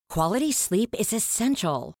Quality sleep is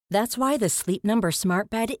essential. That's why the Sleep Number Smart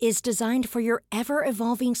Bed is designed for your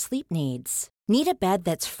ever-evolving sleep needs. Need a bed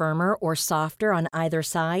that's firmer or softer on either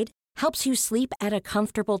side? Helps you sleep at a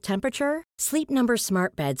comfortable temperature? Sleep Number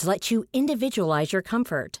Smart Beds let you individualize your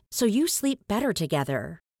comfort, so you sleep better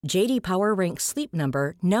together. J.D. Power ranks Sleep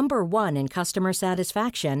Number number 1 in customer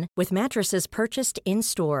satisfaction with mattresses purchased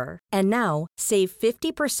in-store. And now, save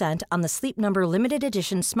 50% on the Sleep Number Limited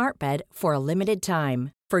Edition Smart Bed for a limited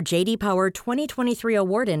time. For J.D. Power 2023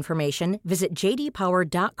 award information, visit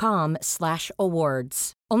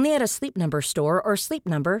jdpower.com/awards. Only at a Sleep Number store or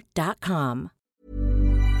sleepnumber.com.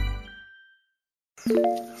 本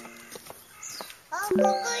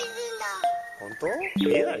当？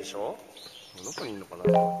見えないでしょ？どこにいるのかな？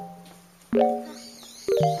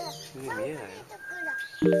見えないよ。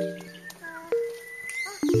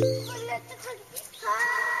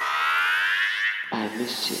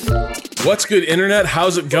 What's good, Internet?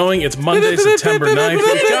 How's it going? It's Monday, September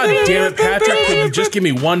 9th. God damn it, Patrick. Could you just give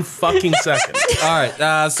me 1 fucking second? All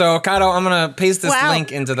right. So, Kato, I'm going to paste this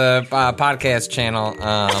link into the podcast channel.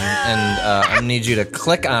 And I need you to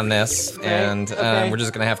click on this. And we're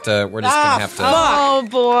just going to have to. Oh,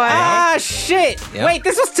 boy. Ah, shit. Yep. Wait,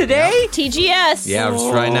 this was today? Yep. TGS. Yeah,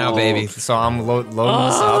 just right now, baby. So I'm loading this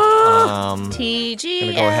up. TGS.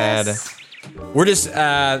 Gonna go ahead. We're just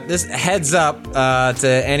this heads up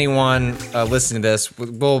to anyone listening to this.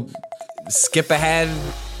 We'll skip ahead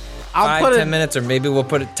 5-10 minutes, or maybe we'll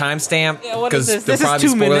put a timestamp because there'll probably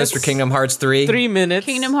be spoilers for Kingdom Hearts 3. 3 minutes.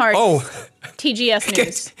 Kingdom Hearts. Oh, TGS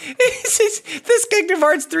news. This Kingdom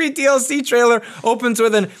Hearts 3 DLC trailer opens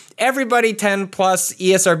with an everybody 10 plus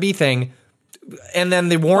ESRB thing, and then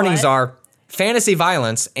the warnings are fantasy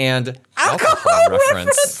violence and alcohol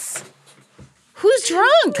reference. Who's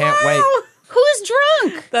drunk? Can't wait. Who's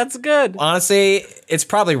drunk? That's good. Honestly, it's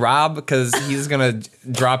probably Rob because he's gonna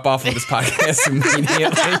drop off of this podcast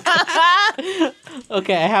immediately.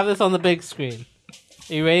 Okay, I have this on the big screen.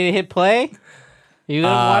 Are you ready to hit play? Are you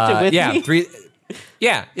gonna watch it with me?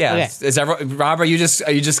 Yeah. Okay. Is Rob? Are you just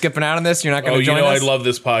skipping out on this? You're not gonna join us? I love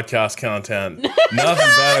this podcast content. Nothing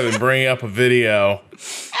better than bringing up a video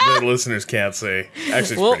that listeners can't see.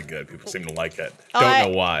 Actually, it's pretty good. People seem to like it.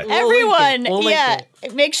 Don't know why. Everyone,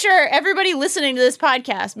 make sure everybody listening to this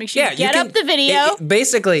podcast, make sure you get up the video.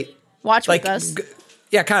 Basically, watch with us.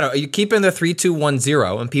 Kind of. You keep in the 3, 2, 1,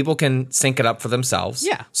 0, and people can sync it up for themselves.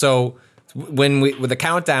 Yeah. So with the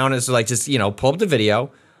countdown, is like just pull up the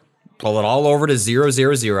video, pull it all over to 0,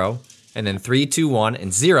 0, 0. And then 3, 2, 1,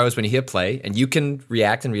 and 0 is when you hit play, and you can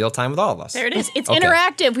react in real time with all of us. There it is. It's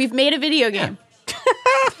interactive. We've made a video game.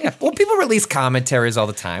 Yeah. Well, people release commentaries all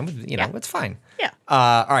the time. It's fine. Yeah.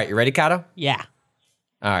 All right, you ready, Kato? Yeah.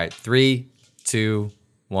 All right, 3, 2,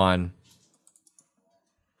 1.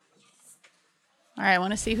 All right, I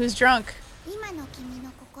want to see who's drunk.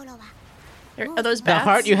 Are those bats? The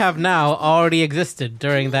heart you have now already existed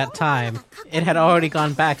during that time. It had already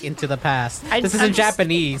gone back into the past. This is in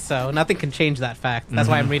Japanese, so nothing can change that fact. That's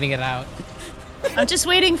why I'm reading it out. I'm just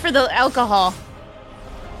waiting for the alcohol.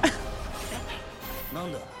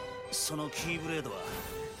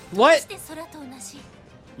 What?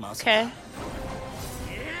 Okay.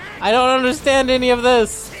 I don't understand any of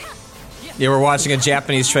this. Yeah, we're watching a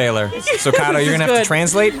Japanese trailer. So, Kato, you're going to have to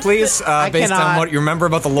translate, please, based on what you remember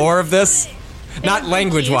about the lore of this. Not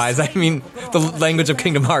language-wise, I mean the language of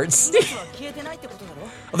Kingdom Hearts.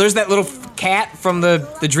 Oh, there's that little cat from the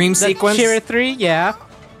dream sequence. Chira 3, yeah.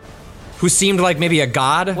 Who seemed like maybe a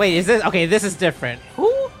god. Wait, is this... Okay, this is different.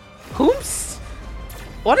 Whoops?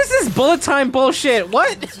 What is this bullet time bullshit?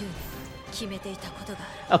 What?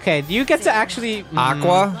 Okay, do you get to actually...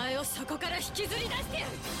 Aqua?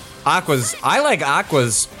 I like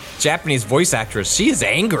Aqua's Japanese voice actress. She is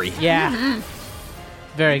angry. Yeah.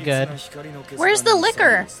 Very good. Where's the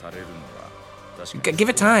liquor? Give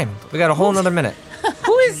it time. We got a whole another minute.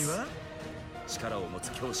 Who is...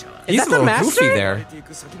 He's a little goofy there.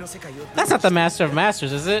 That's not the Master of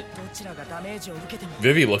Masters, is it?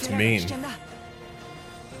 Vivi looks mean.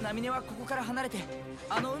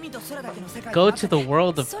 Go to the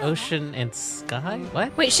world of ocean and sky?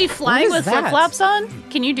 What? Wait, she flying What is with that? flip-flops on?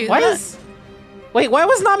 Can you do Why that? is... Wait, why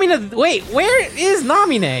was Namine... Wait, where is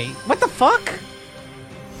Namine? What the fuck?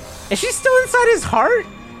 Is she still inside his heart?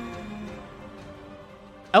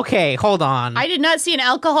 Okay, hold on. I did not see an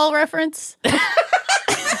alcohol reference. There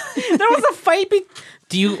was a fight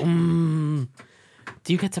Do you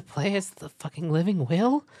get to play as the fucking living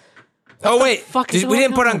Will? Oh, wait. Fuck is We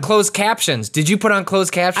didn't going put on closed captions. Did you put on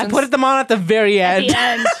closed captions? I put them on at the very end. At the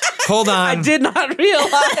end. Hold on. I did not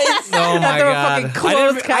realize Oh, my that there were God. fucking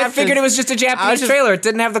closed I captions. figured it was just a Japanese trailer. It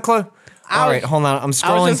didn't have the close. All right, hold on. I'm scrolling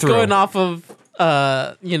I was just through. going off of,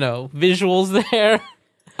 visuals there. There's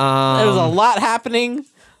a lot happening.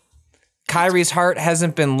 Kyrie's heart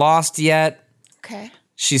hasn't been lost yet. Okay.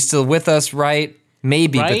 She's still with us, right?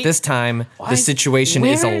 Maybe, Right? but this time the situation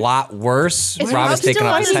is a lot worse. Is Rob Rob is taking still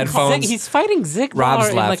off his fighting headphones. He's fighting Zigbar Rob's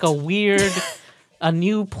in like left. a weird, a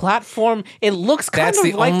new platform. It looks kind That's of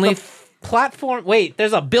the like only the platform. Wait,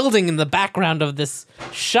 there's a building in the background of this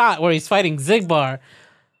shot where he's fighting Zigbar.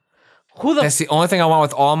 Who the? That's the only thing I want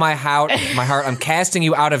with all my heart. I'm casting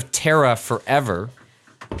you out of Terra forever.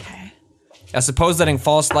 Okay. I suppose letting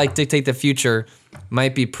false light dictate the future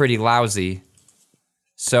might be pretty lousy.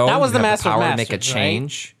 So That was you the have Master of power to make a Masters, right?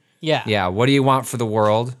 change. Yeah. Yeah. What do you want for the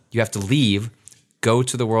world? You have to leave, go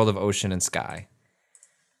to the world of ocean and sky,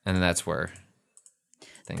 and then that's where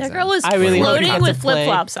things That end. girl is I really floating wanted with to play- flip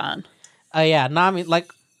flops on. Yeah. Nami,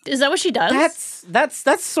 like Is that what she does?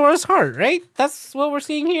 that's Sora's heart, right? That's what we're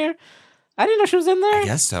seeing here. I didn't know she was in there. I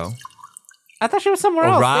guess so. I thought she was somewhere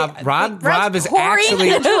Well, else. Rob is pouring actually.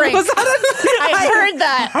 a drink. Was that I heard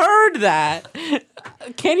that. heard that.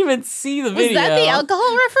 Can't even see the Was video. that the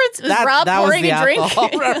alcohol reference? Was Rob that pouring was the a drink?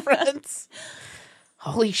 alcohol reference.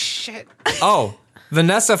 Holy shit! Oh,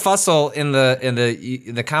 Vanessa Fussell in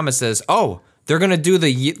the comments says, "Oh, they're gonna do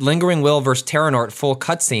the Lingering Will versus Terranort full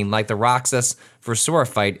cutscene like the Roxas versus Sora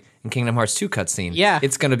fight in Kingdom Hearts 2 cutscene. Yeah.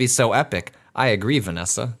 it's gonna be so epic. I agree,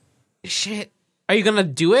 Vanessa. Shit. Are you gonna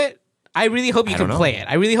do it? I really hope you I can don't know. play it.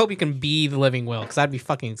 I really hope you can be the Living Will, because that'd be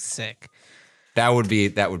fucking sick. That would be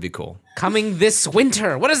cool. Coming this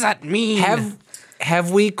winter. What does that mean?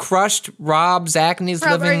 Have we crushed Rob's Acne's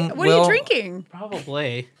Rob, Living what Will? are you drinking?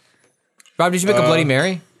 Probably. Rob, did you make a Bloody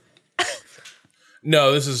Mary?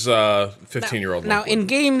 No, this is 15-year-old. Now in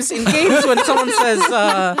games when someone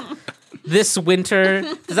says this winter,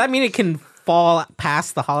 does that mean it can fall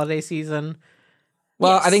past the holiday season?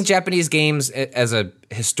 Well, Yes. I think Japanese games as a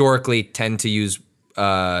historically tend to use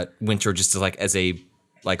winter just as a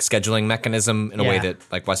scheduling mechanism in a way Yeah. that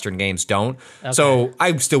like Western games don't. So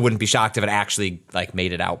I still wouldn't be shocked if it actually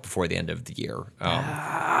made it out before the end of the year.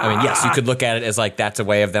 I mean, yes, you could look at it as that's a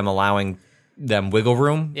way of them allowing them wiggle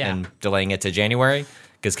room and delaying it to January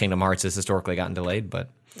because Kingdom Hearts has historically gotten delayed, but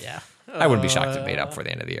Yeah. I wouldn't be shocked if it made out before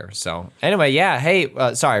the end of the year. So anyway, yeah. Hey,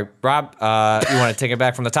 sorry, Rob, you want to take it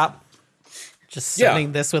back from the top? Just Yeah.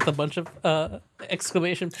 sending this with a bunch of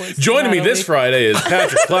exclamation points. Joining me Natalie. this Friday is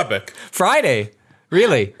Patrick Klepek. Friday,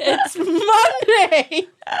 really? It's Monday.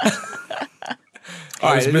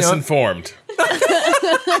 I was right, misinformed. No,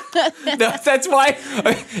 that's why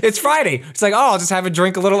it's Friday. It's like, I'll just have a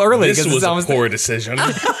drink a little early. This 'cause was it's a almost poor decision.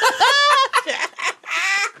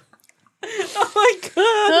 Oh my god.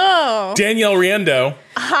 Oh. Danielle Riendo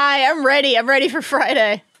Hi, I'm ready. I'm ready for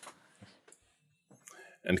Friday.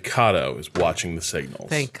 and Kato is watching the signals.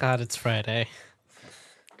 Thank God it's Friday.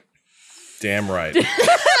 Damn right.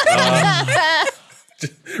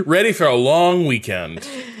 Ready for a long weekend.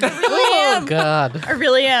 Oh God. I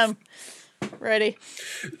really am. Ready.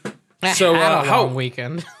 So, I had a how- long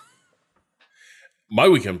weekend. My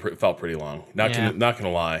weekend felt pretty long. Not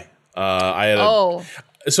gonna lie. I had Oh.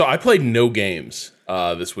 So I played no games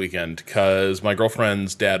this weekend because my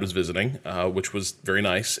girlfriend's dad was visiting, which was very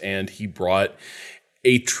nice, and he brought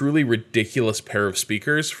a truly ridiculous pair of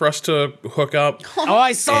speakers for us to hook up. Oh,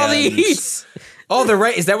 I saw And- these. Oh, they're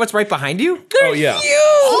right. Is that what's right behind you? Oh yeah.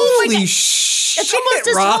 Holy shit! It's almost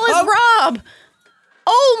as Rob. tall as Rob.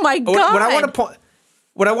 Oh my God. What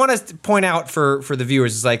I want to point out for the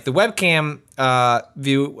viewers is the webcam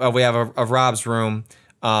view we have of Rob's room.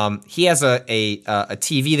 He has a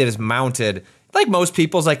TV that is mounted like most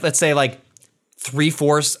people's, let's say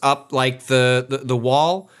 3/4 up the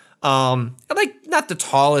wall. Not the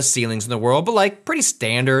tallest ceilings in the world, but pretty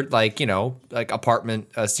standard, apartment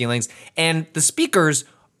ceilings. And the speakers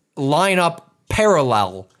line up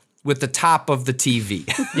parallel with the top of the TV.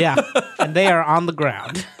 Yeah, and they are on the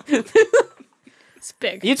ground. It's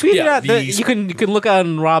big. You tweeted Yeah, out these- you can look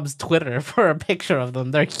on Rob's Twitter for a picture of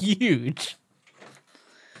them. They're huge.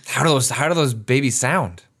 How do those babies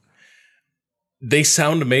sound? They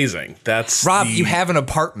sound amazing. That's Rob, you have an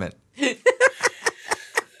apartment.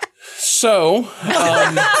 So,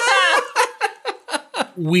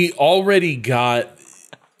 we already got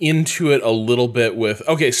into it a little bit with.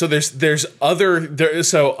 Okay, so there's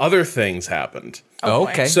other things happened. Oh,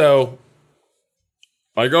 okay. So,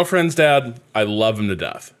 my girlfriend's dad, I love him to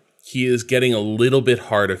death. He is getting a little bit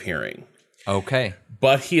hard of hearing, Okay.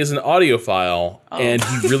 but he is an audiophile, and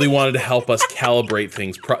he really wanted to help us calibrate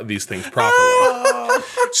these things properly.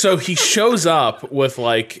 So he shows up with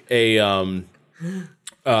a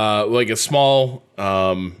small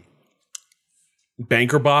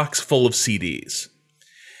banker box full of CDs.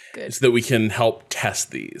 Good. So that we can help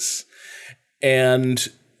test these. And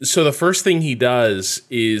so the first thing he does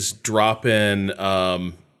is drop in,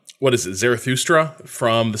 what is it, Zarathustra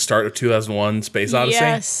from the start of 2001 Space Odyssey?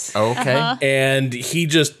 Yes. Okay. And he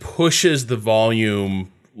just pushes the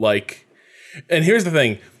volume like, and here's the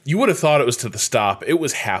thing, you would have thought it was to the stop. It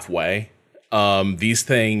was halfway. These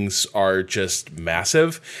things are just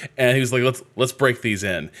massive. And he was like, let's break these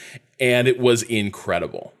in. And it was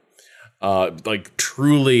incredible. Like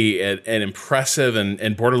truly an impressive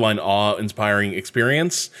and borderline awe-inspiring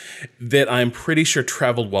experience that I'm pretty sure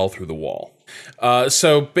traveled well through the wall.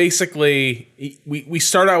 So basically, we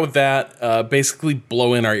start out with that, basically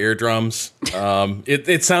blow in our eardrums.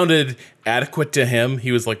 It sounded adequate to him.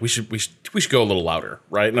 He was like, we should go a little louder,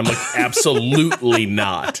 right? And I'm like, absolutely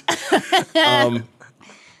not.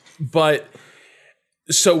 But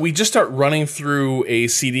so we just start running through a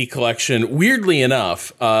CD collection. Weirdly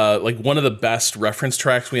enough, like one of the best reference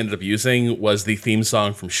tracks we ended up using was the theme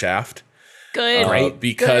song from Shaft. Good. Right?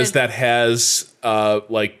 Because Good. that has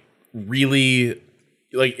like really,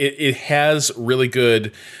 like it has really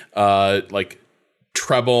good like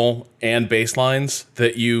treble and bass lines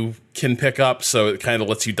that you can pick up, so it kind of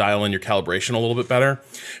lets you dial in your calibration a little bit better.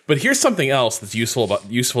 But here's something else that's useful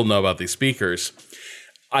to know about these speakers.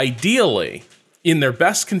 Ideally, in their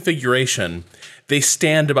best configuration, they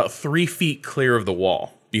stand about 3 feet clear of the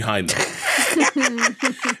wall behind them.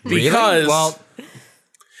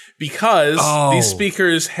 Because these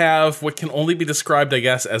speakers have what can only be described, I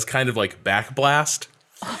guess, as kind of like backblast.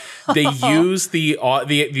 They use they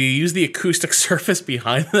use the acoustic surface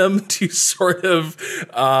behind them to sort of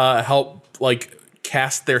help like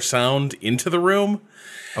cast their sound into the room.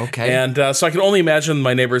 Okay. And so I can only imagine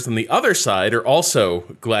my neighbors on the other side are also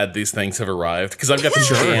glad these things have arrived, because I've got them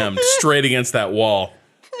jammed straight against that wall,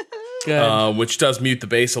 which does mute the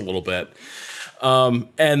bass a little bit.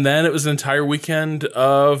 And then it was an entire weekend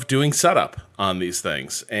of doing setup on these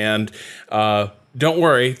things. And don't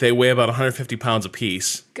worry, they weigh about 150 pounds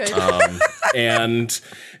apiece. Good. And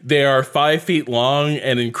they are 5 feet long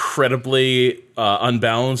and incredibly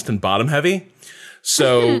unbalanced and bottom heavy.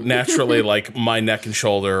 So naturally, like my neck and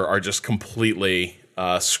shoulder are just completely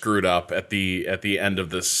screwed up at the end of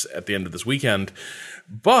this weekend.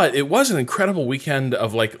 But it was an incredible weekend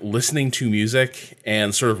of like listening to music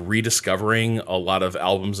and sort of rediscovering a lot of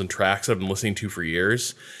albums and tracks I've been listening to for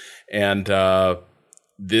years. And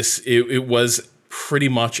it was pretty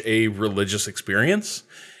much a religious experience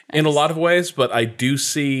in a lot of ways. But I do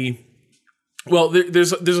see, well,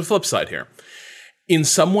 there's a flip side here. In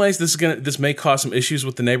some ways, this may cause some issues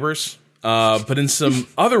with the neighbors, but in some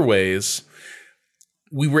other ways,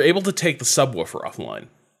 we were able to take the subwoofer offline,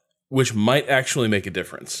 which might actually make a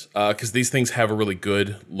difference, because these things have a really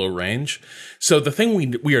good low range. So the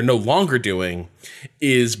thing we are no longer doing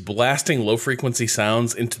is blasting low frequency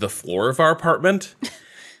sounds into the floor of our apartment,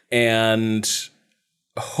 and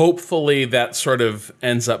hopefully that sort of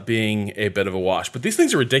ends up being a bit of a wash. But these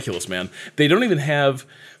things are ridiculous, man. They don't even have,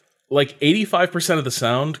 like 85% of the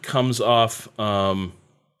sound comes off, if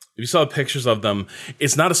you saw pictures of them,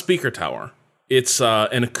 it's not a speaker tower. It's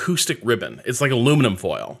an acoustic ribbon. It's like aluminum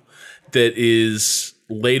foil that is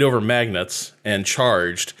laid over magnets and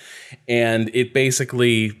charged, and it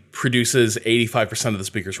basically produces 85% of the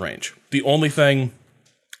speaker's range. The only thing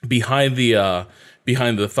behind the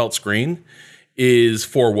felt screen is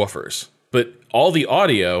 4 woofers, but all the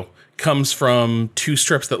audio comes from 2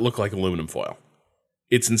 strips that look like aluminum foil.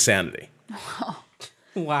 It's insanity.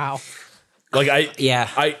 Wow. Like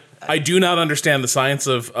I do not understand the science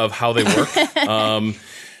of how they work.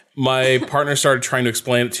 My partner started trying to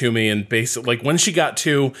explain it to me, and basically, like when she got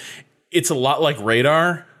to, it's a lot like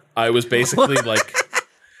radar. I was basically like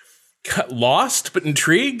lost but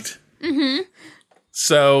intrigued. Mm-hmm.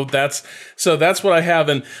 So that's what I have,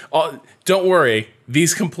 and don't worry,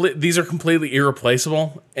 these are completely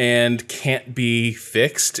irreplaceable and can't be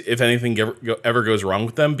fixed if anything ever goes wrong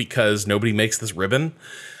with them, because nobody makes this ribbon.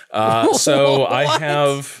 So I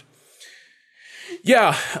have.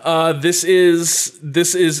 Yeah, this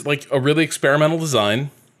is like a really experimental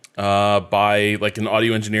design by like an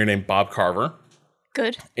audio engineer named Bob Carver.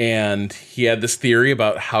 Good. And he had this theory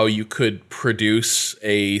about how you could produce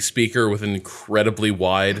a speaker with an incredibly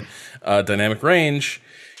wide dynamic range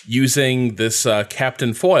using this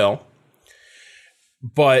Captain foil.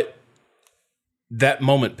 But that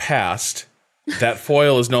moment passed. That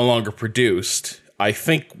foil is no longer produced. I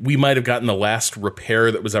think we might have gotten the last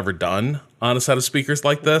repair that was ever done on a set of speakers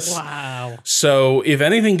like this. Wow. So if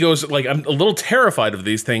anything goes, like, I'm a little terrified of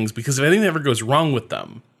these things, because if anything ever goes wrong with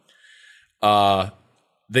them,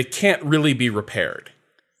 they can't really be repaired.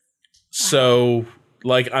 So,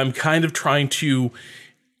 like, I'm kind of trying to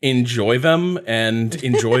enjoy them and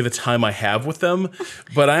enjoy the time I have with them,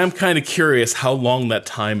 but I am kind of curious how long that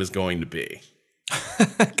time is going to be.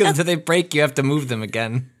 Because if they break, you have to move them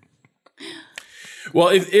again.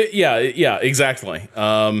 Well, yeah, exactly.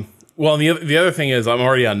 Well, and the other thing is, I'm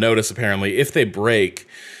already on notice. Apparently, if they break,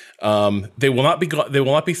 they will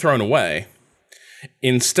not be thrown away.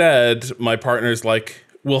 Instead, my partner's like,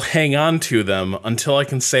 we'll hang on to them until I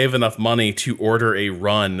can save enough money to order a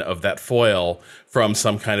run of that foil from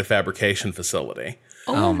some kind of fabrication facility.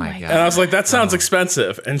 Oh my God. And I was like, that sounds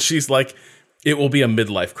expensive. And she's like, it will be a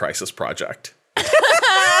midlife crisis project.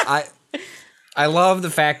 I love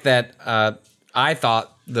the fact that I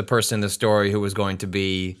thought the person in the story who was going to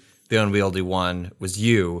be the unwieldy one was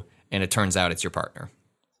you, and it turns out it's your partner.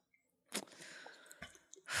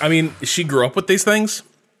 I mean, she grew up with these things.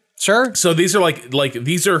 Sure. So these are like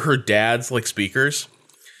these are her dad's like speakers,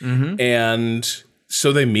 and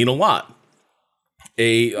so they mean a lot.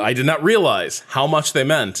 I did not realize how much they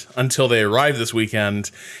meant until they arrived this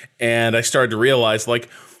weekend, and I started to realize, like,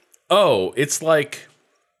 oh, it's like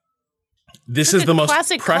this is the most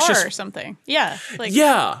classic precious car or something. Yeah. Like,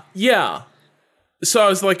 yeah. So I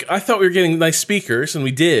was like, I thought we were getting nice speakers, and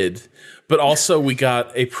we did, but also we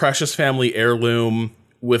got a precious family heirloom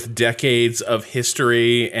with decades of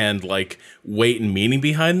history and like weight and meaning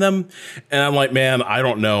behind them. And I'm like, man, I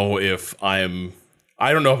don't know if I'm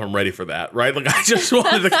ready for that, right? Like, I just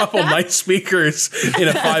wanted a couple nice speakers in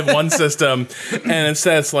a 5.1 system. And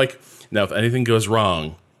instead it's like, now if anything goes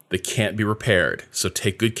wrong, they can't be repaired. So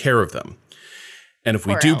take good care of them. And if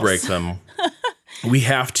we do break them, we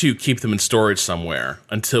have to keep them in storage somewhere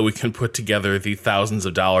until we can put together the thousands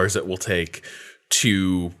of dollars it will take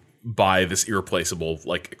to buy this irreplaceable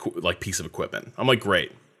like piece of equipment. I'm like,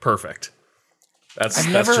 great, perfect. That's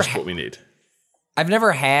just what we need. I've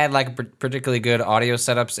never had like particularly good audio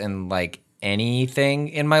setups in like anything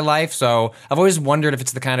in my life, so I've always wondered if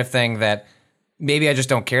it's the kind of thing that maybe I just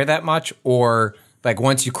don't care that much, or like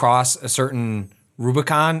once you cross a certain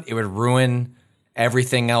Rubicon, it would ruin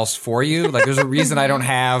everything else for you. Like, there's a reason I don't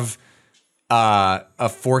have a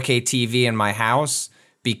 4K TV in my house,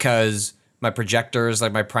 because my projector is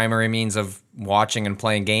like my primary means of watching and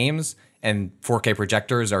playing games, and 4K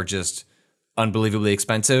projectors are just unbelievably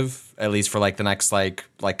expensive, at least for like the next like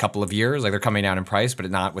couple of years. Like, they're coming down in price,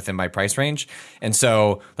 but not within my price range. And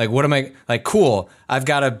so like, what am I like? Cool, I've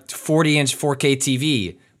got a 40-inch 4K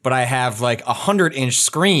TV, but I have like a 100-inch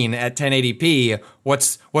screen at 1080p.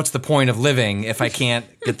 What's the point of living if I can't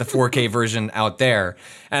get the 4K version out there?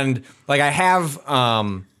 And like, I have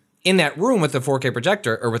in that room with the 4K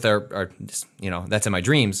projector, or with our that's in my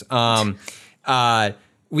dreams. I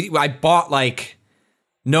bought, like,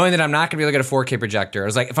 knowing that I'm not gonna be able to get a 4K projector. I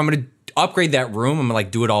was like, if I'm gonna upgrade that room, I'm gonna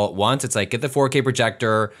like do it all at once. It's like, get the 4K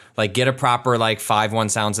projector, like get a proper like 5.1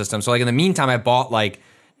 sound system. So like in the meantime, I bought like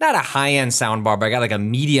not a high-end sound bar, but I got like a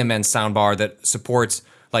medium-end sound bar that supports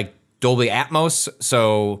like Dolby Atmos.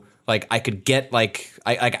 So like I could get like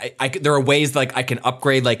I there are ways like I can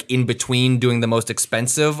upgrade like in between doing the most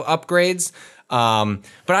expensive upgrades.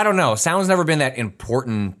 But I don't know. Sound's never been that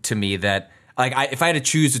important to me that like if I had to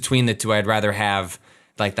choose between the two, I'd rather have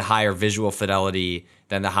like the higher visual fidelity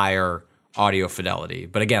than the higher audio fidelity.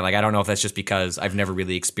 But again, like I don't know if that's just because I've never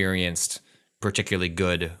really experienced particularly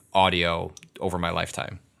good audio over my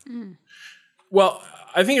lifetime. Well,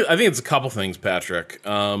 I think it's a couple things, Patrick.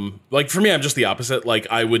 Like for me, I'm just the opposite. Like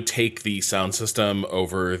I would take the sound system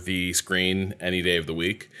over the screen any day of the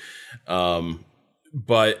week.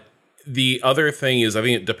 But the other thing is, I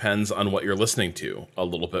think it depends on what you're listening to a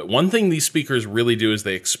little bit. One thing these speakers really do is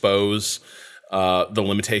they expose the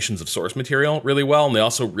limitations of source material really well, and they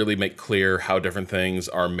also really make clear how different things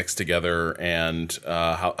are mixed together and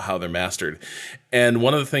how they're mastered. And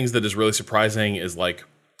one of the things that is really surprising is like,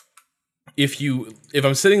 if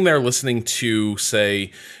I'm sitting there listening to,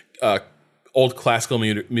 say, old classical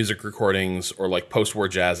music recordings or like post-war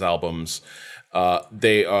jazz albums,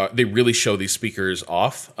 they really show these speakers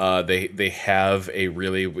off. They have a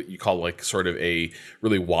really, what you call like sort of a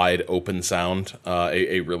really wide open sound,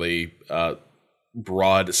 a really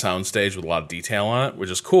broad soundstage with a lot of detail on it, which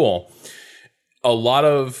is cool. A lot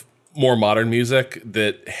of more modern music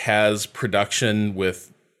that has production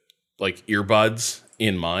with like earbuds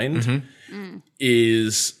in mind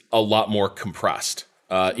is a lot more compressed.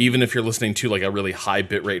 Even if you're listening to like a really high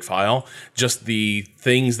bitrate file, just the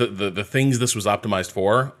things that the things this was optimized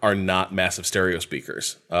for are not massive stereo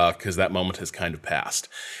speakers, because that moment has kind of passed.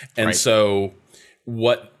 And so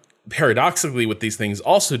what paradoxically what these things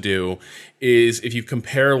also do is, if you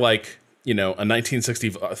compare like a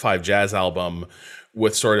 1965 jazz album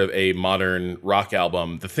with sort of a modern rock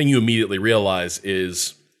album, the thing you immediately realize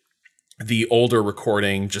is the older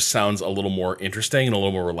recording just sounds a little more interesting and a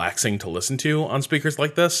little more relaxing to listen to on speakers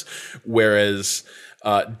like this, whereas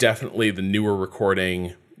definitely the newer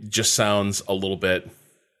recording just sounds a little bit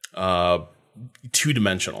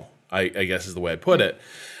two-dimensional, I guess is the way I put it,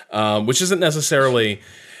 which isn't necessarily...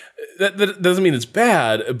 That doesn't mean it's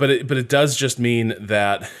bad, but it does just mean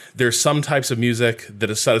that there's some types of music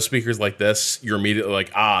that a set of speakers like this, you're immediately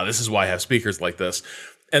like, this is why I have speakers like this.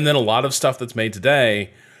 And then a lot of stuff that's made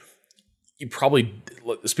today,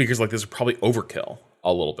 speakers like this are probably overkill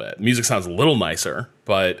a little bit. Music sounds a little nicer,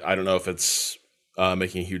 but I don't know if it's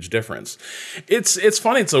making a huge difference. It's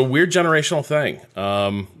funny. It's a weird generational thing.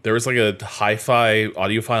 There was like a hi-fi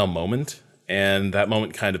audiophile moment, and that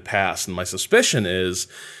moment kind of passed. And my suspicion is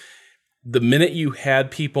the minute you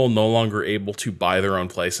had people no longer able to buy their own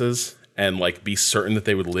places and like be certain that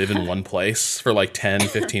they would live in one place for like 10,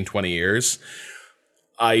 15, 20 years,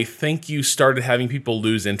 I think you started having people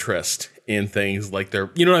lose interest in things like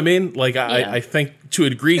you know what I mean? Like I think to a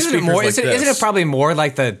degree, isn't isn't it probably more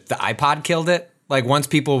like the iPod killed it? Like once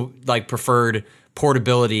people like preferred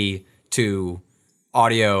portability to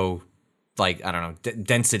audio, like, I don't know,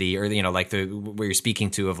 density, or, like where you're speaking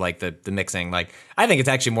to of like the mixing. Like, I think it's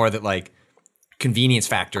actually more that like convenience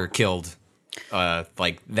factor killed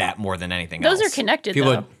like that more than anything else. Those are connected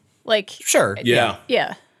though. Like, sure.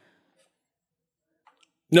 Yeah.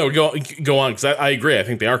 No, go on, because I agree. I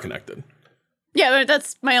think they are connected. Yeah,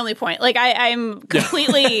 that's my only point. Like, I'm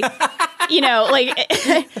completely, like,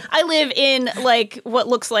 I live in, like, what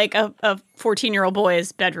looks like a 14-year-old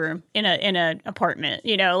boy's bedroom in an apartment.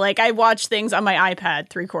 Like, I watch things on my iPad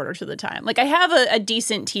 3/4 of the time. Like, I have a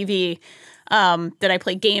decent TV that I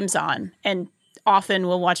play games on, and often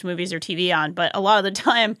will watch movies or TV on. But a lot of the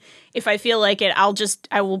time, if I feel like it,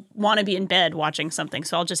 I will want to be in bed watching something.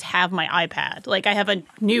 So I'll just have my iPad. Like, I have a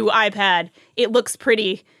new iPad. It looks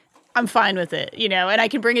pretty. I'm fine with it, and I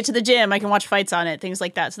can bring it to the gym. I can watch fights on it, things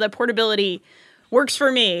like that. So that portability works for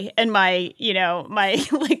me and my, my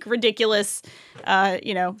like ridiculous,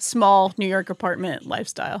 small New York apartment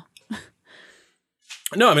lifestyle.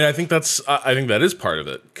 No, I mean, I think that is part of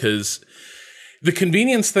it, because the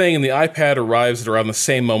convenience thing and the iPad arrives at around the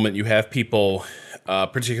same moment you have people,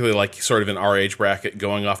 particularly like sort of in our age bracket,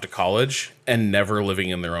 going off to college and never living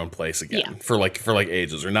in their own place again for like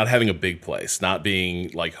ages, or not having a big place, not being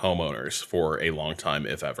like homeowners for a long time,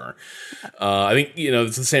 if ever. I think,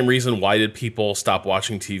 it's the same reason. Why did people stop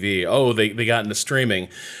watching TV? Oh, they got into streaming.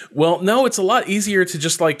 Well, no, it's a lot easier to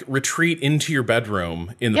just like retreat into your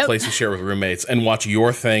bedroom in the place you share with roommates and watch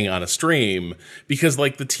your thing on a stream, because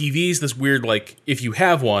like the TV's this weird, like, if you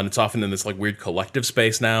have one, it's often in this like weird collective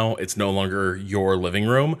space now. It's no longer your living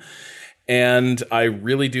room. And I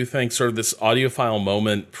really do think sort of this audiophile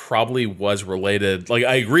moment probably was related. Like,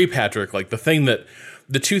 I agree, Patrick, like the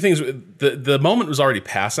two things, the moment was already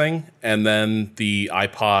passing, and then the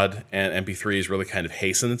iPod and MP3s really kind of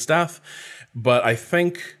hastened its death. But I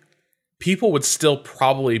think people would still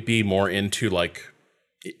probably be more into like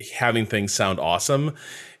having things sound awesome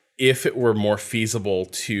if it were more feasible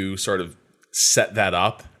to sort of set that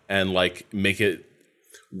up and like make it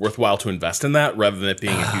worthwhile to invest in that, rather than it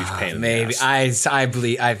being a huge pain in the ass.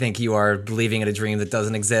 I think you are believing in a dream that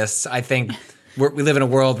doesn't exist. I think we live in a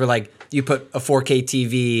world where like you put a 4K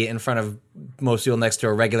TV in front of most people next to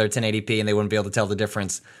a regular 1080p and they wouldn't be able to tell the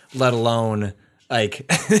difference, let alone like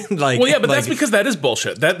well, yeah, but that's because that is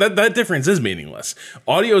bullshit. That difference is meaningless.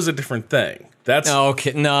 Audio is a different thing. That's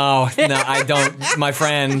okay. No, I don't, my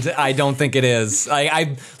friend. I don't think it is.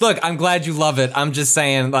 I look. I'm glad you love it. I'm just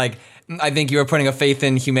saying, like, I think you are putting a faith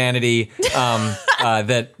in humanity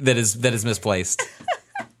that is misplaced.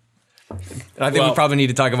 And I think we probably need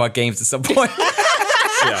to talk about games at some point.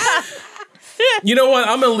 Yeah. You know what?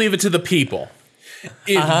 I'm going to leave it to the people.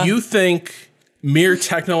 If you think mere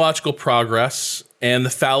technological progress and the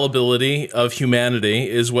fallibility of humanity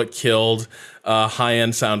is what killed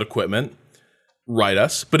high-end sound equipment, write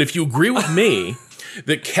us. But if you agree with me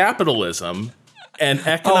that capitalism and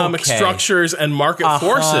economic structures and market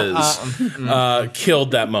forces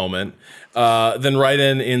killed that moment, then write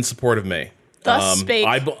in support of me. Thus spake.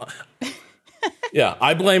 I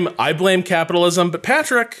blame capitalism, but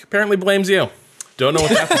Patrick apparently blames you. Don't know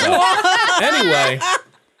what that's about. Anyway.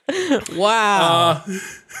 Wow.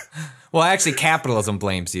 Well, actually, capitalism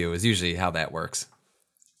blames you is usually how that works.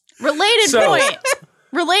 Related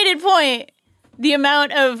point. The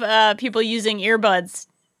amount of people using earbuds,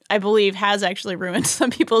 I believe, has actually ruined some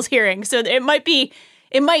people's hearing. So it might be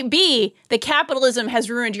It might be that capitalism has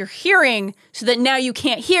ruined your hearing so that now you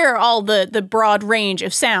can't hear all the broad range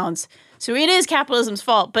of sounds. So it is capitalism's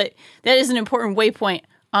fault, but that is an important waypoint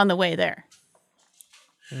on the way there.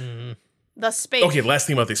 The space. Okay, last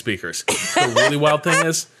thing about these speakers. The really wild thing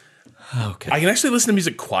is, I can actually listen to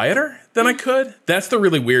music quieter than I could. That's the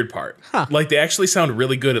really weird part. Like, they actually sound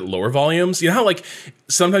really good at lower volumes. You know how, like,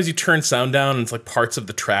 sometimes you turn sound down and it's like parts of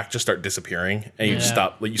the track just start disappearing and you just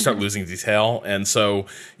stop, like, you start losing detail. And so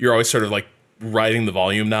you're always sort of like riding the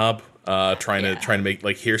volume knob, trying to make,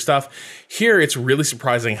 like, hear stuff. Here, it's really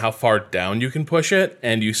surprising how far down you can push it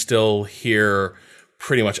and you still hear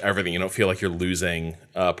pretty much everything. You don't feel like you're losing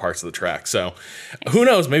parts of the track. So who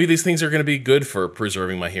knows? Maybe these things are going to be good for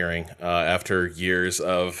preserving my hearing after years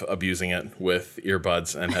of abusing it with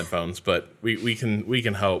earbuds and headphones. But we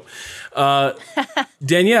can hope.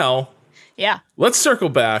 Danielle, let's circle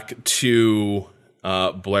back to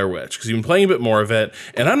Blair Witch, because you've been playing a bit more of it,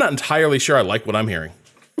 and I'm not entirely sure I like what I'm hearing.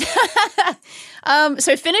 So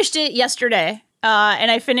I finished it yesterday, and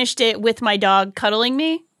I finished it with my dog cuddling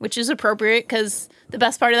me, which is appropriate because the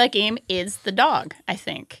best part of that game is the dog, I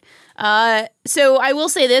think. So I will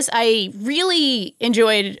say this. I really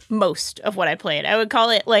enjoyed most of what I played. I would call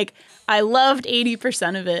it, like, I loved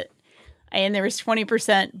 80% of it. And there was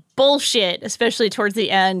 20% bullshit, especially towards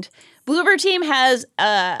the end. Bloober Team has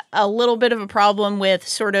a little bit of a problem with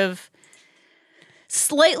sort of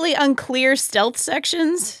slightly unclear stealth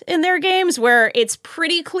sections in their games where it's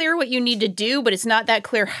pretty clear what you need to do, but it's not that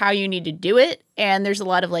clear how you need to do it. And there's a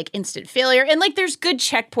lot of, like, instant failure. And, like, there's good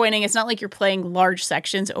checkpointing. It's not like you're playing large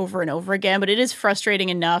sections over and over again, but it is frustrating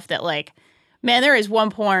enough that, like, man, there is one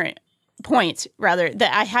point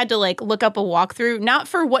that I had to, like, look up a walkthrough, not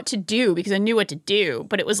for what to do because I knew what to do,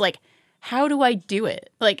 but it was like, how do I do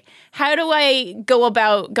it? Like, how do I go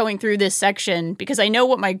about going through this section? Because I know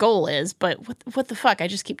what my goal is, but what the fuck? I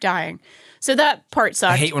just keep dying. So that part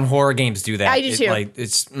sucked. I hate when horror games do that. I do too.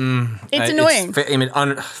 It's annoying.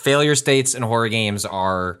 Failure states in horror games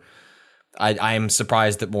are. I'm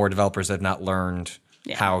surprised that more developers have not learned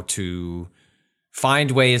how to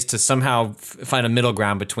find ways to somehow find a middle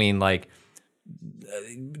ground between, like,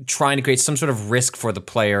 trying to create some sort of risk for the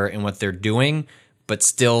player in what they're doing, but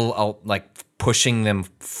still, like, pushing them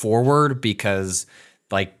forward because,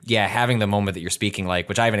 like, having the moment that you're speaking, like,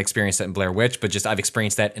 which I haven't experienced that in Blair Witch, but just I've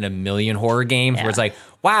experienced that in a million horror games where it's like,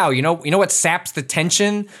 wow, you know what saps the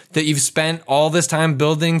tension that you've spent all this time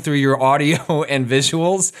building through your audio and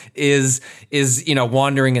visuals is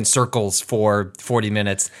wandering in circles for 40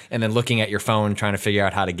 minutes and then looking at your phone trying to figure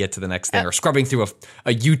out how to get to the next thing, or scrubbing through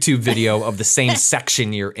a YouTube video of the same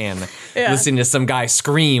section you're in, listening to some guy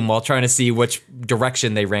scream while trying to see which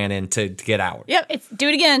direction they ran in to get out. Yep, it's do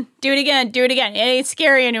it again. It ain't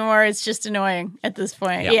scary anymore. It's just annoying at this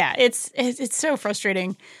point. Yeah, it's so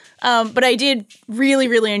frustrating. But I did really,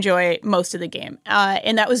 really enjoy most of the game.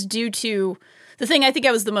 And that was due to the thing I think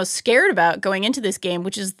I was the most scared about going into this game,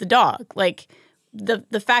 which is the dog. Like,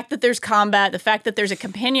 the fact that there's combat, the fact that there's a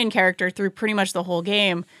companion character through pretty much the whole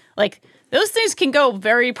game, like, those things can go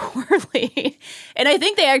very poorly. And I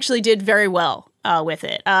think they actually did very well with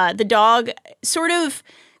it. The dog sort of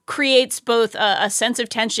creates both a sense of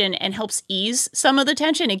tension and helps ease some of the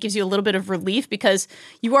tension. It gives you a little bit of relief because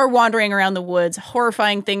you are wandering around the woods,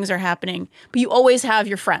 horrifying things are happening, but you always have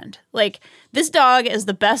your friend. Like, this dog is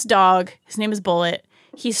the best dog. His name is Bullet.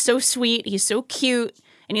 He's so sweet. He's so cute.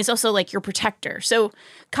 And he's also, like, your protector. So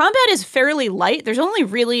combat is fairly light. There's only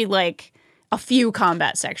really, like, a few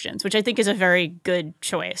combat sections, which I think is a very good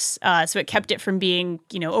choice. So it kept it from being,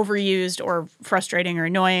 overused or frustrating or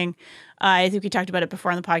annoying. I think we talked about it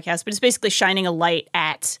before on the podcast, but it's basically shining a light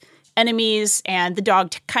at enemies, and the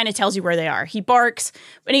dog kind of tells you where they are. He barks,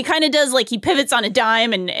 and he kind of does, like, he pivots on a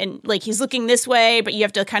dime, and like, he's looking this way, but you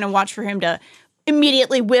have to kind of watch for him to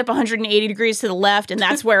immediately whip 180 degrees to the left, and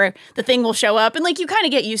that's where the thing will show up. And, like, you kind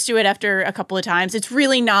of get used to it after a couple of times. It's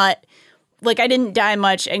really not, like, I didn't die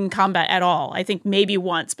much in combat at all. I think maybe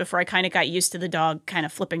once before I kind of got used to the dog kind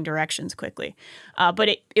of flipping directions quickly. But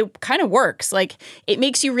it kind of works. Like, it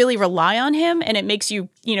makes you really rely on him, and it makes you,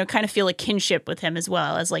 kind of feel a kinship with him as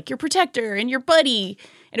well as, like, your protector and your buddy.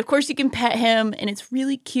 And of course you can pet him, and it's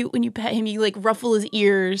really cute when you pet him. You, like, ruffle his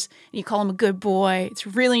ears and you call him a good boy. It's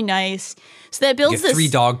really nice. So that builds this 3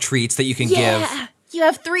 dog treats that you can give. You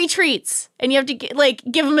have 3 treats, and you have to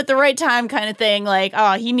give him at the right time, kind of thing. Like,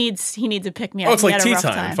 oh, he needs a pick me up. Oh, it's like tea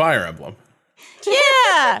time, Fire Emblem.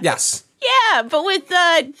 Yeah. Yes. Yeah, but with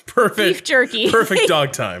perfect beef jerky. Perfect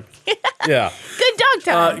dog time. Yeah. Good dog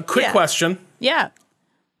time. Quick question. Yeah.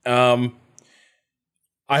 I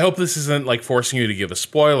hope this isn't, like, forcing you to give a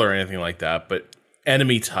spoiler or anything like that, but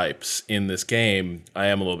enemy types in this game, I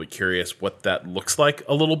am a little bit curious what that looks like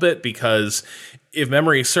a little bit, because if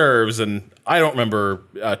memory serves, and I don't remember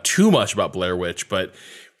too much about Blair Witch, but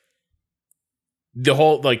the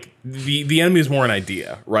whole, like, the enemy is more an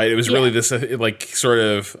idea, right? It was really this like sort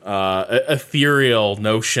of ethereal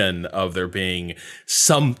notion of there being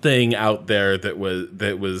something out there that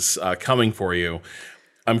was coming for you.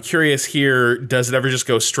 I'm curious here, does it ever just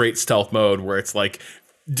go straight stealth mode where it's like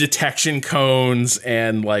detection cones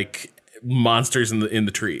and like monsters in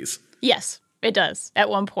the trees? Yes, it does at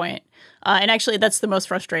one point. And actually, that's the most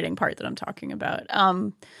frustrating part that I'm talking about.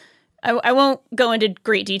 I won't go into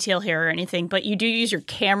great detail here or anything, but you do use your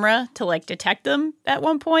camera to like detect them at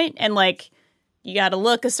one point, and like you got to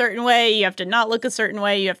look a certain way, you have to not look a certain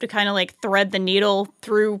way, you have to kind of like thread the needle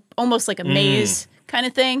through almost like a maze kind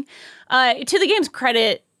of thing. To the game's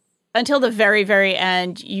credit, until the very, very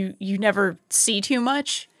end, you never see too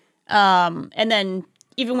much, and then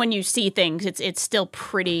even when you see things, it's still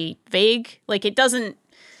pretty vague. Like it doesn't.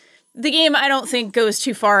 The game, I don't think, goes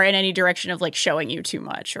too far in any direction of like showing you too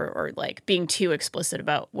much or like being too explicit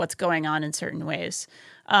about what's going on in certain ways,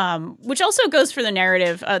 which also goes for the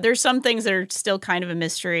narrative. There's some things that are still kind of a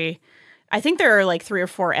mystery. I think there are like 3 or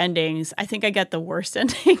 4 endings. I think I got the worst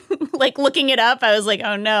ending. Like looking it up, I was like,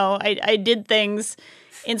 oh no, I did things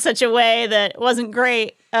in such a way that wasn't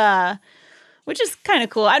great, which is kind of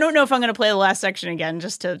cool. I don't know if I'm going to play the last section again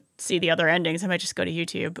just to see the other endings. I might just go to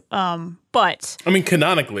YouTube. But I mean,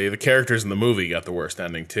 canonically, the characters in the movie got the worst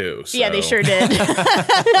ending too. So. Yeah, they sure did.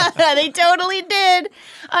 They totally did.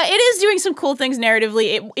 It is doing some cool things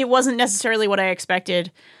narratively. It wasn't necessarily what I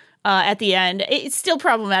expected at the end. It's still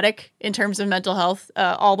problematic in terms of mental health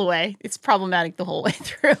all the way. It's problematic the whole way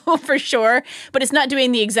through for sure. But it's not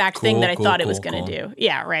doing the exact thing that I thought it was going to do.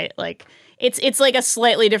 Yeah, right. Like it's like a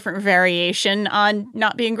slightly different variation on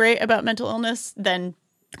not being great about mental illness than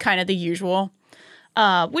kind of the usual,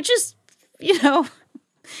 which is,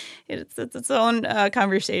 it's its own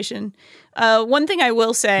conversation. One thing I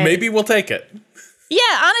will say... Maybe we'll take it.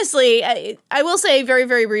 Yeah, honestly, I will say very,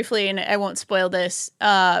 very briefly, and I won't spoil this,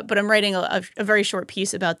 but I'm writing a very short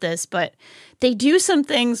piece about this, but they do some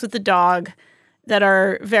things with the dog that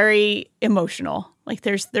are very emotional. Like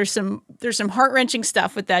there's some heart-wrenching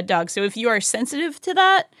stuff with that dog. So if you are sensitive to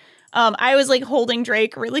that, I was like holding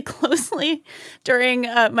Drake really closely during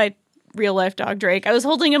my real-life dog Drake. I was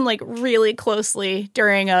holding him like really closely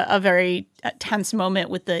during a very tense moment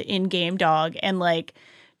with the in-game dog, and like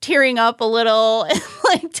tearing up a little and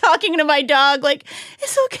like talking to my dog like,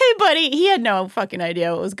 it's okay, buddy. He had no fucking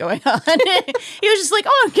idea what was going on. He was just like,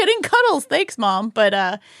 oh, I'm getting cuddles. Thanks, Mom.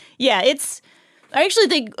 But yeah, I actually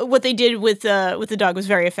think what they did with the dog was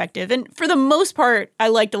very effective. And for the most part, I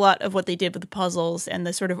liked a lot of what they did with the puzzles and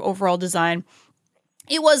the sort of overall design.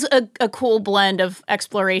 It was a cool blend of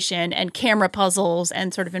exploration and camera puzzles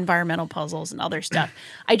and sort of environmental puzzles and other stuff.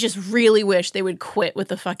 I just really wish they would quit with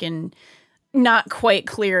the fucking not quite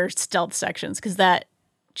clear stealth sections, because that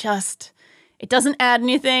just, it doesn't add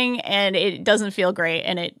anything and it doesn't feel great,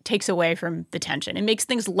 and it takes away from the tension. It makes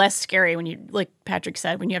things less scary when you, like Patrick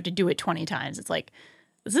said, when you have to do it 20 times. It's like,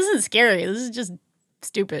 this isn't scary. This is just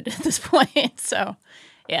stupid at this point. So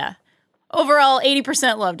yeah, overall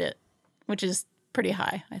 80% loved it, which is pretty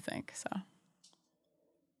high, I think. So.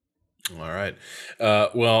 All right.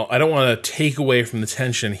 Well, I don't want to take away from the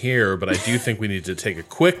tension here, but I do think we need to take a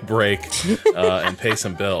quick break and pay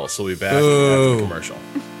some bills. So we'll be back after the commercial.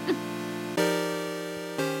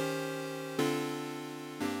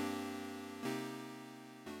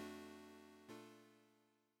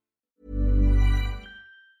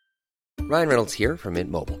 Ryan Reynolds here from Mint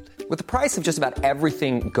Mobile. With the price of just about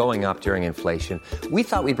everything going up during inflation, we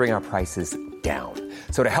thought we'd bring our prices down.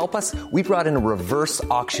 So to help us, we brought in a reverse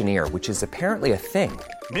auctioneer, which is apparently a thing.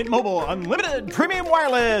 Mint Mobile Unlimited Premium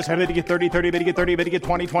Wireless. How to get 30, 30, bit to get 30, bit to get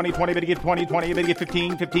 20, 20, 20, bit to get 20, 20, bit to get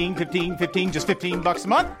 15, 15, 15, 15, just $15 a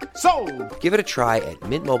month? Sold! Give it a try at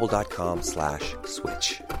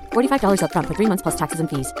mintmobile.com/switch. $45 up front for 3 months plus taxes and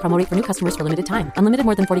fees. Promo rate for new customers for limited time. Unlimited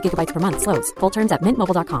more than 40 gigabytes per month. Slows full terms at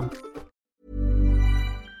mintmobile.com.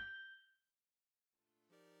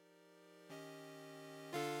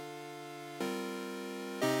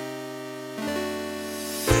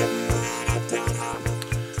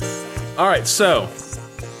 All right, so,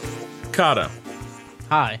 Kato.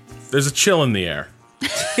 Hi. There's a chill in the air.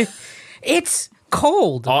 It's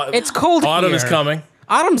cold. It's cold Autumn here. is coming.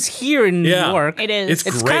 Autumn's here in New York. It is.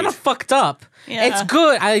 It's great. kind of fucked up. Yeah. It's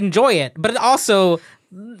good. I enjoy it. But also,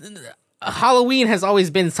 Halloween has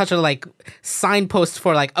always been such a, like, signpost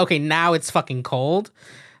for, like, okay, now it's fucking cold.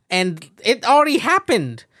 And it already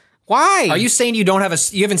happened. Why? Are you saying you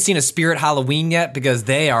haven't seen a Spirit Halloween yet? Because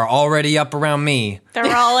they are already up around me. They're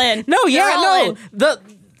all in. No.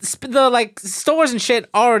 The like stores and shit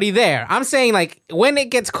already there. I'm saying like when it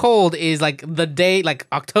gets cold is like the day, like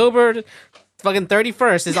October fucking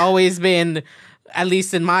 31st has always been, at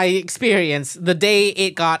least in my experience, the day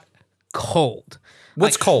it got cold.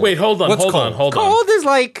 What's like, cold? Wait, hold on. Cold is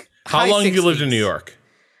like how long have you lived in New York?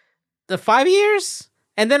 The 5 years,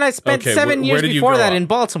 and then I spent 7 years before that in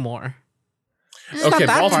Baltimore. Okay,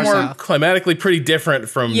 Baltimore climatically pretty different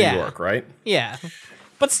from New York, right? Yeah,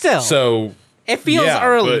 but still. So it feels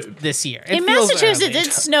early this year. In Massachusetts,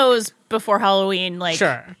 it snows before Halloween, like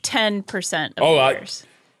 10% of the years.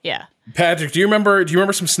 Yeah. Patrick, do you remember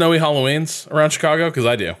some snowy Halloweens around Chicago? Because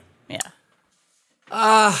I do. Yeah.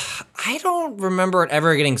 I don't remember it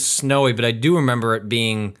ever getting snowy, but I do remember it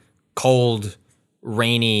being cold,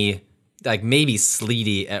 rainy, like maybe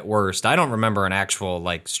sleety at worst. I don't remember an actual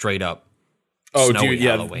like straight up snowy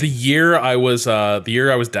Halloween. The year I was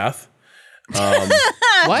deaf.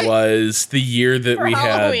 What? Was the year that we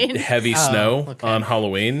Halloween. had heavy snow on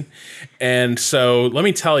Halloween. And so let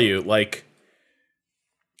me tell you, like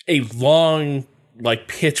a long, like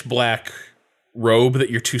pitch black robe that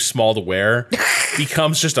you're too small to wear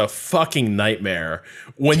becomes just a fucking nightmare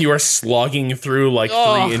when you are slogging through like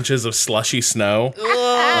 3 inches of slushy snow.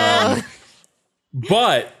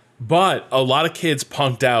 But a lot of kids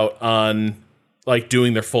punked out on like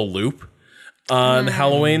doing their full loop on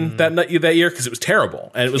Halloween that year because it was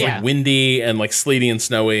terrible and it was like windy and like sleety and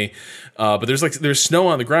snowy. But there's snow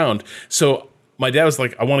on the ground. So my dad was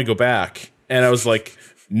like, I want to go back. And I was like,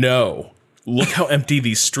 no, look how empty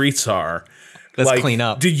these streets are. Let's clean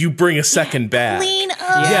up. Did you bring a second bag? Clean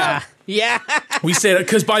up. Yeah. We say that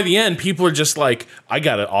because by the end, people are just like, I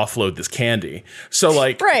got to offload this candy. So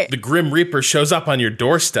like the Grim Reaper shows up on your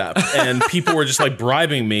doorstep and people were just like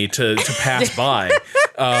bribing me to pass by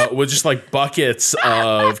with just like buckets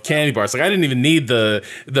of candy bars. Like I didn't even need the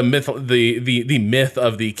myth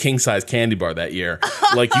of the king size candy bar that year.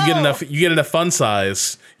 Like you get enough fun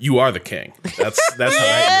size, you are the king. That's how that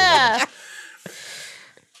year was.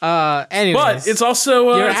 Anyways, but it's also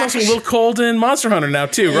a little cold in Monster Hunter now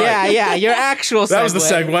too, right? Yeah. Your actual segue. That was the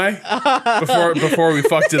segue before we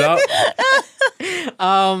fucked it up.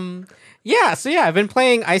 I've been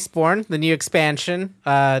playing Iceborne, the new expansion.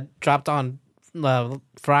 Dropped on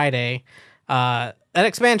Friday. That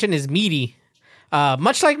expansion is meaty.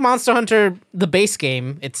 Much like Monster Hunter, the base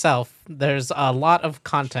game itself. There's a lot of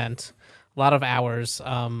content, a lot of hours.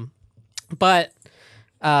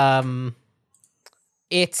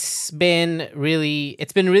 It's been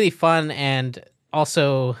really fun, and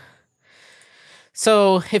also,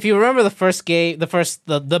 so if you remember the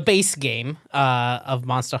base game of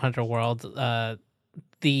Monster Hunter World,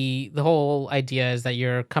 the whole idea is that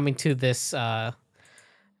you're coming to this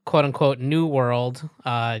quote unquote new world.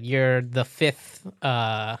 You're the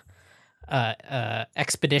 5th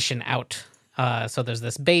expedition out. So there's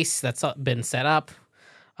this base that's been set up.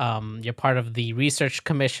 You're part of the research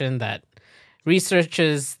commission that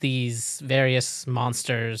researches these various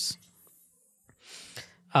monsters.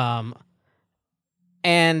 And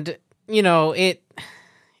you know,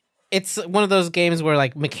 it's one of those games where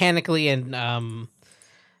like mechanically and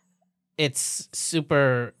it's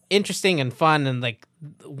super interesting and fun, and like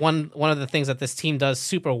one of the things that this team does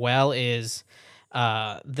super well is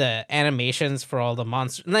the animations for all the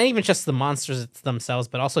monsters, not even just the monsters themselves,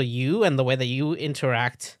 but also you and the way that you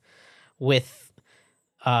interact with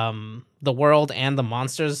the world and the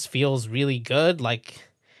monsters feels really good. Like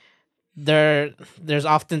there's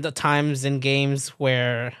often the times in games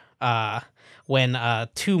where when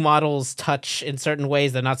two models touch in certain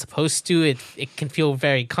ways they're not supposed to, it can feel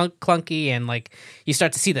very clunky, and like you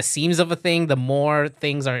start to see the seams of a thing the more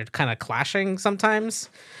things are kind of clashing sometimes.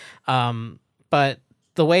 But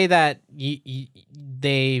the way that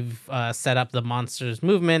they've set up the monsters'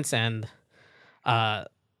 movements and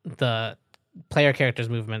the player characters'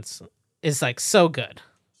 movements is like so good.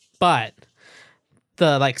 But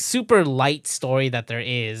the like super light story that there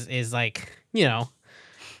is like, you know,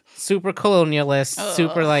 super colonialist,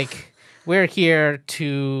 super like, we're here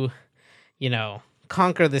to, you know,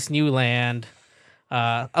 conquer this new land.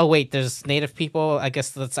 Oh wait, there's native people. I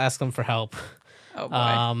guess let's ask them for help. Oh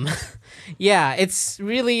boy. Yeah, it's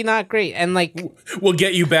really not great. And like, we'll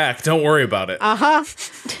get you back. Don't worry about it.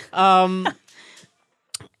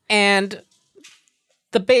 And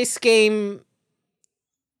the base game,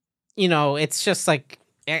 you know, it's just like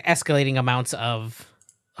escalating amounts of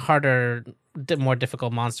harder, more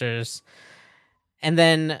difficult monsters. And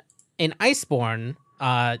then in Iceborne,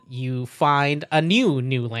 you find a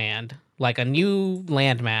new land, like a new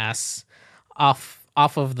landmass off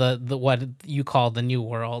of the what you call the new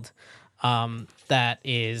world, that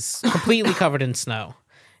is completely covered in snow.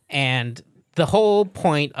 And the whole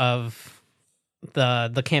point of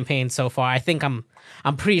the campaign so far, I think I'm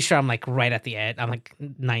pretty sure I'm like right at the end. I'm like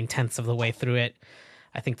 9/10 of the way through it.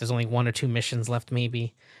 I think there's only 1 or 2 missions left,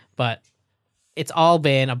 maybe. But it's all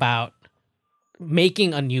been about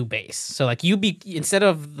making a new base. So like instead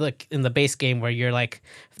of like in the base game where you're like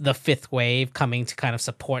the 5th wave coming to kind of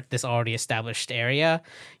support this already established area,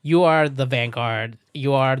 you are the vanguard.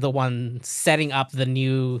 You are the one setting up the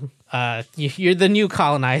new you're the new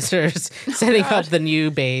colonizers setting up the new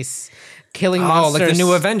base, killing monsters. Like the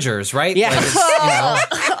new Avengers, right? Yeah.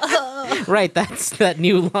 Like Right, that's that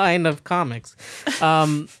new line of comics.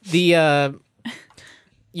 A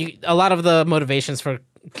lot of the motivations for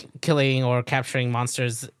killing or capturing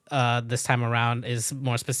monsters this time around is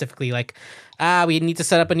more specifically like, we need to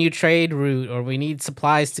set up a new trade route, or we need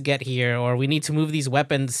supplies to get here, or we need to move these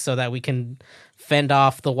weapons so that we can fend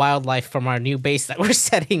off the wildlife from our new base that we're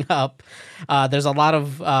setting up. There's a lot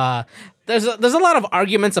of there's a lot of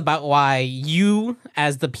arguments about why you,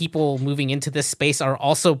 as the people moving into this space, are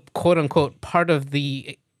also quote unquote part of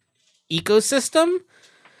the ecosystem.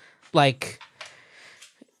 Like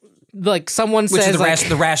someone which says, is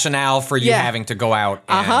the rationale for you having to go out.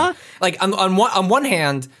 And, like on one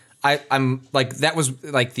hand, I'm like, that was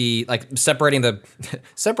like the separating the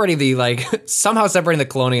somehow separating the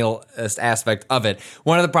colonialist aspect of it.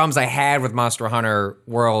 One of the problems I had with Monster Hunter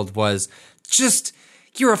World was just,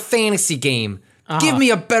 you're a fantasy game. Give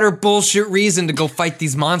me a better bullshit reason to go fight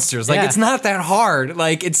these monsters. Like, it's not that hard.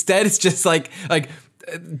 Like, instead, it's just like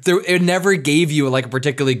it never gave you like a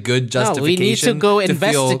particularly good justification. No, we need to go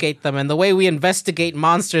investigate them, and the way we investigate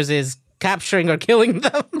monsters is capturing or killing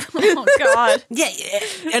them. Oh God. Yeah,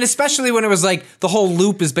 and especially when it was like the whole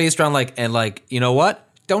loop is based around like, and like, you know what?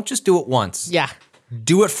 Don't just do it once. Yeah.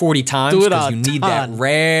 Do it 40 times because you need that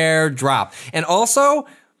rare drop. And also,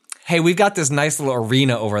 hey, we've got this nice little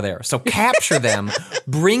arena over there. So capture them,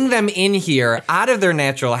 bring them in here out of their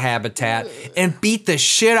natural habitat, and beat the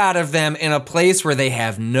shit out of them in a place where they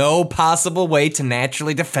have no possible way to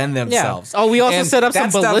naturally defend themselves. Yeah. Oh, we also set up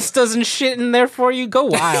some ballistas and shit in there for you. Go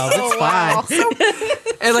wild. It's fine.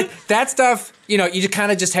 And like that stuff, you know, you kind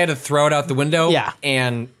of just had to throw it out the window. Yeah.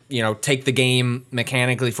 And, you know, take the game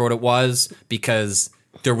mechanically for what it was, because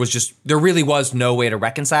there really was no way to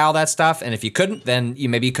reconcile that stuff. And if you couldn't, then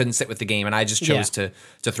you couldn't sit with the game. And I just chose to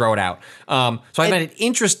throw it out. So I found it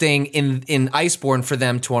interesting in Iceborne for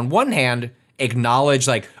them to, on one hand, acknowledge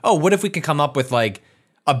like, oh, what if we can come up with like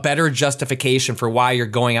a better justification for why you're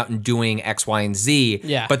going out and doing X, Y, and Z.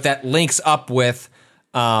 Yeah. But that links up with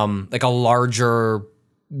like a larger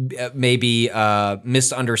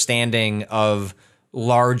misunderstanding of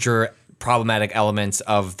larger problematic elements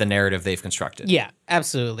of the narrative they've constructed. Yeah,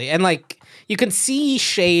 absolutely. And like you can see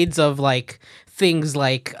shades of like things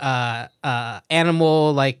like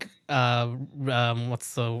animal, like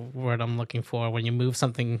what's the word I'm looking for when you move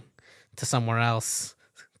something to somewhere else?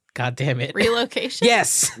 God damn it. Relocation?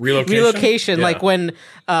 Yes. Relocation? Yeah. Like when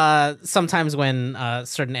sometimes when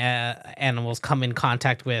certain animals come in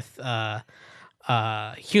contact with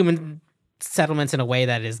human settlements in a way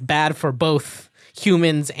that is bad for both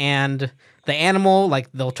humans and the animal,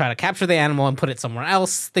 like they'll try to capture the animal and put it somewhere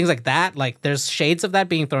else, things like that. Like there's shades of that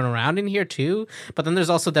being thrown around in here too, but then there's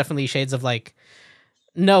also definitely shades of like,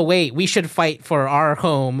 no, wait, we should fight for our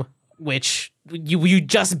home, which you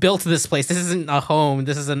just built this place. This isn't a home.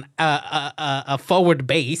 This is a forward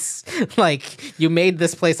base. Like you made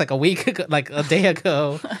this place like a week ago, like a day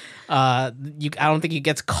ago. I don't think you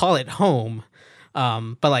get to call it home.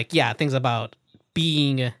 But like, yeah, things about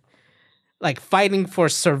being like fighting for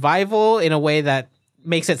survival in a way that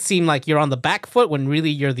makes it seem like you're on the back foot when really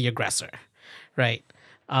you're the aggressor, right?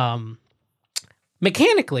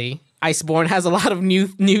 Mechanically, Iceborne has a lot of new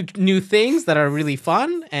things that are really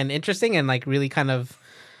fun and interesting and like really kind of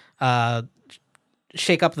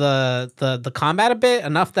shake up the combat a bit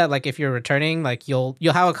enough that like if you're returning, like you'll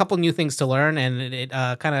have a couple new things to learn, and it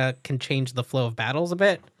kind of can change the flow of battles a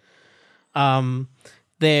bit.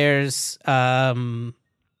 There's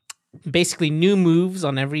basically new moves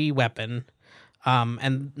on every weapon,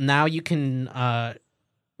 and now you can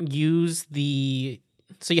use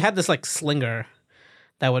so you had this like slinger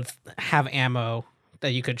that would have ammo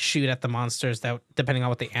that you could shoot at the monsters, that depending on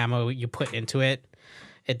what the ammo you put into it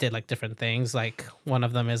did like different things. Like one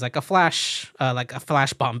of them is like a flash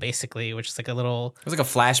bomb basically, which is like a little, it was like a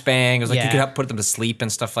flashbang. It was like you could help put them to sleep and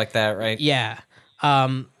stuff like that, right? Yeah.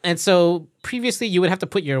 And so previously you would have to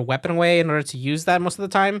put your weapon away in order to use that most of the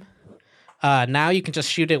time. Now you can just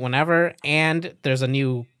shoot it whenever, and there's a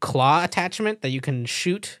new claw attachment that you can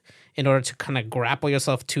shoot in order to kind of grapple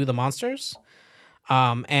yourself to the monsters.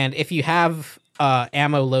 And if you have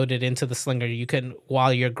ammo loaded into the slinger, you can,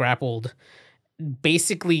 while you're grappled,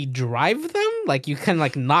 basically drive them. Like you can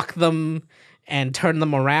like knock them and turn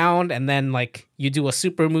them around, and then like you do a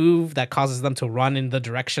super move that causes them to run in the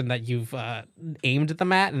direction that you've aimed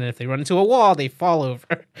them at, and if they run into a wall, they fall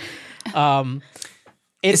over.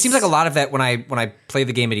 It seems like a lot of that when I played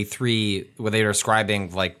the game at E3, when they were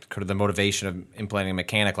describing like kind of the motivation of implementing a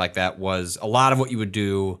mechanic like that, was a lot of what you would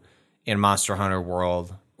do in Monster Hunter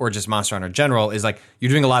World or just Monster Hunter in general is like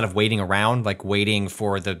you're doing a lot of waiting around, like waiting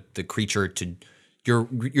for the creature to. You're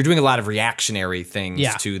doing a lot of reactionary things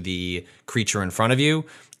to the creature in front of you,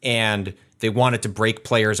 and they wanted to break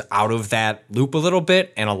players out of that loop a little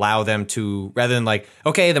bit and allow them to, rather than like,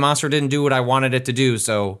 okay, the monster didn't do what I wanted it to do,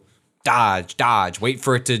 so dodge, wait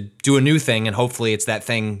for it to do a new thing, and hopefully it's that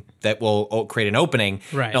thing that will create an opening,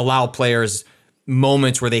 right. And allow players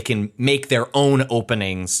moments where they can make their own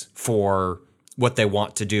openings for what they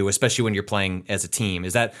want to do, especially when you're playing as a team.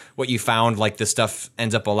 Is that what you found, like this stuff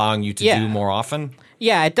ends up allowing you to do more often?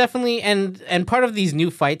 Yeah, it definitely, and part of these new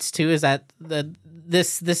fights too is that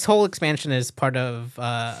this whole expansion is part of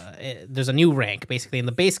there's a new rank. Basically in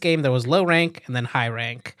the base game there was low rank and then high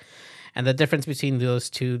rank, and the difference between those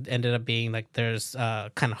two ended up being like there's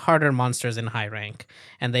kind of harder monsters in high rank,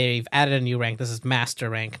 and they've added a new rank. This is master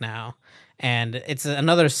rank now. And it's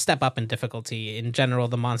another step up in difficulty. In general,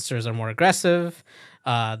 the monsters are more aggressive.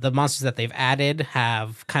 The monsters that they've added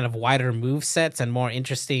have kind of wider move sets and more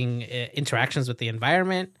interesting interactions with the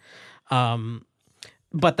environment.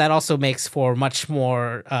 But that also makes for much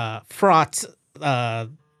more fraught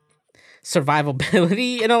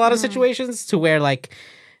survivability in a lot of situations, to where like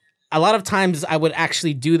a lot of times I would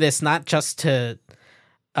actually do this not just to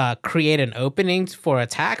create an opening for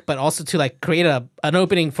attack, but also to like create an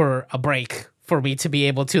opening for a break for me to be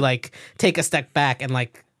able to like take a step back and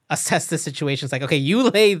like assess the situation. It's like, okay, you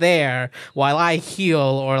lay there while I heal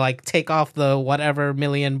or like take off the whatever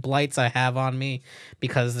million blights I have on me,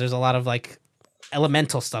 because there's a lot of like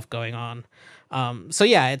elemental stuff going on. So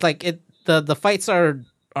yeah, it's like the fights are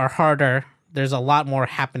harder. There's a lot more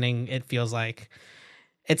happening, it feels like.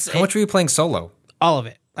 How much were you playing solo? All of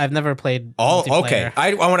it. I've never played multiplayer. Okay.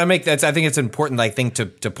 I want to make that. I think it's an important like thing to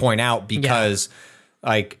point out, because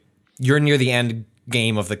like you're near the end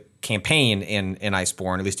game of the campaign in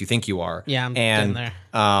Iceborne, at least you think you are. Yeah, I'm getting there.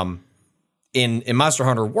 In Monster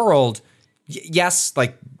Hunter World, yes,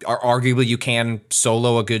 like arguably you can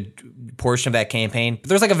solo a good portion of that campaign, but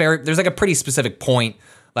there's like a pretty specific point,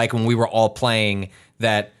 like when we were all playing,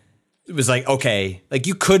 that it was like, okay, like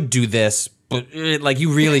you could do this, but like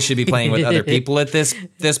you really should be playing with other people at this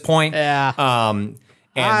point. Yeah. And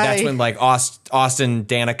that's when like Austin,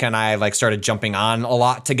 Danica, and I like started jumping on a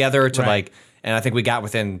lot together to like, and I think we got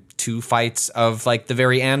within 2 fights of like the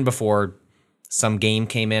very end before some game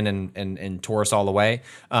came in and tore us all away.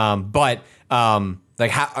 But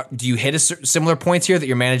like, how do you hit similar points here that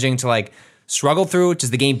you're managing to like struggle through?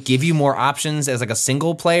 Does the game give you more options as like a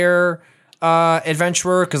single player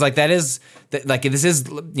adventurer? Because like this is,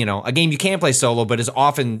 you know, a game you can play solo, but is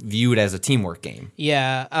often viewed as a teamwork game.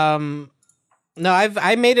 Yeah. No,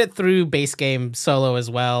 I made it through base game solo as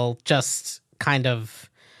well. Just kind of,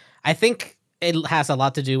 I think it has a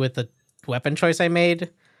lot to do with the weapon choice I made.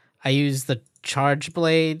 I used the Charge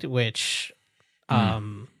Blade, which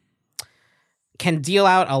can deal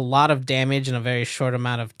out a lot of damage in a very short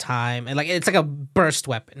amount of time. And like it's like a burst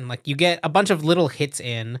weapon. Like you get a bunch of little hits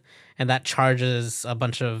in, and that charges a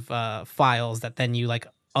bunch of files that then you like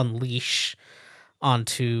unleash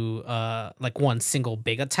onto like one single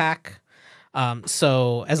big attack.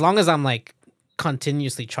 So as long as I'm like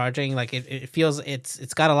continuously charging, like it feels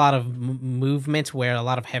it's got a lot of movement, where a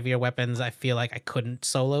lot of heavier weapons I feel like I couldn't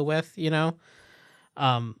solo with, you know.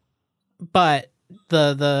 But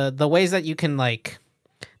the ways that you can like,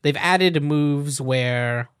 they've added moves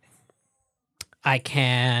where I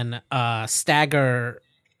can stagger.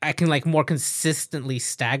 I can like more consistently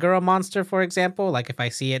stagger a monster, for example. Like if I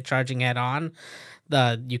see it charging head on,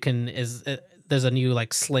 there's a new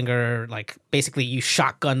like slinger, like basically you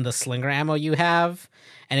shotgun the slinger ammo you have,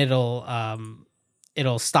 and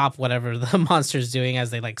it'll stop whatever the monster's doing as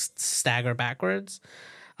they like stagger backwards.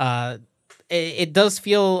 It does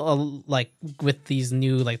feel like with these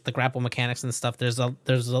new like the grapple mechanics and stuff,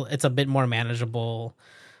 it's a bit more manageable,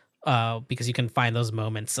 because you can find those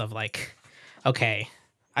moments of like, okay,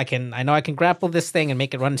 I know I can grapple this thing and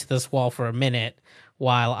make it run into this wall for a minute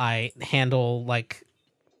while I handle like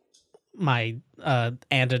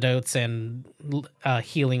antidotes and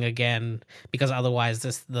healing again, because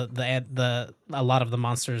otherwise a lot of the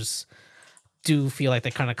monsters do feel like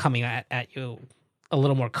they're kind of coming at you a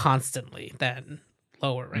little more constantly than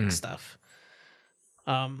lower rank stuff.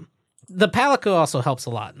 The Palico also helps a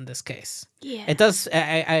lot in this case. Yeah, it does.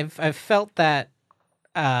 I've felt that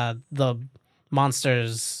the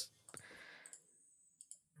monsters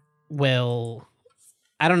will.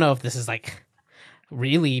 I don't know if this is like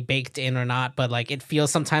really baked in or not, but like it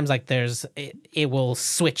feels sometimes like it will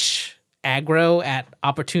switch aggro at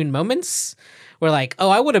opportune moments. Where like, oh,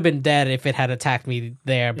 I would have been dead if it had attacked me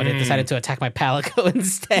there, but it decided to attack my Palico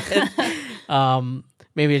instead.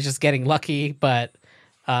 Maybe it's just getting lucky, but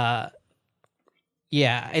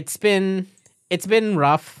yeah, it's been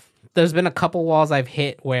rough. There's been a couple walls I've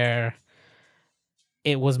hit where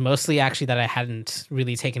it was mostly actually that I hadn't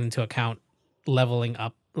really taken into account leveling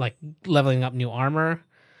up new armor,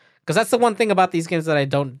 because that's the one thing about these games that I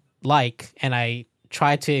don't like, and I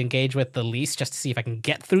try to engage with the least just to see if I can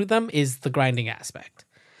get through them, is the grinding aspect.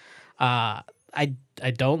 I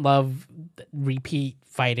don't love repeat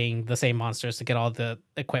fighting the same monsters to get all the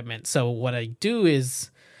equipment. So what I do is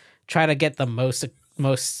try to get the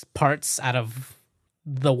most parts out of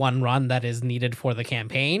the one run that is needed for the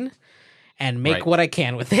campaign and make what I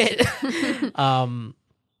can with it.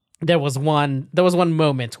 There was one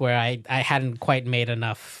moment where I hadn't quite made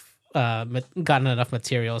enough, gotten enough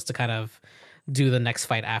materials to kind of do the next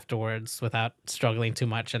fight afterwards without struggling too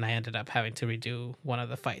much, and I ended up having to redo one of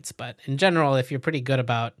the fights. But in general, if you're pretty good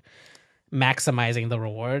about maximizing the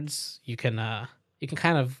rewards, you can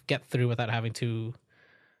kind of get through without having to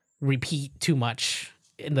repeat too much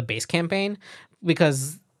in the base campaign,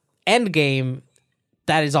 because end game,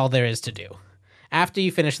 that is all there is to do. After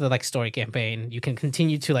you finish the like story campaign, you can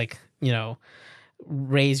continue to like, you know,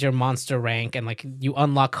 raise your monster rank, and like you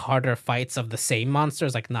unlock harder fights of the same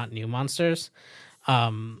monsters, like not new monsters.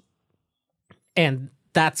 And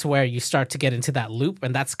that's where you start to get into that loop,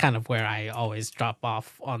 and that's kind of where I always drop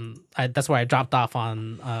off on. That's where I dropped off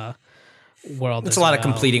on World. It's a lot of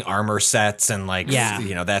completing armor sets, and like,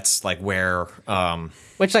 you know, that's like where.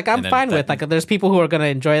 Which like I'm fine with. Like, there's people who are going to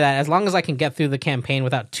enjoy that as long as I can get through the campaign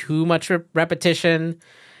without too much repetition.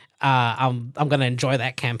 I'm gonna enjoy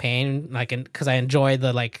that campaign, like, because I enjoy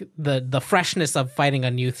the freshness of fighting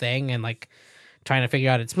a new thing and like trying to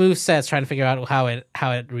figure out its movesets, trying to figure out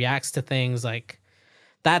how it reacts to things. Like,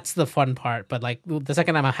 that's the fun part. But like the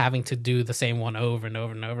second I'm having to do the same one over and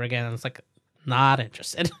over and over again, it's like not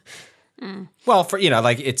interested. Well, for, you know,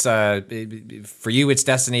 like it's for you it's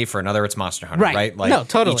Destiny, for another it's Monster Hunter, right? Like, no,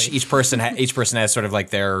 totally. Each person has sort of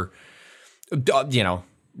like their, you know,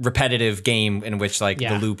 repetitive game in which like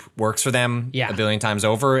the loop works for them a billion times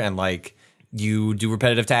over, and like you do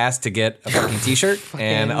repetitive tasks to get a fucking t-shirt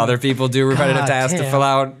and other people do repetitive tasks to fill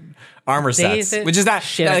out armor sets, which is not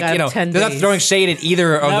shit, like, you know, they're not throwing shade at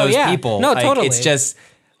either of those people. No, like, totally. It's just,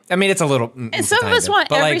 I mean, it's a little. And some of us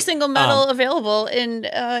want every single medal available in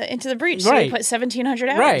Into the Breach, so we put 1,700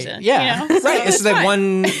 hours in. Yeah, you know? Right. It's like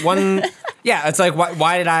one. Yeah, it's like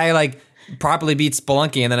why did I like properly beat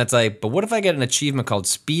Spelunky, and then it's like, but what if I get an achievement called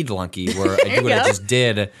Speedlunky, where I do what I just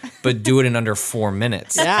did, but do it in under 4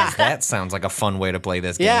 minutes? Yeah, that sounds like a fun way to play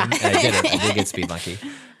this game. Yeah, and I did it. I did get Speedlunky.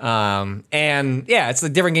 And yeah, it's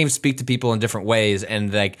like different games speak to people in different ways,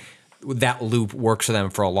 and like that loop works for them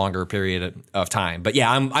for a longer period of time. But yeah,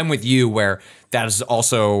 I'm with you where that is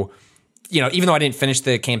also, you know, even though I didn't finish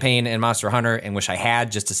the campaign in Monster Hunter and wish I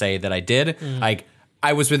had, just to say that I did, like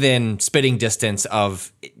I was within spitting distance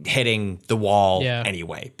of hitting the wall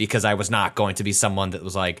anyway, because I was not going to be someone that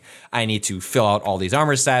was like, I need to fill out all these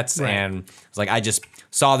armor sets. And it's like, I just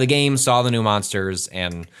saw the game, saw the new monsters,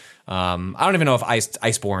 and I don't even know if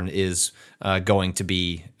Iceborne is going to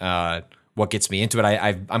be what gets me into it.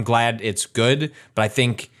 I'm glad it's good, but I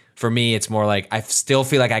think for me, it's more like I still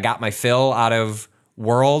feel like I got my fill out of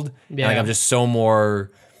World. And like I'm just so more,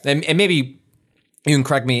 and maybe you can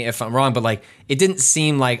correct me if I'm wrong, but like it didn't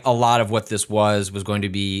seem like a lot of what this was going to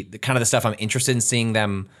be the kind of the stuff I'm interested in seeing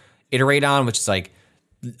them iterate on, which is like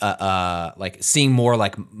seeing more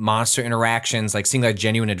like monster interactions, like seeing like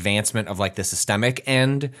genuine advancement of like the systemic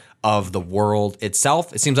end of the world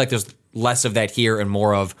itself. It seems like there's less of that here and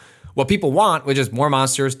more of what people want, which is more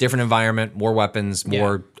monsters, different environment, more weapons,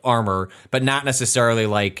 more armor, but not necessarily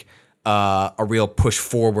like a real push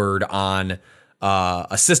forward on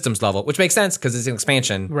a systems level, which makes sense because it's an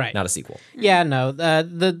expansion, not a sequel. Yeah, no.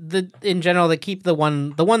 The in general, they keep the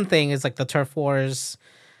one thing is like the turf wars.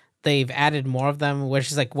 They've added more of them, which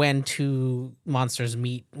is like when two monsters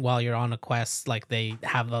meet while you're on a quest, like they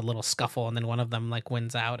have a little scuffle, and then one of them like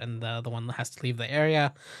wins out, and the other one has to leave the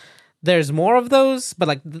area. there's more of those, but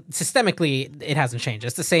like systemically, it hasn't changed.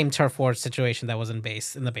 It's the same turf war situation that was in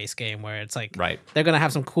the base game, where it's like they're gonna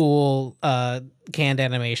have some cool canned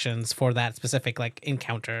animations for that specific like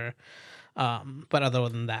encounter, but other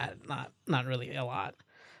than that, not really a lot.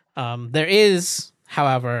 There is,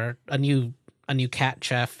 however, a new cat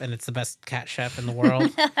chef, and it's the best cat chef in the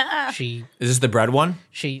world. Is this the bread one?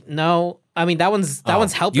 I mean that one's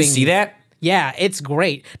helping. You see that? Yeah, it's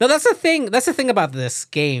great. No, that's the thing. That's the thing about this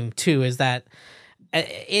game too, is that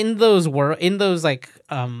in those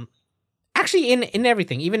actually in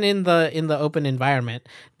everything, even in the open environment,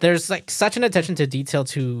 there's like such an attention to detail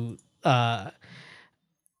to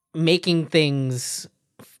making things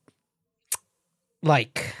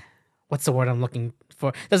like, what's the word I'm looking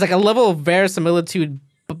for? There's like a level of verisimilitude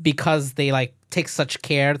because they like take such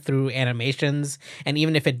care through animations, and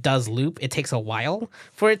even if it does loop, it takes a while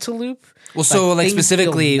for it to loop. Well, so like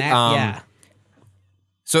specifically,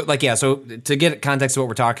 So to get context of what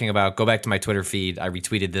we're talking about, go back to my Twitter feed. I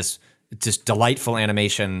retweeted this just delightful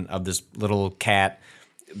animation of this little cat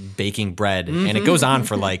baking bread, and it goes on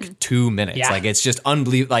for like 2 minutes. Like it's just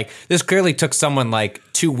unbelievable. Like this clearly took someone like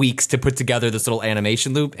 2 weeks to put together this little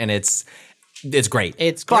animation loop, and it's great.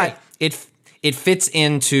 It's great. But it fits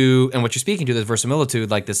into, and what you're speaking to, this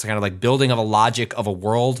verisimilitude, like this kind of like building of a logic of a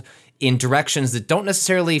world in directions that don't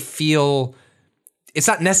necessarily feel, it's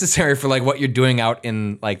not necessary for like what you're doing out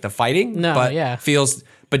in like the fighting,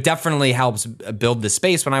 but definitely helps build the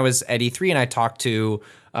space. When I was at E3 and I talked to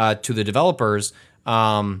the developers,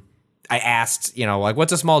 I asked, like,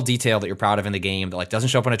 what's a small detail that you're proud of in the game that like doesn't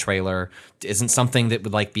show up on a trailer, isn't something that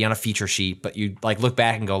would like be on a feature sheet, but you like look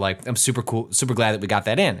back and go like, I'm super glad that we got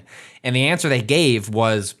that in. And the answer they gave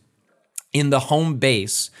was, in the home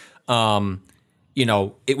base,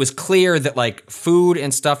 it was clear that like food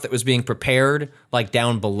and stuff that was being prepared like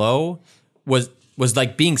down below was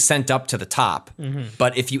like being sent up to the top.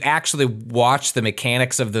 But if you actually watch the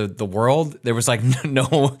mechanics of the world, there was like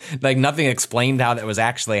no, like nothing explained how that was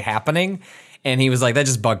actually happening. And he was like, that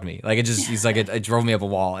just bugged me. Like he's like, it drove me up a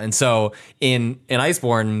wall. And so in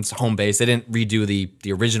Iceborne's home base, they didn't redo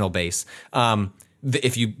the original base.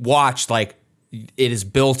 If you watch, like, it is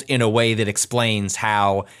built in a way that explains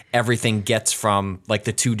how everything gets from like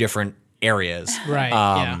the two different areas.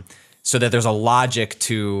 Right. So that there's a logic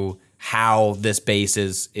to how this base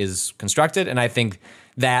is constructed. And I think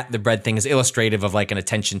that the bread thing is illustrative of like an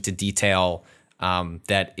attention to detail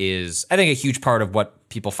that is, I think, a huge part of what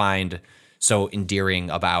people find so endearing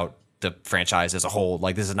about the franchise as a whole.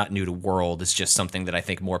 Like, this is not new to World. It's just something that I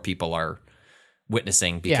think more people are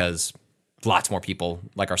witnessing because lots more people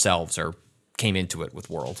like ourselves came into it with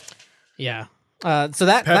World. Yeah. So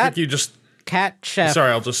that Patrick, you just cat chef.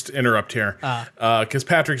 Sorry, I'll just interrupt here because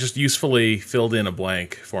Patrick just usefully filled in a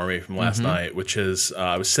blank for me from last night, which is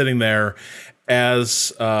I was sitting there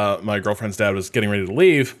as my girlfriend's dad was getting ready to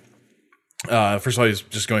leave. First of all, he was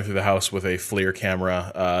just going through the house with a FLIR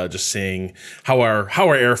camera, just seeing how our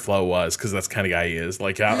airflow was, because that's the kind of guy he is.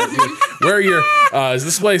 Like, where are your is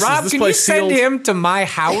this place? Rob, is this can place you sealed? send him to my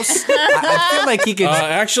house? I feel like he could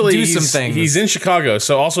actually do some things. He's in Chicago,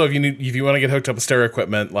 so also if you want to get hooked up with stereo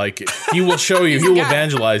equipment, like, he will show you, he will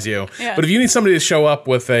evangelize you. Yeah. But if you need somebody to show up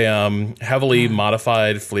with a heavily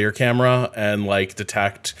modified FLIR camera and like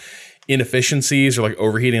detect inefficiencies or like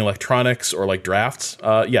overheating electronics or like drafts,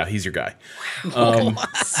 he's your guy. So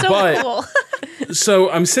cool. So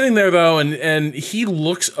I'm sitting there though, and he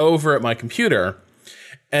looks over at my computer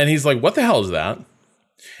and he's like, what the hell is that?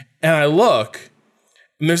 And I look,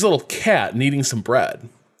 and there's a little cat kneading some bread.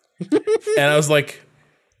 And I was like,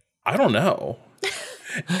 I don't know.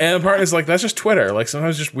 And the partner's like, that's just Twitter. Like,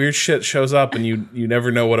 sometimes just weird shit shows up and you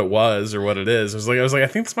never know what it was or what it is. I was like, I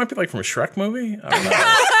think this might be like from a Shrek movie. I don't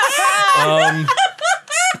know.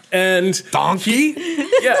 And Donkey?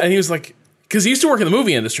 And he was like, because he used to work in the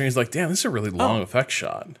movie industry. He's like, damn, this is a really long effect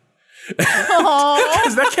shot.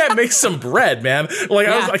 Because that cat makes some bread, man. Like,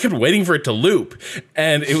 I kept waiting for it to loop,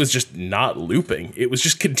 and it was just not looping. It was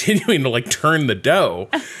just continuing to like turn the dough.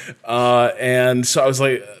 And so I was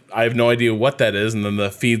like, I have no idea what that is. And then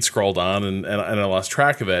the feed scrolled on, and I lost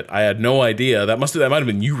track of it. I had no idea. That might have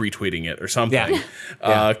been you retweeting it or something.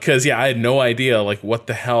 Because I had no idea like what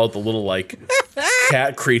the hell the little like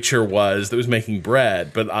cat creature was that was making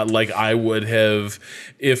bread. But I would have,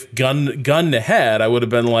 if gun to head, I would have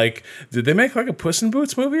been like, did they make like a Puss in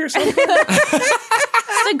Boots movie or something?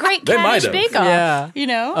 It's a great Cattish Bake Off. You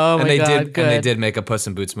know? Oh my God, and they did make a Puss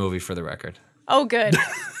in Boots movie, for the record. Oh, good.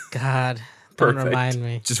 God. Perfect. Don't remind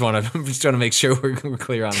me. Just want to make sure we're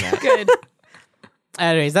clear on that. Good.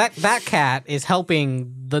 Anyways, that cat is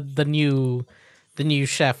helping the new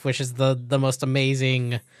chef, which is the most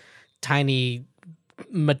amazing tiny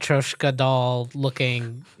Matryoshka doll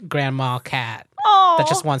looking grandma cat Aw. that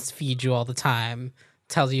just wants to feed you all the time.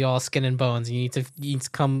 Tells you all skin and bones. You need to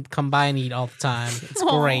come by and eat all the time. It's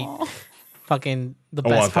great. Fucking the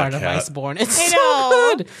best part of cat. Iceborne. It's I so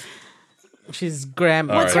know. good. She's Graham.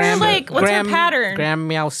 What's her what's her pattern? Graham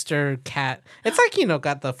Meowster cat. It's like,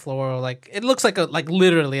 got the floral, like it looks like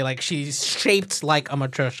literally like she's shaped like a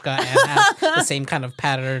Matryoshka and has the same kind of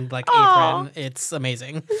pattern like Aw. apron. It's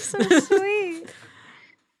amazing. So sweet.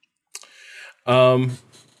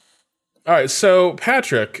 All right, so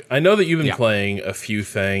Patrick, I know that you've been playing a few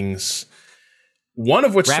things. One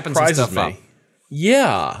of which Wrapping some surprises stuff me. up.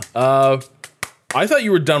 Yeah, I thought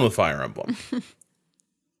you were done with Fire Emblem.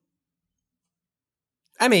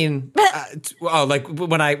 I mean, like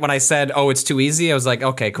when I said, "Oh, it's too easy," I was like,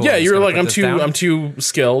 "Okay, cool." Yeah, you were like, I'm I'm too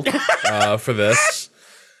skilled for this.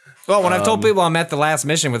 Well, when I've told people I'm at the last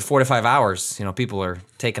mission with 4 to 5 hours, people are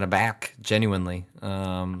taken aback, genuinely.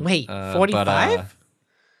 Wait, 45?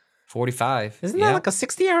 45. Isn't that like a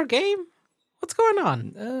 60-hour game? What's going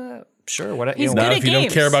on? Sure. What? He's Not good if at you don't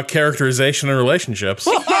games. care about characterization and relationships.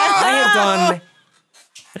 I have done,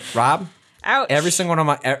 Rob. Ouch. Every single one of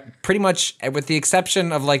my, pretty much, with the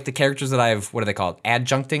exception of like the characters that I've, what are they called?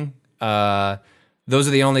 Adjuncting. Those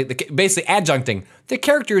are the only, basically adjuncting. The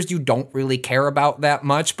characters you don't really care about that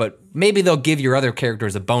much, but maybe they'll give your other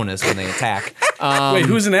characters a bonus when they attack. Wait,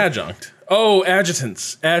 who's an adjunct? Oh,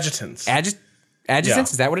 adjutants. Adjutants. Adjutants? Yeah.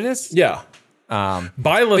 Is that what it is? Yeah.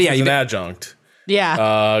 Byleth is an adjunct.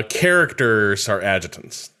 Yeah. Characters are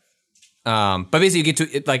adjutants. But basically, you get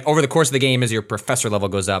to like over the course of the game, as your professor level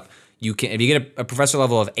goes up, you can, if you get a professor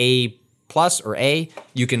level of A+ or A,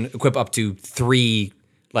 you can equip up to 3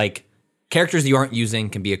 like characters that you aren't using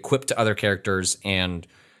can be equipped to other characters, and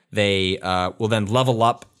they will then level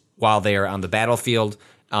up while they are on the battlefield.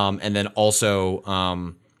 And then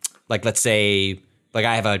also, like let's say, like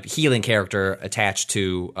I have a healing character attached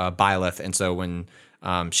to Byleth, and so when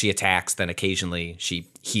she attacks, then occasionally she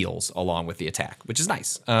heals along with the attack, which is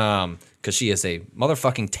nice. Because she is a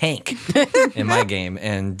motherfucking tank in my game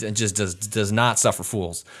and just does not suffer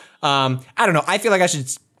fools. I don't know. I feel like I should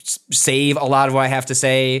save a lot of what I have to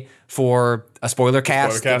say for a spoiler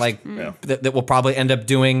cast. That we'll probably end up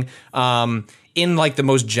doing. In like the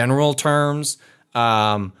most general terms,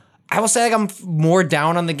 I will say like I'm more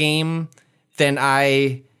down on the game than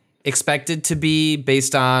I expected to be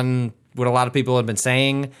based on what a lot of people have been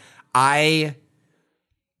saying.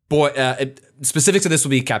 Specific to this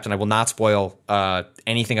will be, Captain, I will not spoil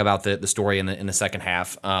anything about the story in the second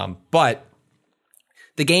half. But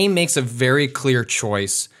the game makes a very clear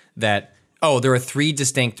choice that, there are 3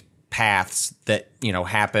 distinct paths that,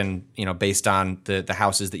 happen, based on the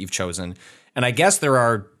houses that you've chosen. And I guess there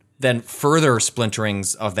are then further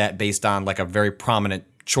splinterings of that based on like a very prominent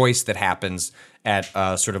choice that happens at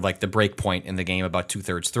sort of like the break point in the game about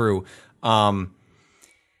 2/3 through. And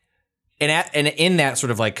in that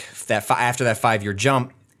sort of like that after that 5-year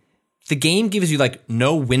jump, the game gives you like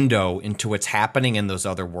no window into what's happening in those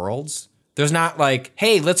other worlds. There's not like,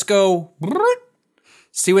 hey, let's go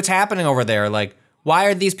see what's happening over there. Like, why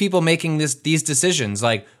are these people making these decisions?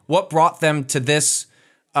 Like, what brought them to this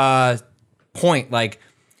point? Like,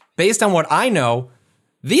 based on what I know,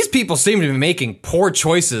 these people seem to be making poor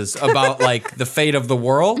choices about like the fate of the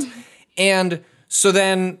world. And so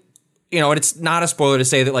then, it's not a spoiler to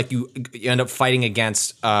say that like you end up fighting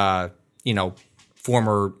against, former,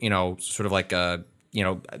 sort of like,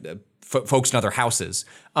 folks in other houses.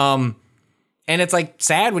 And it's like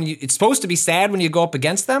sad it's supposed to be sad when you go up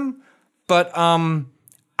against them, but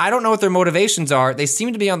I don't know what their motivations are. They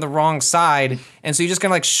seem to be on the wrong side, and so you just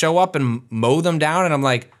kind of like show up and mow them down, and I'm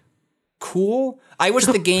like, cool. I wish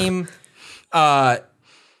the game, well,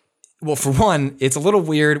 for one, it's a little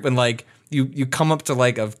weird when like you come up to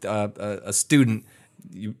like a student,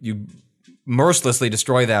 you mercilessly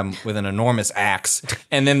destroy them with an enormous axe,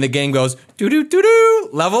 and then the game goes doo-doo-doo-doo,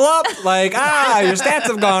 level up, like, your stats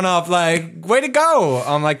have gone up, like, way to go.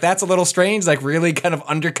 I'm like, that's a little strange, like really kind of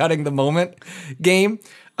undercutting the moment game.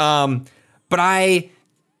 But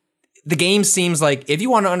the game seems like if you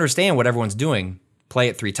want to understand what everyone's doing, play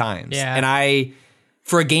it 3 times. Yeah. And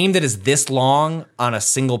for a game that is this long on a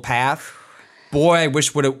single path, boy, I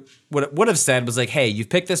wish what it would have said was like, hey, you've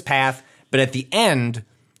picked this path, but at the end,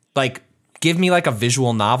 like, give me like a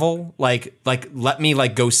visual novel, like let me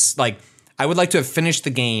like go, like I would like to have finished the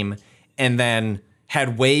game and then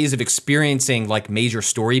had ways of experiencing like major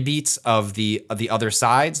story beats of the other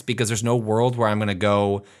sides, because there's no world where I'm going to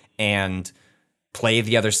go and play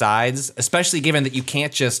the other sides, especially given that you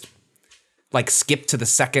can't just like skip to the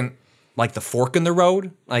second like the fork in the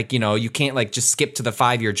road. Like, you can't like just skip to the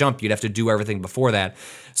 5-year jump. You'd have to do everything before that.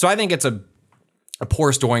 So I think it's a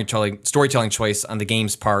poor storytelling choice on the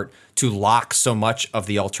game's part to lock so much of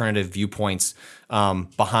the alternative viewpoints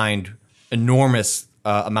behind enormous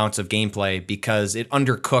amounts of gameplay, because it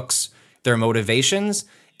undercooks their motivations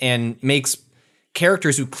and makes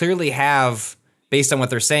characters who clearly have, based on what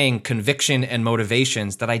they're saying, conviction and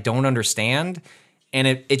motivations that I don't understand. And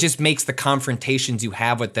it just makes the confrontations you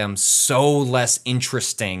have with them so less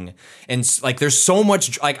interesting. And like, there's so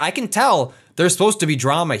much, like, I can tell there's supposed to be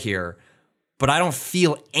drama here, but I don't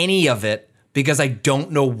feel any of it because I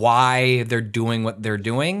don't know why they're doing what they're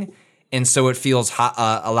doing. And so it feels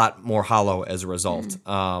a lot more hollow as a result.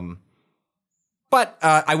 But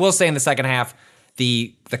I will say in the second half,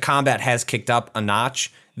 the combat has kicked up a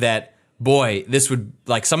notch that, boy, this would,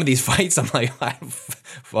 like, some of these fights, I'm like,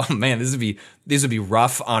 well, man, these would be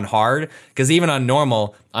rough on hard, because even on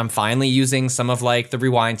normal, I'm finally using some of like the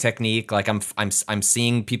rewind technique. Like I'm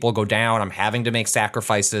seeing people go down. I'm having to make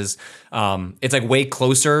sacrifices. It's like way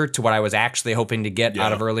closer to what I was actually hoping to get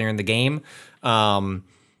out of earlier in the game.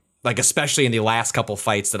 Like especially in the last couple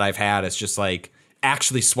fights that I've had, it's just like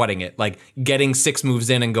actually sweating it, like getting 6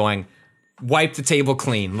 moves in and going, wipe the table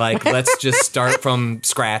clean. Like, let's just start from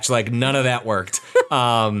scratch. Like, none of that worked.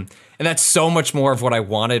 And that's so much more of what I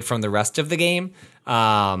wanted from the rest of the game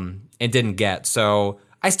and didn't get. So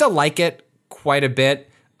I still like it quite a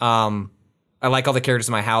bit. I like all the characters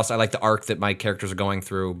in my house. I like the arc that my characters are going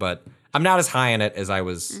through, but I'm not as high in it as I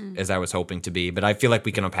was hoping to be. But I feel like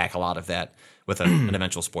we can unpack a lot of that with an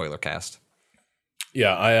eventual spoiler cast.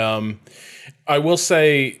 Yeah, I will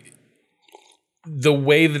say the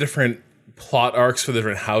way the different plot arcs for the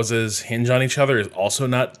different houses hinge on each other is also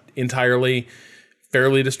not entirely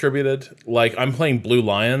fairly distributed. Like, I'm playing Blue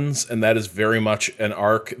Lions, and that is very much an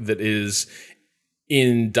arc that is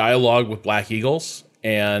in dialogue with Black Eagles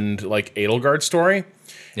and like Edelgard's story.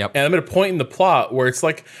 Yep. And I'm at a point in the plot where it's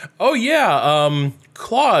like, oh yeah,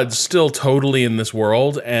 Claude's still totally in this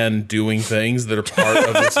world and doing things that are part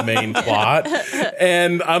of this main plot.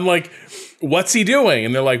 And I'm like, what's he doing?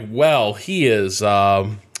 And they're like, well, he is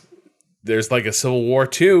there's like a Civil War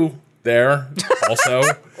II there also.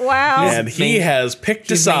 Wow. And he has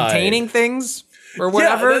picked a side. Maintaining things or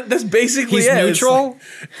whatever. Yeah, that's basically he's it. Neutral.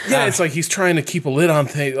 It's like, it's like he's trying to keep a lid on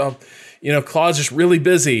things. Claude's just really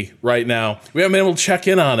busy right now. We haven't been able to check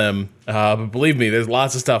in on him, but believe me, there's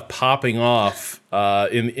lots of stuff popping off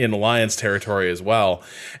in Alliance territory as well.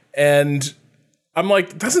 And I'm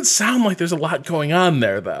like, it doesn't sound like there's a lot going on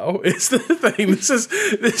there, though. It's the thing. This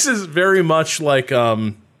is very much like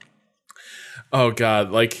oh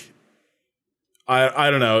god, like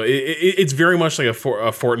I don't know. It's very much like a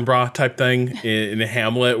Fortinbras type thing in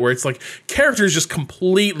Hamlet, where it's like characters just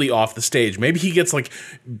completely off the stage. Maybe he gets like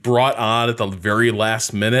brought on at the very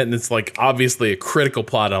last minute, and it's like obviously a critical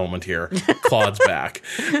plot element here. Claude's back,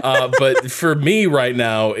 but for me right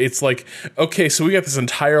now, it's like, okay, so we got this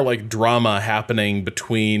entire like drama happening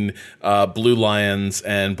between Blue Lions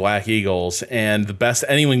and Black Eagles, and the best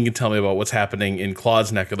anyone can tell me about what's happening in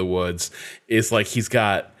Claude's neck of the woods is like he's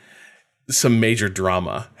got some major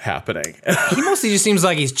drama happening. He mostly just seems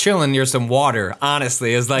like he's chilling near some water,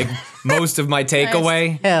 honestly, is like most of my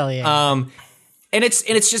takeaway. Hell yeah. And it's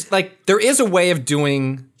just like, there is a way of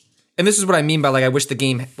doing, and this is what I mean by like, I wish the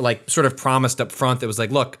game like sort of promised up front that was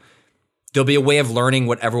like, look, there'll be a way of learning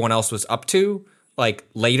what everyone else was up to, like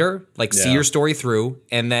later, like see your story through.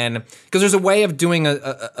 And then, because there's a way of doing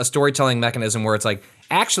a storytelling mechanism where it's like,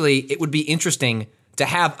 actually, it would be interesting to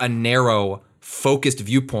have a narrow focused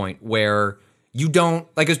viewpoint where you don't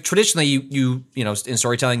like, as traditionally you know in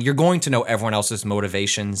storytelling you're going to know everyone else's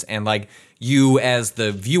motivations, and like you as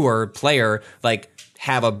the viewer player like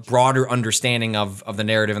have a broader understanding of the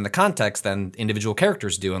narrative and the context than individual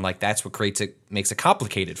characters do, and like that's what makes it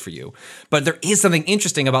complicated for you. But there is something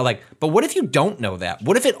interesting about like, but what if you don't know that?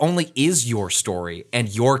 What if it only is your story and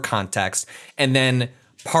your context, and then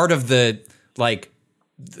part of the like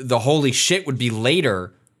the holy shit would be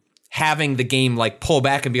later having the game like pull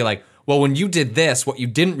back and be like, well, when you did this, what you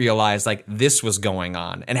didn't realize, like this was going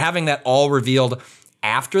on, and having that all revealed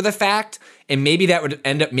after the fact. And maybe that would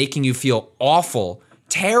end up making you feel awful,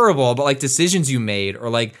 terrible about like decisions you made or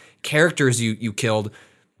like characters you killed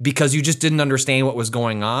because you just didn't understand what was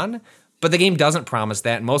going on. But the game doesn't promise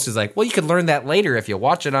that. And most is like, well, you could learn that later if you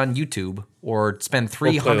watch it on YouTube or spend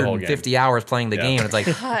 350 hours playing the game. And it's like,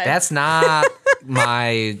 that's not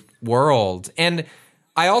my world. And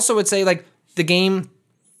I also would say like the game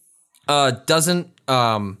doesn't.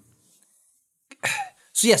 So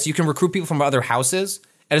yes, you can recruit people from other houses.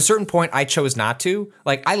 At a certain point, I chose not to.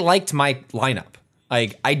 Like I liked my lineup.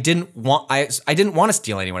 Like I didn't want to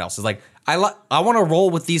steal anyone else's. Like I want to roll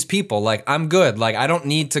with these people. Like I'm good. Like I don't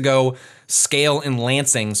need to go scale in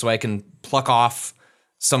Lansing so I can pluck off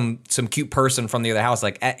some cute person from the other house.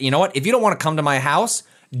 Like you know what? If you don't want to come to my house,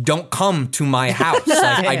 don't come to my house.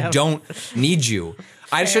 Like I don't need you.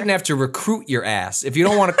 I shouldn't have to recruit your ass. If you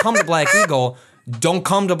don't want to come to Black Eagle, don't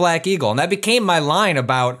come to Black Eagle. And that became my line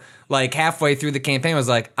about like halfway through the campaign. I was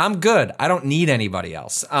like, I'm good. I don't need anybody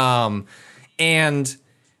else. But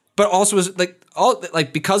also was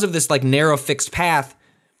like because of this like narrow fixed path,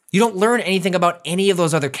 you don't learn anything about any of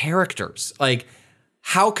those other characters. Like,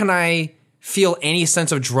 how can I feel any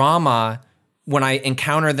sense of drama when I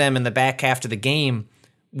encounter them in the back half of the game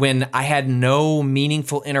when I had no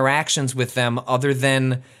meaningful interactions with them other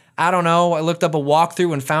than, I don't know, I looked up a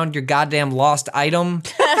walkthrough and found your goddamn lost item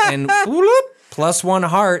and +1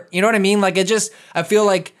 heart. You know what I mean? Like I feel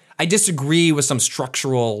like I disagree with some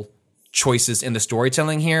structural choices in the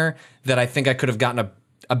storytelling here that I think I could have gotten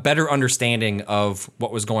a better understanding of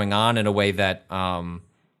what was going on in a way that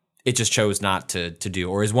it just chose not to do,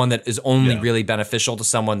 or is one that is only really beneficial to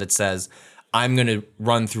someone that says, I'm going to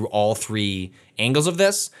run through all 3 angles of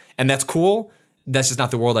this, and that's cool. That's just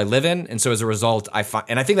not the world I live in, and so as a result, I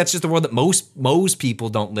think that's just the world that most people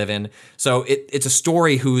don't live in. So it's a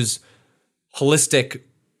story whose holistic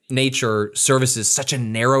nature services such a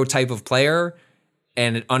narrow type of player,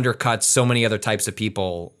 and it undercuts so many other types of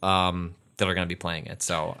people that are going to be playing it.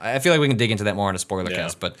 So I feel like we can dig into that more in a spoiler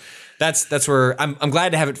cast, but that's where I'm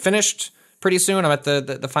glad to have it finished pretty soon. I'm at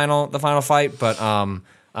the final fight, but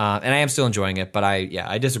and I am still enjoying it, but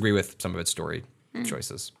I disagree with some of its story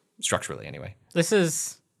choices, structurally anyway. This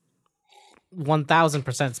is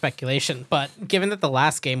 1,000% speculation, but given that the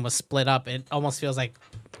last game was split up, it almost feels like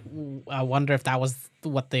I wonder if that was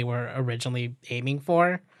what they were originally aiming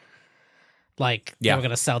for. Like they were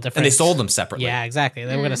going to sell different, and they sold them separately. Yeah, exactly.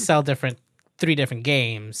 They were going to sell 3 different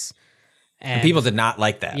games, and people did not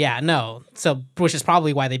like that. Yeah, no. So which is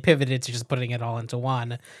probably why they pivoted to just putting it all into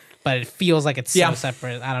one. But it feels like it's so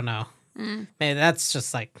separate. I don't know. Maybe that's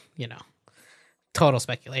just like, total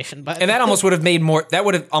speculation. But and that almost would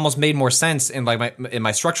have almost made more sense in like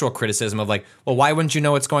my structural criticism of like, well, why wouldn't you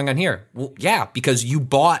know what's going on here? Well, yeah, because you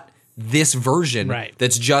bought this version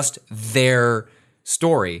that's just their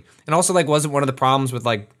story. And also like wasn't one of the problems with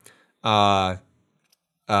like was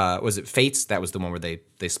it Fates? That was the one where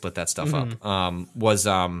they split that stuff up.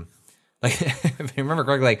 Like, if I remember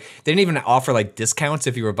correctly, like they didn't even offer like discounts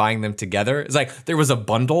if you were buying them together. It's like there was a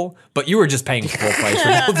bundle, but you were just paying full price for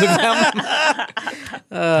both of them.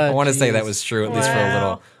 I want to say that was true at least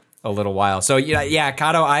for a little while. So yeah,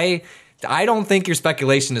 Kato, I don't think your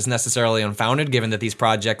speculation is necessarily unfounded, given that these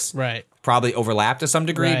projects probably overlap to some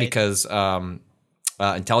degree because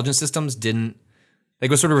Intelligent Systems didn't. Like,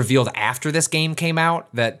 it was sort of revealed after this game came out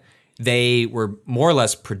that they were more or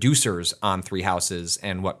less producers on Three Houses,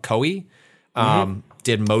 and what Koei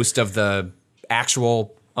did most of the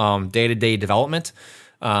actual day-to-day development,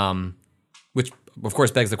 which of course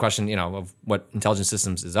begs the question, of what Intelligent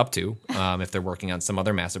Systems is up to if they're working on some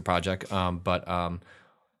other massive project. I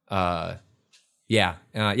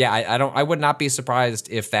would not be surprised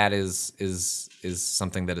if that is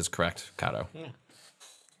something that is correct, Kato.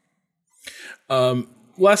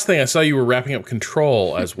 Last thing, I saw you were wrapping up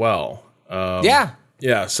Control as well. Yeah.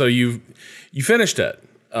 So you finished it.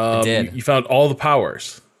 I did. You found all the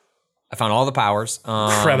powers. I found all the powers.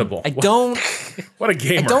 Incredible. What a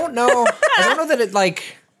gamer. I don't know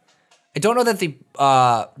that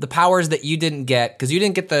the powers that you didn't get, because you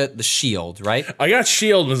didn't get the shield, right? I got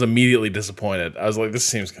shield and was immediately disappointed. I was like, this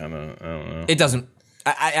seems kind of, I don't know. It doesn't.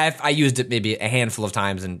 I used it maybe a handful of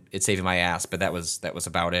times and it saved my ass, but that was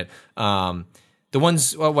about it. The ones,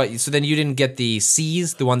 so then you didn't get the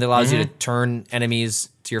Seize, the one that allows you to turn enemies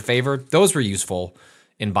to your favor. Those were useful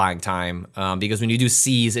in buying time because when you do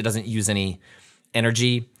Seize, it doesn't use any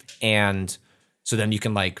energy, and so then you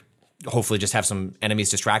can like hopefully just have some enemies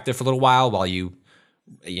distracted for a little while you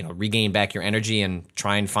regain back your energy and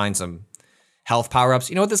try and find some health power-ups.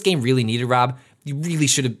 You know what this game really needed, Rob? You really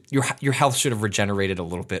should have, your health should have regenerated a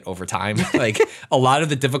little bit over time. Like, a lot of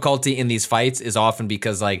the difficulty in these fights is often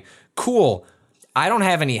because, like, cool, I don't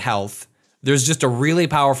have any health. There's just a really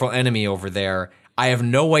powerful enemy over there. I have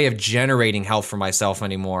no way of generating health for myself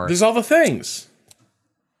anymore. There's all the things.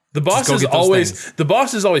 The bosses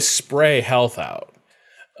always spray health out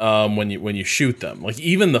when you shoot them. Like,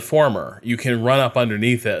 even the former, you can run up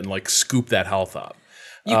underneath it and like scoop that health up.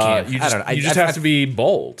 You can't. You just have to be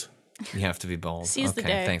bold. You have to be bold. Seize the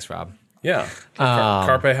day. Thanks, Rob. Yeah.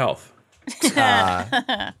 Carpe health.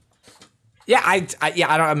 Yeah, Yeah, I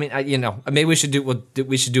don't. I mean, maybe we should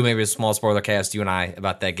do maybe a small spoiler cast, you and I,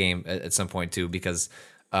 about that game at some point too, because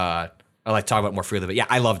I like to talk about it more freely. But yeah,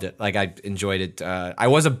 I loved it. Like, I enjoyed it. I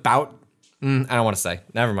was about. I don't want to say.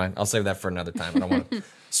 Never mind. I'll save that for another time. I don't want to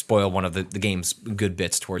spoil one of the game's good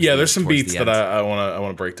bits towards. Yeah, there's some beats that I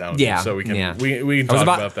want to break down. Yeah, so we can talk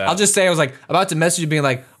about that. I'll just say I was like about to message you, being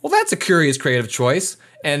like, "Well, that's a curious creative choice,"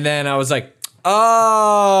 and then I was like,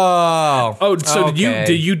 "Oh, so okay.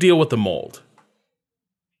 did you deal with the mold?"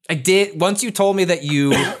 I did. Once you told me that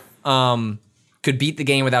you could beat the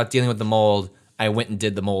game without dealing with the mold, I went and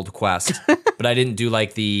did the mold quest, but I didn't do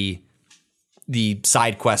like the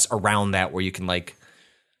side quests around that where you can like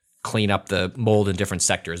clean up the mold in different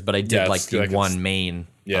sectors. But I did the one main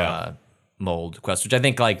mold quest, which I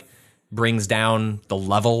think like brings down the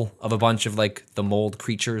level of a bunch of like the mold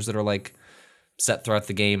creatures that are like set throughout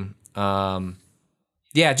the game.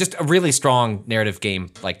 Yeah, just a really strong narrative game,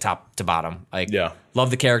 like top to bottom. Like, love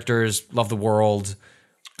the characters, love the world.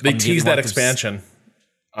 They tease that expansion.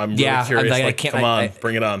 I'm really curious.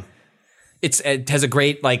 Bring it on. It has a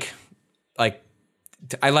great like.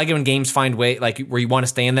 I like it when games find way like where you want to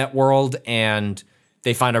stay in that world and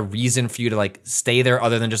they find a reason for you to like stay there,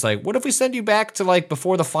 other than just like, what if we send you back to like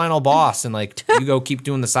before the final boss and like you go keep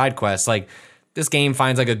doing the side quests? Like, this game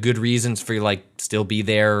finds like a good reasons for you to like still be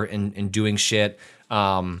there and doing shit.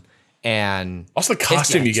 And also the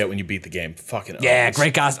costume you get when you beat the game, fucking owns.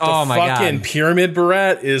 Great costume. Oh my god, fucking pyramid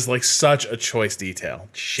beret is like such a choice detail.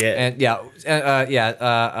 Shit. And God, I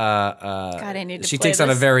need to. She play takes this. on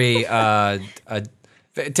a very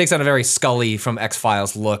it takes on a very Scully from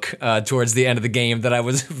X-Files look towards the end of the game that I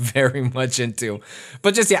was very much into.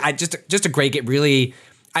 But just a great game. Really,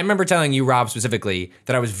 I remember telling you, Rob, specifically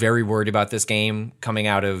that I was very worried about this game coming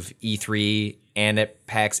out of E3 and at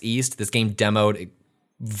PAX East. This game demoed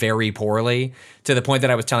very poorly, to the point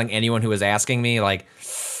that I was telling anyone who was asking me, like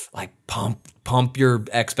pump your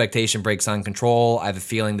expectation brakes on Control. I have a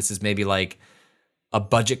feeling this is maybe like a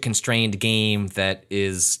budget constrained game that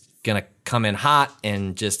is gonna come in hot,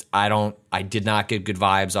 and just I did not get good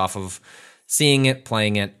vibes off of seeing it,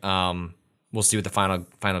 playing it. We'll see what the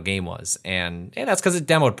final game was, and that's because it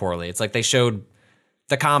demoed poorly. It's like they showed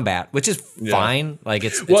the combat, which is fine. Like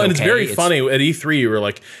it's and okay. It's very funny. At E3, you were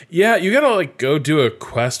like, yeah, you gotta like go do a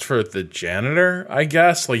quest for the janitor, I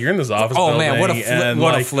guess. Like, you're in this office building. Man,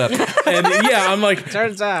 what a flip. And yeah, I'm like,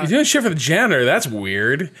 turns out you're doing shit for the janitor. That's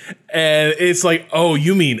weird. And it's like, oh,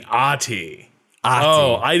 you mean Ahti.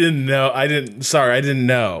 Oh, I didn't know. I didn't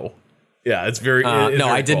know. Yeah, it's very.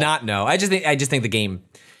 I did not know. I just think the game.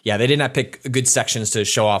 Yeah, they did not pick good sections to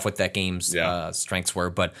show off what that game's strengths were,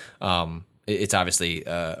 but it's obviously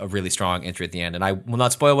a really strong entry at the end. And I will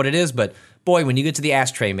not spoil what it is, but boy, when you get to the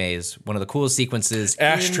ashtray maze, one of the coolest sequences.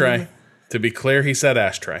 Ashtray. To be clear, he said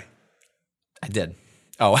ashtray. I did.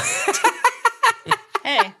 Oh.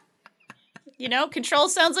 Hey, Control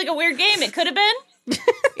sounds like a weird game. It could have been.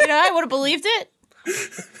 I would have believed it.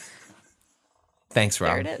 Thanks,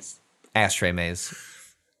 Rob. There it is. Ashtray maze.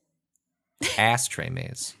 Ashtray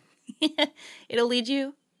maze. It'll lead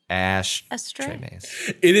you astray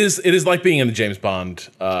maze. It is like being in the James Bond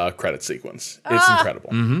credit sequence. It's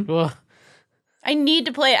incredible. Mm-hmm. I need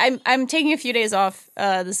to play. I'm taking a few days off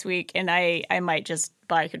this week, and I might just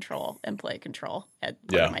buy Control and play Control at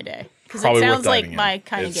part of my day, because it sounds like my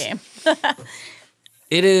kind of game.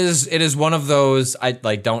 It is one of those I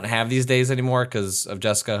like don't have these days anymore because of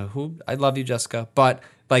Jessica. Who I love you, Jessica, but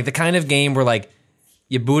like the kind of game where like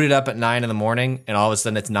you boot it up at 9 a.m. and all of a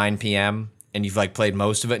sudden it's 9 p.m. and you've like played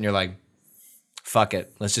most of it and you're like, fuck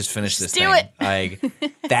it, let's just finish this thing. Like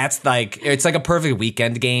that's like it's like a perfect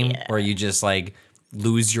weekend game where you just like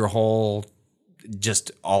lose your whole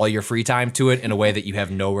just all your free time to it in a way that you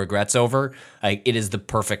have no regrets over. Like it is the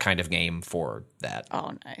perfect kind of game for that.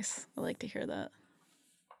 Oh, nice. I like to hear that.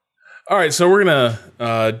 All right, so we're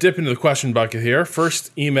gonna dip into the question bucket here.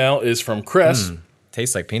 First email is from Chris.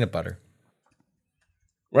 Tastes like peanut butter.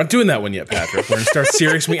 We're not doing that one yet, Patrick. We're gonna start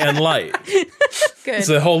serious and light. Good. It's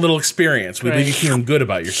a whole little experience. We leave you feeling good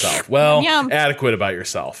about yourself. Well, Yum. adequate about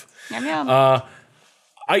yourself. Yum, yum.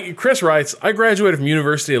 Chris writes, I graduated from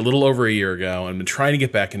university a little over a year ago and have been trying to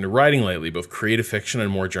get back into writing lately, both creative fiction and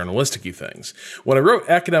more journalistic-y things. When I wrote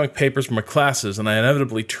academic papers for my classes and I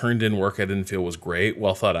inevitably turned in work I didn't feel was great,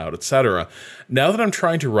 well thought out, etc., now that I'm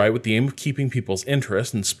trying to write with the aim of keeping people's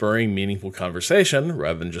interest and spurring meaningful conversation,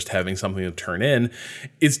 rather than just having something to turn in,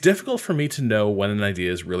 it's difficult for me to know when an idea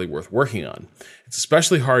is really worth working on. It's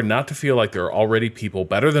especially hard not to feel like there are already people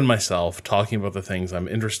better than myself talking about the things I'm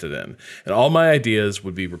interested in, and all my ideas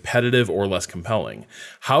would be repetitive or less compelling.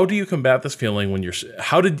 How do you combat this feeling when you're?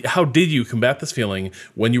 How did you combat this feeling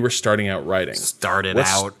when you were starting out writing?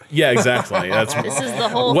 Yeah, exactly. This is the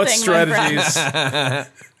whole thing.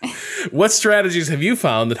 What strategies have you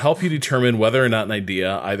found that help you determine whether or not an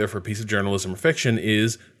idea, either for a piece of journalism or fiction,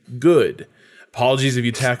 is good? Apologies if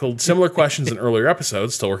you tackled similar questions in earlier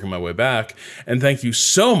episodes, still working my way back. And thank you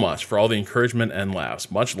so much for all the encouragement and laughs.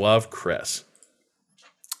 Much love, Chris.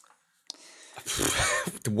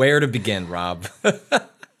 Where to begin, Rob?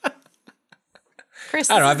 Chris,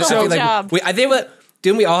 I don't know. The whole job. I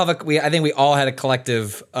think we all had a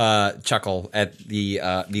collective chuckle at the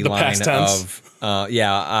line past tense. of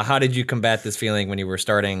how did you combat this feeling when you were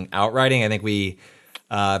starting out writing? I think we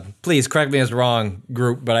please correct me if I'm wrong,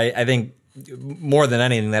 group, but I think more than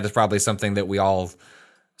anything, that is probably something that we all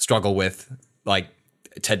struggle with, like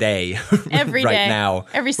today, every right day. now,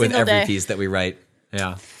 every single with every day. piece that we write.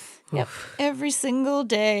 Yeah. Yep. Every single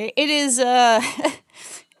day. It is.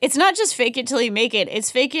 It's not just fake it till you make it. It's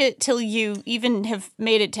fake it till you even have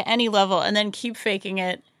made it to any level, and then keep faking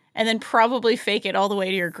it, and then probably fake it all the way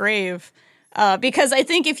to your grave. Because I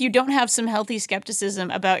think if you don't have some healthy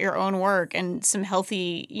skepticism about your own work and some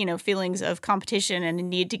healthy, feelings of competition and a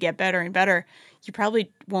need to get better and better, you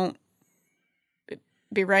probably won't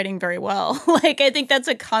be writing very well. I think that's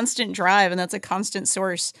a constant drive, and that's a constant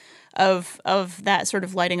source of that sort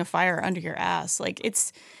of lighting a fire under your ass.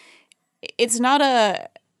 It's not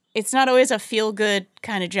always a feel good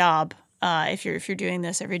kind of job if you're doing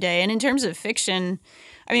this every day. And in terms of fiction,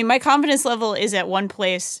 I mean, my confidence level is at one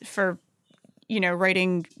place for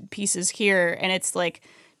writing pieces here, and it's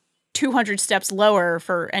 200 steps lower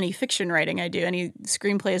for any fiction writing I do, any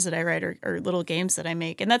screenplays that I write or little games that I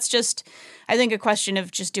make. And that's just, I think, a question of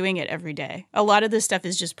just doing it every day. A lot of this stuff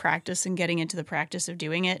is just practice and getting into the practice of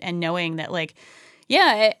doing it and knowing that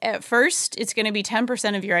at first it's going to be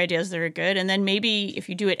 10% of your ideas that are good. And then maybe if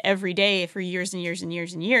you do it every day for years and years and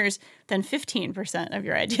years and years, then 15% of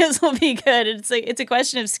your ideas will be good. It's a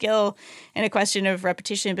question of skill and a question of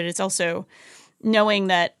repetition, but it's also knowing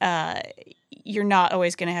that you're not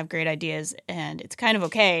always going to have great ideas, and it's kind of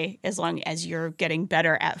okay as long as you're getting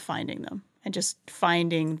better at finding them and just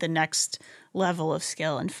finding the next level of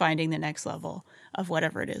skill and finding the next level of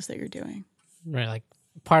whatever it is that you're doing. Right,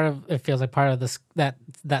 it feels like part of this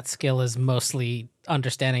that skill is mostly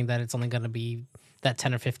understanding that it's only going to be that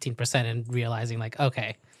 10 or 15% and realizing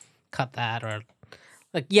okay, cut that, or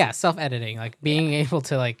self-editing, being able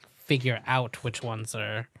to figure out which ones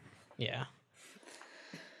are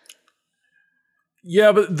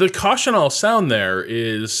Yeah, but the caution I'll sound there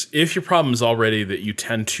is if your problem is already that you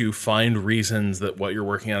tend to find reasons that what you're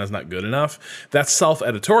working on is not good enough, that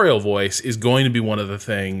self-editorial voice is going to be one of the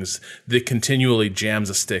things that continually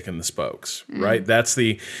jams a stick in the spokes, right?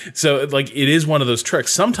 So it is one of those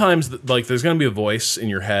tricks. Sometimes there's going to be a voice in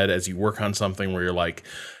your head as you work on something where you're like,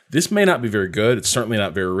 this may not be very good. It's certainly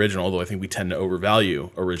not very original, although I think we tend to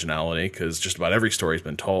overvalue originality because just about every story has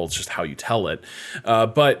been told. It's just how you tell it.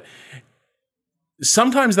 But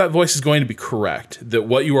sometimes that voice is going to be correct, that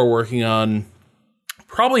what you are working on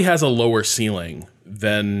probably has a lower ceiling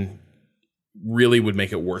than really would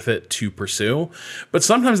make it worth it to pursue. But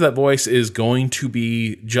sometimes that voice is going to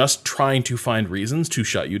be just trying to find reasons to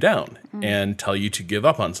shut you down and tell you to give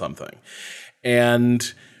up on something.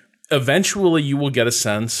 And eventually you will get a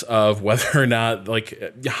sense of whether or not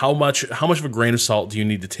how much of a grain of salt do you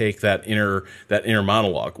need to take that inner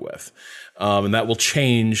monologue with. And that will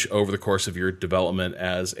change over the course of your development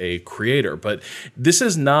as a creator. But this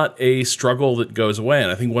is not a struggle that goes away.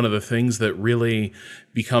 And I think one of the things that really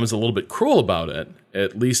becomes a little bit cruel about it,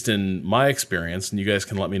 at least in my experience, and you guys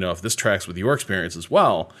can let me know if this tracks with your experience as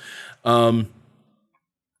well,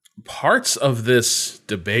 parts of this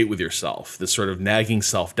debate with yourself, this sort of nagging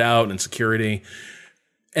self-doubt and insecurity,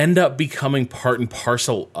 end up becoming part and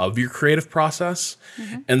parcel of your creative process.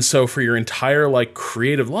 Mm-hmm. And so for your entire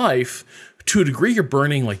creative life, to a degree, you're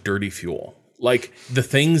burning dirty fuel. The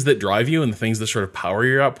things that drive you and the things that sort of power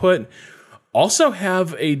your output also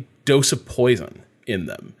have a dose of poison in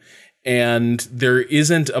them. And there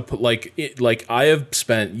isn't I have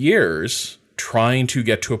spent years trying to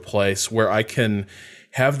get to a place where I can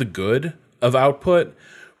have the good of output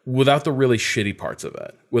without the really shitty parts of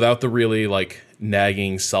it, without the really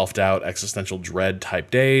nagging self-doubt, existential dread type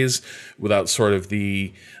days, without sort of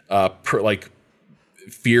the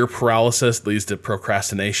fear paralysis leads to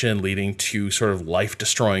procrastination, leading to sort of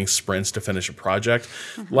life-destroying sprints to finish a project.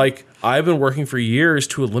 Like, I've been working for years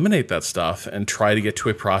to eliminate that stuff and try to get to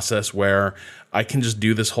a process where I can just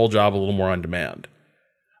do this whole job a little more on demand.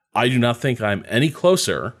 I do not think I'm any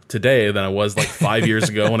closer today than I was like 5 years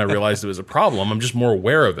ago when I realized it was a problem. I'm just more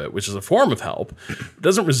aware of it, which is a form of help. It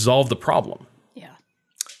doesn't resolve the problem.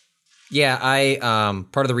 Yeah, I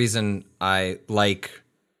part of the reason I like,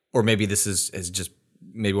 or maybe this is just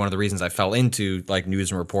maybe one of the reasons I fell into like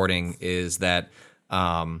news and reporting is that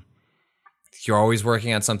you're always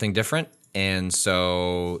working on something different, and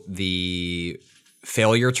so the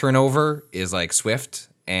failure turnover is like swift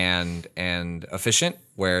and efficient,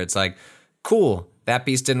 where it's like, cool, that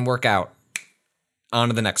piece didn't work out, on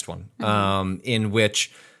to the next one. In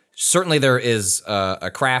which certainly there is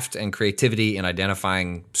a craft and creativity in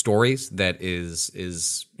identifying stories that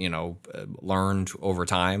is learned over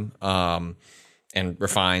time and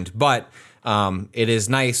refined. But it is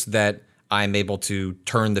nice that I'm able to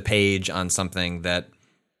turn the page on something that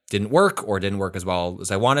didn't work or didn't work as well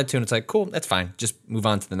as I wanted to. And it's like, cool, that's fine. Just move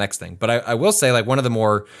on to the next thing. But I will say, like, one of the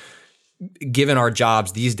more, given our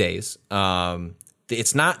jobs these days,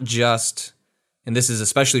 it's not just, and this is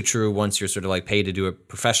especially true once you're sort of like paid to do it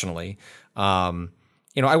professionally. I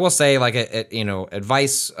will say, like,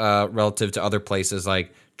 advice relative to other places,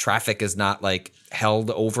 like traffic is not like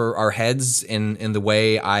held over our heads in the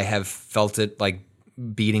way I have felt it like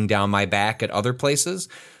beating down my back at other places.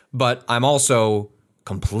 But I'm also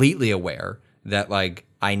completely aware that like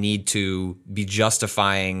I need to be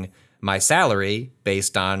justifying my salary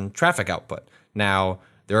based on traffic output. Now,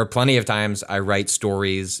 there are plenty of times I write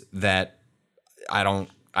stories that I don't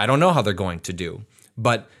know how they're going to do,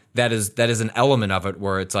 but that is an element of it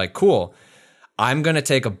where it's like, cool, I'm going to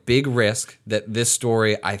take a big risk that this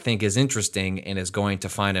story I think is interesting and is going to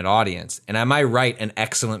find an audience. And I might write an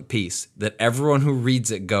excellent piece that everyone who reads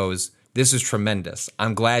it goes, this is tremendous.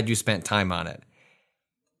 I'm glad you spent time on it.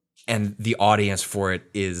 And the audience for it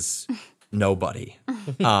is nobody.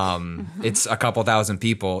 It's a couple thousand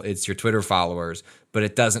people. It's your Twitter followers, but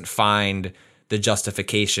it doesn't find the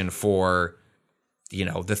justification for,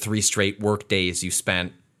 the 3 straight work days you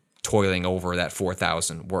spent toiling over that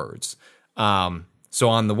 4,000 words. So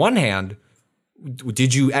on the one hand,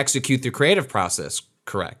 did you execute the creative process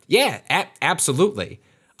correct? Yeah, absolutely.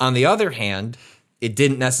 On the other hand, it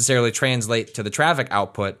didn't necessarily translate to the traffic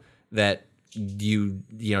output that you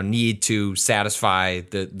need to satisfy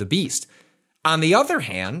the beast. On the other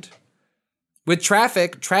hand, with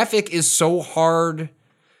traffic is so hard.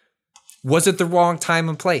 Was it the wrong time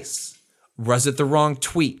and place? Was it the wrong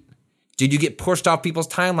tweet? Did you get pushed off people's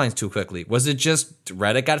timelines too quickly? Was it just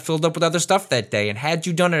Reddit got filled up with other stuff that day? And had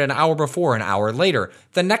you done it an hour before, an hour later,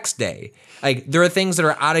 the next day? Like, there are things that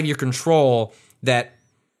are out of your control that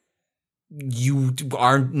you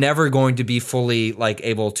are never going to be fully like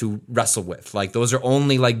able to wrestle with. Like, those are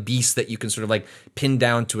only like beasts that you can sort of like pin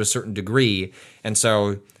down to a certain degree. And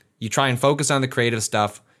so you try and focus on the creative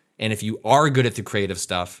stuff. And if you are good at the creative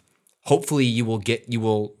stuff, hopefully you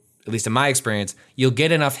will, at least in my experience, you'll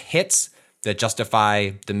get enough hits that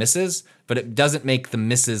justify the misses, but it doesn't make the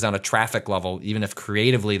misses on a traffic level, even if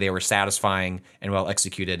creatively they were satisfying and well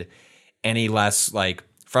executed, any less like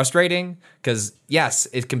frustrating. Because yes,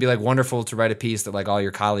 it can be like wonderful to write a piece that like all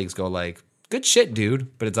your colleagues go like, good shit,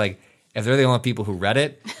 dude. But it's like, if they're the only people who read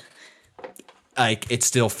it, like it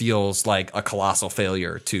still feels like a colossal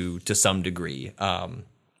failure to some degree. And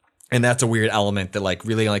that's a weird element that like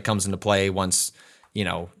really like comes into play once,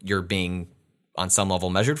 you're being on some level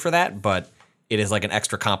measured for that, but it is like an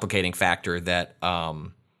extra complicating factor that, I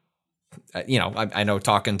know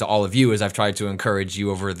talking to all of you as I've tried to encourage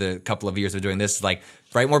you over the couple of years of doing this, like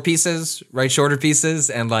write more pieces, write shorter pieces,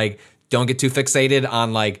 and like don't get too fixated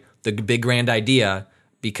on like the big grand idea,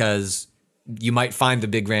 because you might find the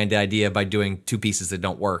big grand idea by doing 2 pieces that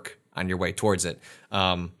don't work on your way towards it.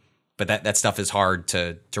 But that stuff is hard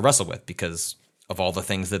to wrestle with because of all the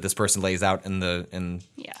things that this person lays out in the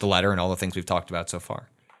letter and all the things we've talked about so far.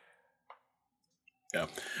 Yeah.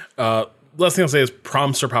 Last thing I'll say is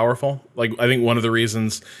prompts are powerful. Like, I think one of the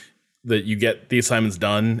reasons that you get the assignments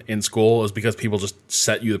done in school is because people just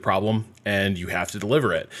set you the problem and you have to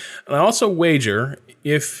deliver it. And I also wager,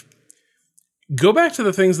 if go back to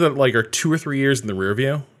the things that like are 2 or 3 years in the rear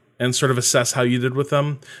view and sort of assess how you did with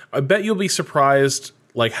them, I bet you'll be surprised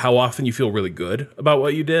like how often you feel really good about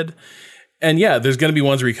what you did. And yeah, there's going to be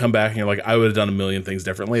ones where you come back and you're like, I would have done a million things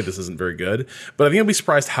differently. This isn't very good. But I think you'll be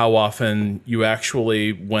surprised how often you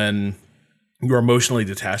actually, when you're emotionally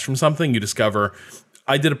detached from something, you discover,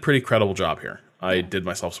 I did a pretty credible job here. I did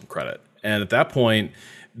myself some credit. And at that point,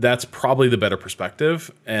 that's probably the better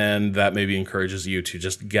perspective, and that maybe encourages you to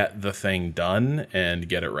just get the thing done and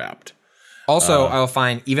get it wrapped. Also, I'll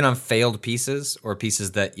find even on failed pieces or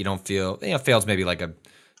pieces that you don't feel, failed's maybe like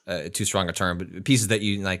a too strong a term, but pieces that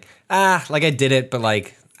you like I did it, but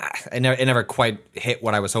like it never quite hit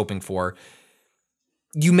what I was hoping for.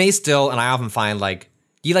 You may still, and I often find like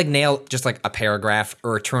you like nail just like a paragraph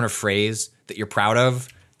or a turn of phrase that you're proud of.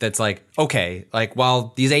 That's like, okay, like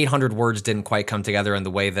while these 800 words didn't quite come together in the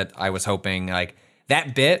way that I was hoping, like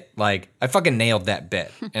that bit, like I fucking nailed that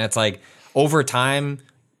bit. And it's like over time,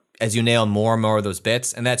 as you nail more and more of those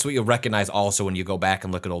bits, and that's what you'll recognize also when you go back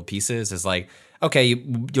and look at old pieces is like, okay,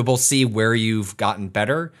 you'll both see where you've gotten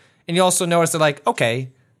better. And you also notice that like, okay,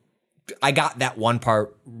 I got that one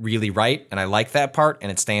part really right, and I like that part,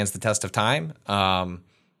 and it stands the test of time.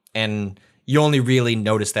 And you only really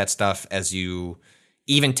notice that stuff as you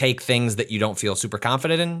even take things that you don't feel super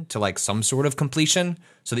confident in to like some sort of completion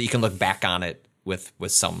so that you can look back on it with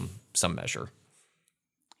some measure.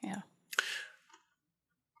 Yeah.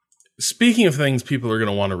 Speaking of things people are going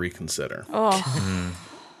to want to reconsider. Oh.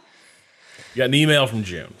 You got an email from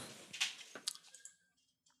June.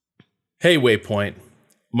 Hey, Waypoint.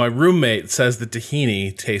 My roommate says that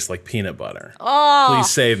tahini tastes like peanut butter. Oh. Please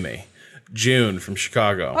save me. June from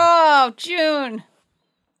Chicago. Oh, June.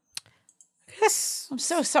 Yes. I'm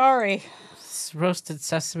so sorry. Roasted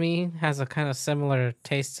sesame has a kind of similar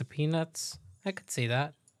taste to peanuts. I could see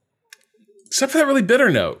that. Except for that really bitter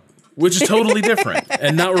note, which is totally different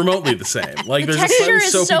and not remotely the same. Like The there's a texture slightly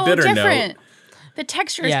is soapy so bitter different. note. The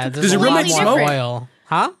texture is Yeah, completely there's a roommate lot more smoke? oil.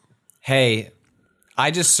 Huh? Hey,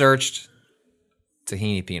 I just searched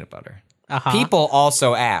tahini peanut butter. Uh-huh. People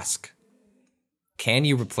also ask, can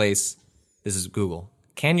you replace, this is Google,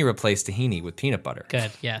 can you replace tahini with peanut butter?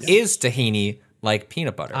 Good, yes. Is tahini like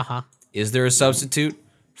peanut butter? Uh-huh. Is there a substitute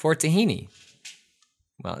for tahini?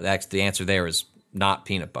 Well, the answer there is not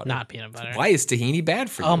peanut butter. Not peanut butter. Why is tahini bad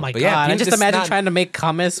for you? Oh my But god! yeah, I peanut- just this is imagine not- trying to make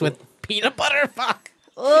hummus with peanut butter. Fuck.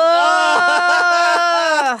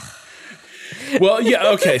 Well,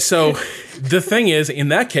 yeah, okay. So the thing is, in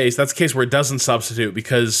that case, that's a case where it doesn't substitute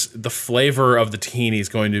because the flavor of the tahini is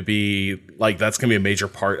going to be like that's going to be a major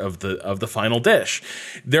part of the final dish.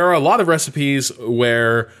 There are a lot of recipes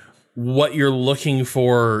where what you're looking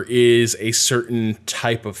for is a certain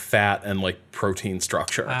type of fat and like protein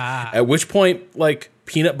structure. At which point, like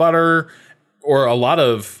peanut butter or a lot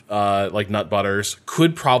of like nut butters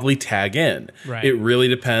could probably tag in. Right. It really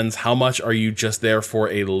depends. How much are you just there for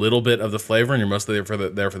a little bit of the flavor and you're mostly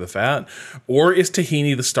there for the fat? Or is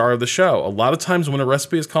tahini the star of the show? A lot of times when a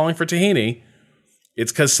recipe is calling for tahini,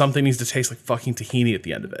 it's because something needs to taste like fucking tahini at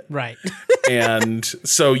the end of it. Right. And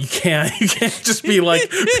so you can't just be like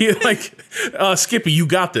Skippy, you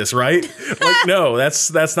got this, right? Like, no,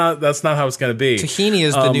 that's not how it's gonna be. Tahini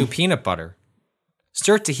is the new peanut butter.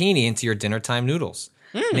 Stir tahini into your dinner time noodles.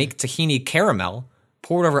 Make tahini caramel,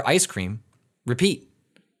 pour it over ice cream, repeat.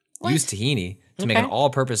 Use tahini to make an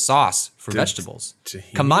all-purpose sauce for vegetables.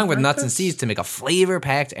 Combine with nuts and seeds to make a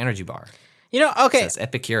flavor-packed energy bar. You know, okay. Says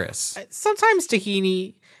Epicurus. Sometimes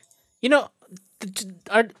tahini, you know,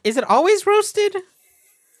 is it always roasted?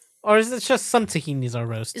 Or is it just some tahinis are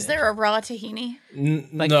roasted? Is there a raw tahini?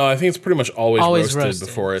 No, I think it's pretty much always roasted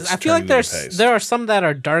before it's I feel like turned into paste. there are some that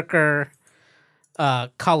are darker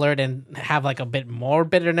colored and have like a bit more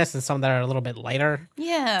bitterness and some that are a little bit lighter.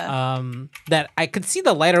 Yeah. That I could see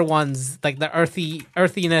the lighter ones, like the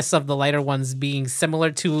earthiness of the lighter ones being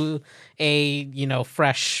similar to a, you know,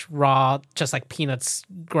 fresh, raw, just like peanuts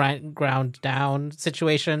ground down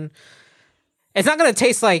situation. It's not going to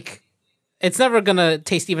taste like, it's never going to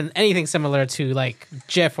taste even anything similar to like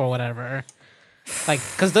Jif or whatever. Like,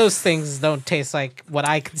 because those things don't taste like what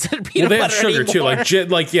I consider peanut they have butter sugar too, anymore.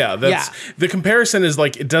 The comparison is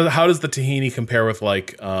like how does the tahini compare with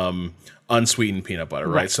like unsweetened peanut butter,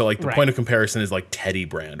 right? So like the point of comparison is like Teddy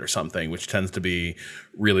brand or something, which tends to be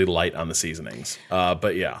really light on the seasonings.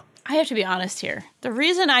 But yeah, I have to be honest here. The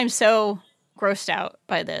reason I'm so grossed out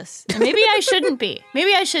by this, and maybe I shouldn't be.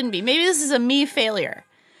 Maybe this is a me failure.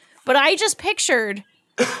 But I just pictured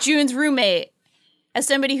June's roommate as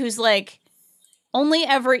somebody who's like only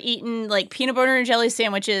ever eaten like peanut butter and jelly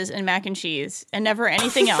sandwiches and mac and cheese and never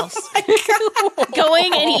anything else.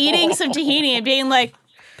 Going and eating some tahini and being like,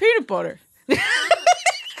 peanut butter. That's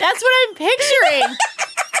what I'm picturing.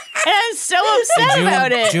 And I'm so upset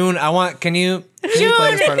about it. June, can you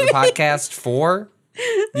play this part of the podcast for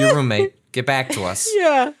your roommate? Get back to us.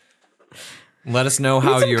 Yeah. Let us know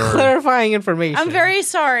how you're clarifying information. I'm very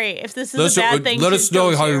sorry if this is a bad thing. Let us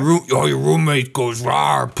know how your roommate goes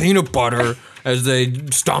raw peanut butter as they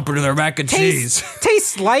stomp into their mac and cheese.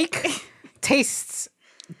 Tastes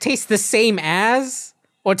taste the same as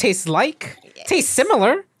or taste like? Taste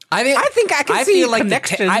similar. I think I can see feel like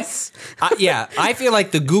connections. I feel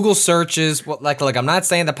like the Google searches, like I'm not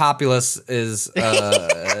saying the populace is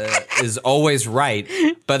always right,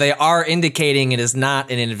 but they are indicating it is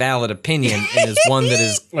not an invalid opinion and is one that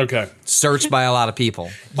is searched by a lot of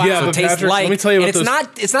people. Yeah, so but taste Patrick, like, let me tell you and what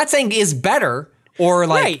it's not saying is better or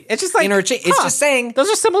like right. It's just like interchange. It's just saying those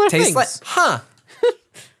are similar things. Like,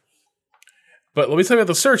 But let me tell you about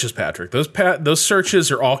the searches, Patrick. Those searches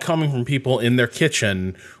are all coming from people in their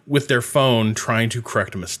kitchen with their phone trying to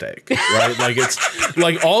correct a mistake, right? Like it's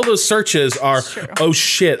like all those searches are, oh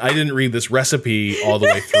shit, I didn't read this recipe all the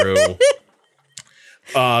way through.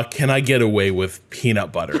 Can I get away with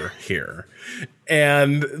peanut butter here?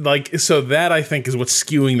 And like, so that I think is what's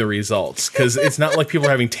skewing the results, because it's not like people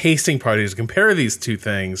are having tasting parties to compare these two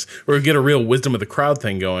things or get a real wisdom of the crowd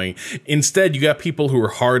thing going. Instead, you got people who are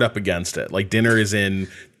hard up against it. Like dinner is in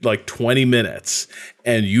like 20 minutes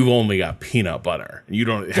and you've only got peanut butter. You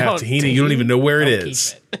don't have tahini. You don't even know where it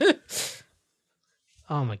is.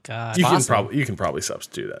 Oh my God. You can probably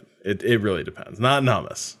substitute it. It really depends. Not in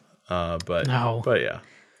hummus. But yeah.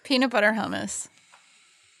 Peanut butter hummus.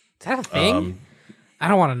 Is that a thing? I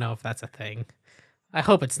don't want to know if that's a thing. I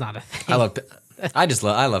hope it's not a thing. I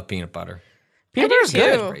love peanut butter. Peanut butter's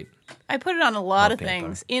good. Great. I put it on a lot of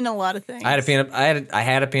things. In a lot of things. I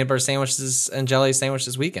had a peanut butter sandwiches and jelly sandwich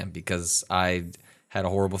this weekend because I had a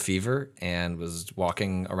horrible fever and was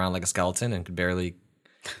walking around like a skeleton and could barely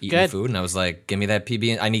eat any food. And I was like, give me that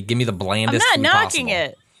PB. Give me the blandest I'm not knocking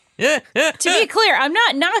possible. it. To be clear, I'm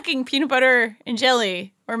not knocking peanut butter and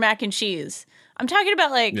jelly or mac and cheese. I'm talking about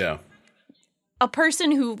like a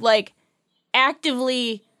person who like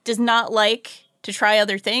actively does not like to try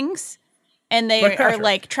other things, and they are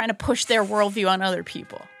like trying to push their worldview on other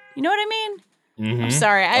people. You know what I mean? Mm-hmm. I'm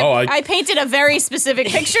sorry. I painted a very specific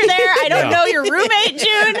picture there. I don't know your roommate,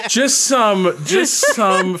 June. Just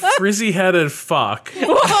some frizzy-headed fuck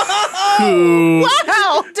who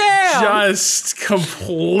just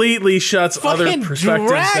completely shuts other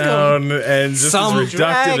perspectives down and just is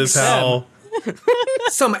reductive as hell.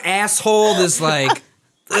 Some asshole that's like,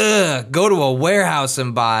 go to a warehouse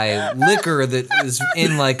and buy liquor that is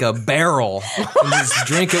in like a barrel and just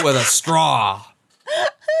drink it with a straw.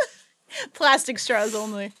 Plastic straws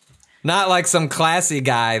only. Not like some classy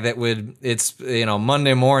guy that it's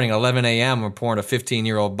Monday morning, 11 a.m., we're pouring a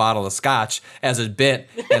 15-year-old bottle of scotch as a bit,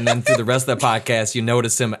 and then through the rest of the podcast, you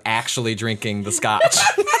notice him actually drinking the scotch.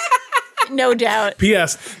 No doubt.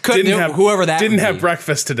 P.S. Didn't have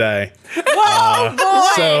breakfast today. Whoa, boy!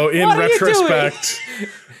 So in retrospect,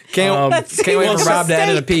 can't wait for Rob to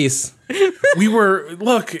edit a piece. It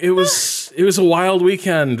was a wild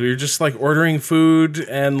weekend. We were just like ordering food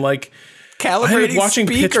and like calibrating watching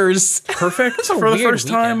speakers. Pitch Perfect for the first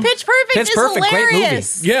time. Pitch Perfect is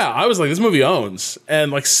hilarious. Great movie. Yeah, I was like, this movie owns,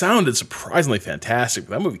 and like sounded surprisingly fantastic.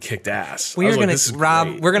 But that movie kicked ass. We're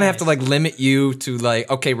gonna have to like limit you to like,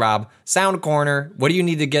 okay, Rob, sound corner. What do you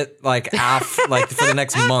need to get like off like for the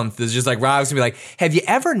next month? Is just like Rob's gonna be like, have you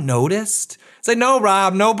ever noticed? It's like, no,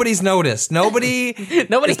 Rob, nobody's noticed. Nobody's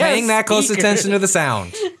paying that close attention to the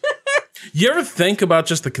sound. You ever think about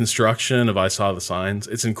just the construction of I Saw the Signs?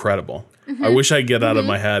 It's incredible. Mm-hmm. I wish I could get out of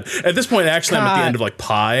my head. At this point, actually, I'm at the end of like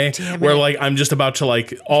Pi, where like I'm just about to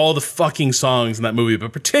like all the fucking songs in that movie,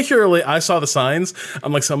 but particularly I Saw the Signs.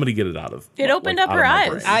 I'm like, somebody get it out of. It opened up her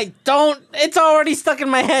eyes. I don't. It's already stuck in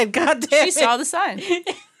my head. God damn it. She saw the sign.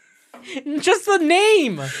 Just the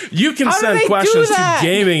name. You can send questions to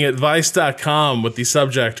gaming@vice.com with the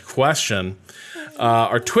subject question.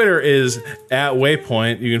 Our Twitter is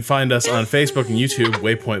 @Waypoint. You can find us on Facebook and YouTube,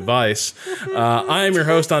 Waypoint Vice. I am your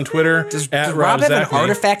host on Twitter. Does Rob have an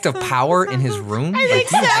artifact of power in his room? I think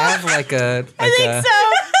so. Do you have like a? I think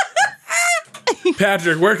so.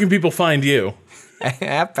 Patrick, where can people find you?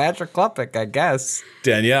 At Patrick Klepek, I guess.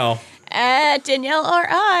 Danielle. At Danielle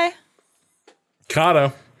R.I.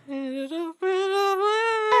 Kato.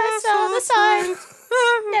 I saw the sign.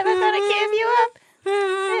 Never gonna give you up.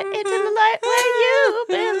 Into the light where you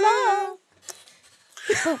belong.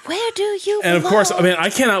 But where do you belong? And of course, I mean,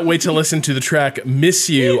 I cannot wait to listen to the track Miss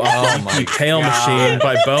You off the Pale Machine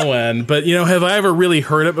by Bowen. But, have I ever really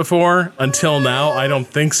heard it before? Until now, I don't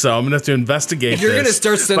think so. I'm going to have to investigate you're gonna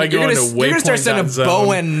start sending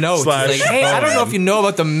Bowen notes. Like, hey, I don't know if you know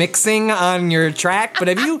about the mixing on your track, but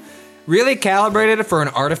have you really calibrated it for an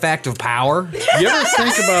artifact of power? You ever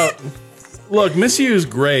think about... Look, Miss You is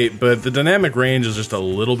great, but the dynamic range is just a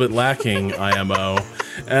little bit lacking, IMO.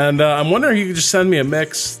 And I'm wondering if you could just send me a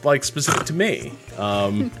mix, like, specific to me.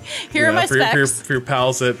 Here are my specs. For your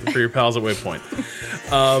pals at Waypoint.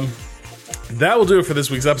 that will do it for this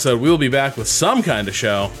week's episode. We will be back with some kind of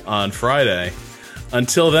show on Friday.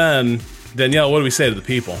 Until then, Danielle, what do we say to the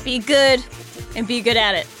people? Be good and be good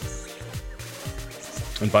at it.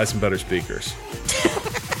 And buy some better speakers.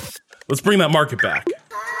 Let's bring that market back.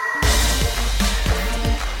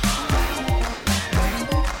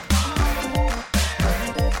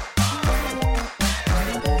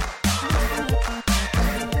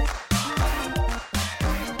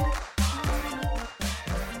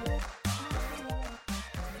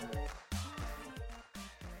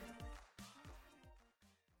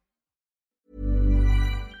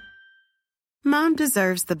 Mom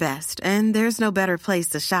deserves the best, and there's no better place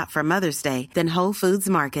to shop for Mother's Day than Whole Foods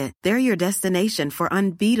Market. They're your destination for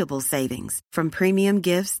unbeatable savings, from premium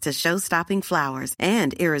gifts to show-stopping flowers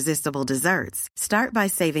and irresistible desserts. Start by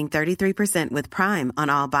saving 33% with Prime on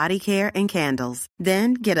all body care and candles.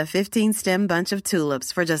 Then get a 15-stem bunch of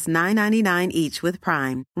tulips for just $9.99 each with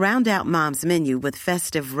Prime. Round out Mom's menu with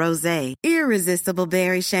festive rosé, irresistible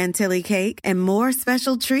berry chantilly cake, and more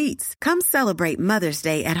special treats. Come celebrate Mother's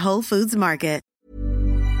Day at Whole Foods Market.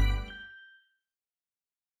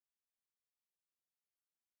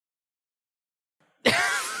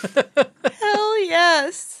 Hell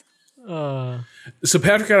yes. So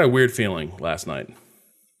Patrick had a weird feeling last night.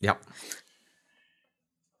 Yep.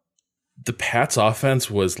 The Pats offense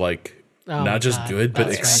was like not just good, but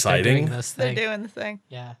exciting. They're doing the thing.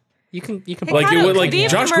 Yeah. You can like it would, like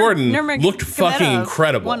Josh Gordon looked fucking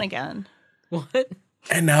incredible. Won again. What?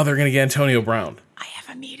 And now they're gonna get Antonio Brown. I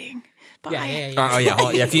have a meeting. Yeah. Oh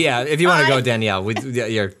yeah. If you want to go, Danielle,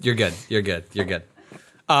 you're good. You're good.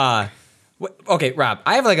 Okay, Rob,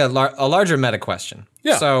 I have like a larger meta question.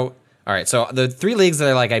 Yeah. So, all right. So the three leagues that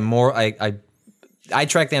are like I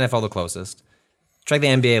track the NFL the closest, track the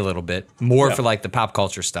NBA a little bit more for like the pop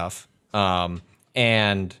culture stuff,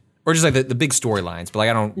 and or just like the big storylines. But like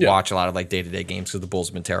I don't watch a lot of like day-to-day games because the Bulls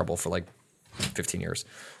have been terrible for like 15 years.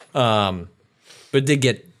 But it did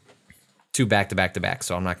get 2 back-to-back,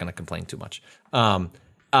 so I'm not going to complain too much.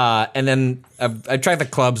 And then I tracked the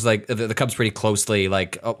clubs, like the Cubs pretty closely,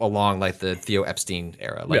 like along like the Theo Epstein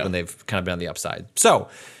era, like when they've kind of been on the upside. So,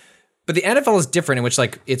 but the NFL is different in which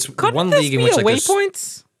like it's one league in which like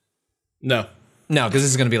waypoints. No, because this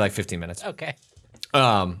is going to be like 15 minutes. Okay.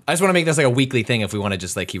 I just want to make this like a weekly thing if we want to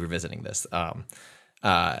just like keep revisiting this.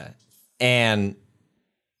 And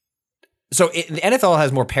so the NFL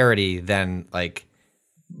has more parity than like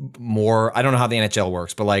more. I don't know how the NHL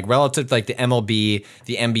works, but like relative to like the MLB,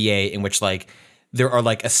 the NBA, in which like there are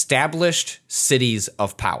like established cities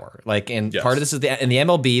of power. Like, and part of this is in the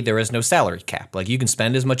MLB, there is no salary cap. Like you can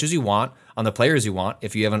spend as much as you want on the players you want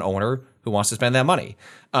if you have an owner who wants to spend that money.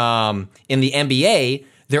 In the NBA,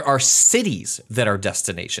 there are cities that are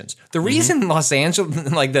destinations. The reason Los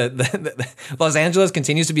Angeles, like the Los Angeles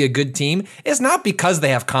continues to be a good team is not because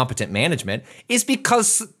they have competent management. It's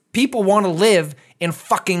because people want to live in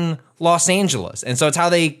fucking Los Angeles. And so it's how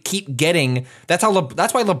they keep getting, that's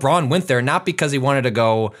why LeBron went there, not because he wanted to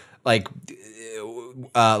go like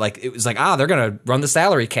it was like, they're going to run the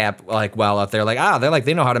salary cap like well out there. Like,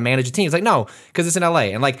 they know how to manage a team. It's like, no, because it's in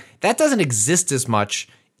LA. And like, that doesn't exist as much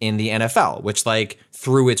in the NFL, which like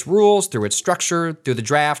through its rules, through its structure, through the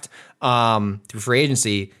draft, through free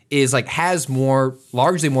agency is like has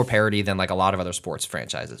largely more parity than like a lot of other sports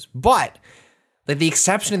franchises. But like the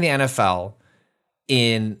exception in the NFL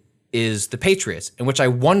is the Patriots, in which I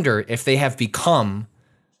wonder if they have become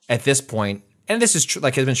at this point, and this is true,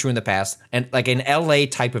 like has been true in the past, and like an LA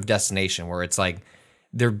type of destination where it's like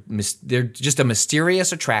they're just a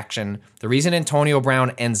mysterious attraction. The reason Antonio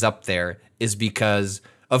Brown ends up there is because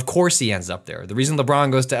of course he ends up there. The reason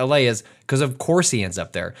LeBron goes to LA is because of course he ends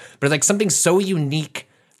up there. But it's like something so unique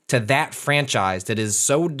to that franchise that is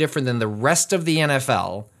so different than the rest of the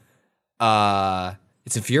NFL.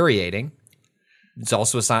 It's infuriating. It's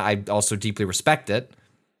also a sign. I also deeply respect it.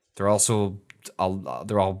 They're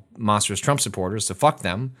all monstrous Trump supporters, so fuck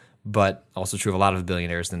them. But also true of a lot of the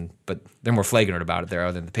billionaires, but they're more flagrant about it there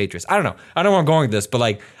other than the Patriots. I don't know. I don't know where I'm going with this, but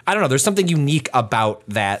like I don't know. There's something unique about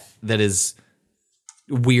that is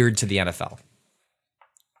weird to the NFL.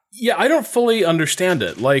 Yeah, I don't fully understand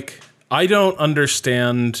it. Like, I don't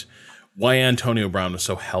understand why Antonio Brown is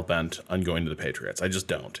so hell-bent on going to the Patriots. I just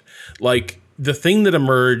don't. Like, the thing that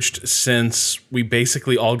emerged since we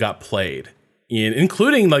basically all got played,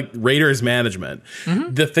 including like Raiders management,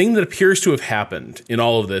 the thing that appears to have happened in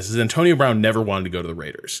all of this is Antonio Brown never wanted to go to the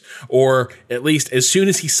Raiders. Or at least as soon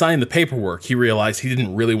as he signed the paperwork, he realized he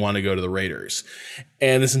didn't really want to go to the Raiders.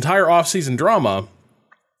 And this entire offseason drama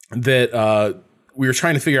that we were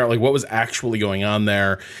trying to figure out like what was actually going on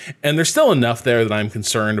there. And there's still enough there that I'm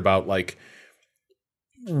concerned about like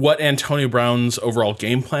what Antonio Brown's overall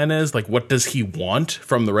game plan is. Like, what does he want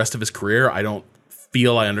from the rest of his career? I don't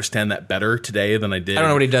feel I understand that better today than I did. I don't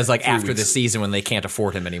know what he does like after the season when they can't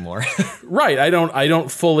afford him anymore. Right. I don't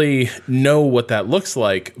fully know what that looks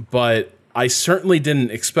like, but I certainly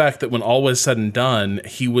didn't expect that when all was said and done,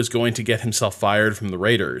 he was going to get himself fired from the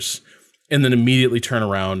Raiders and then immediately turn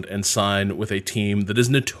around and sign with a team that is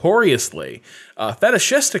notoriously,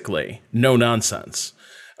 fetishistically, no nonsense.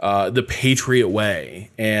 The Patriot way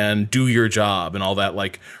and do your job and all that,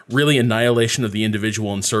 like really annihilation of the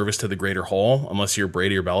individual in service to the greater whole, unless you're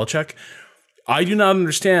Brady or Belichick. I do not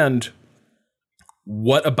understand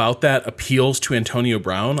what about that appeals to Antonio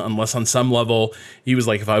Brown, unless on some level he was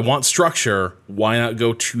like, if I want structure, why not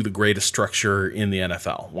go to the greatest structure in the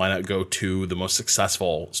NFL? Why not go to the most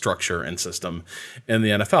successful structure and system in the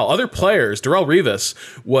NFL? Other players, Darrelle Revis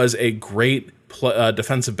was a great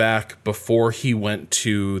defensive back before he went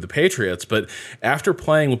to the Patriots, but after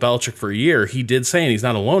playing with Belichick for a year, he did say, and he's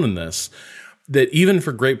not alone in this, that even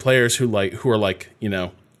for great players who are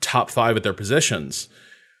top 5 at their positions,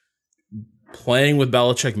 playing with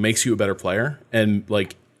Belichick makes you a better player and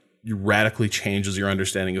radically changes your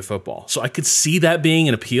understanding of football. So I could see that being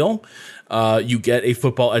an appeal. You get a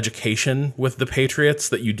football education with the Patriots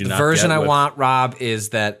that you do not get. The version I want, Rob, is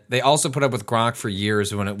that they also put up with Gronk for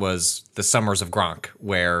years when it was the summers of Gronk,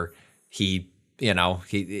 where he was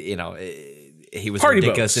party a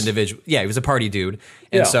ridiculous boats. individual. Yeah, he was a party dude.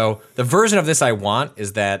 And so the version of this I want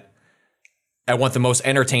is that I want the most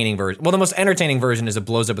entertaining version. Well, the most entertaining version is it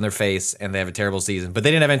blows up in their face and they have a terrible season. But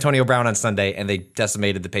they didn't have Antonio Brown on Sunday and they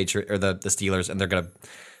decimated the Patriots or the Steelers, and they're gonna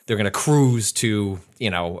cruise to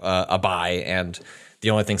a bye, and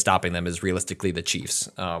the only thing stopping them is realistically the Chiefs.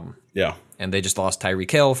 And they just lost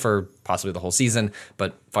Tyreek Hill for possibly the whole season,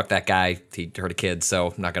 but fuck that guy. He hurt a kid, so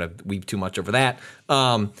I'm not gonna weep too much over that.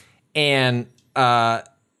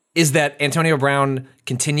 Is that Antonio Brown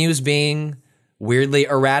continues being weirdly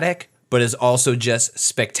erratic, but is also just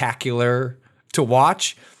spectacular to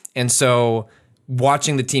watch. And so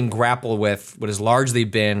watching the team grapple with what has largely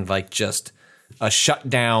been just a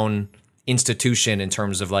shutdown institution in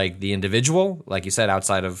terms of the individual, like you said,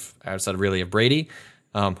 outside of really of Brady,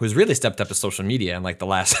 who's really stepped up his social media in the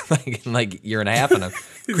last year and a half in a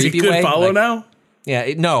creepy is he good way. Follow now?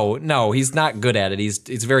 Yeah, no, he's not good at it.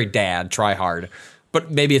 He's very dad, try hard,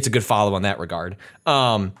 but maybe it's a good follow in that regard.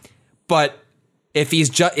 But if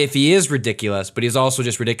he is ridiculous, but he's also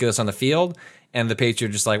just ridiculous on the field, and the Patriots are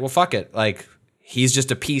just well, fuck it. He's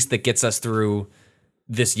just a piece that gets us through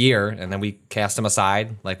this year, and then we cast him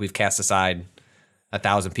aside, we've cast aside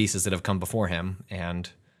 1,000 pieces that have come before him, and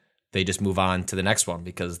they just move on to the next one,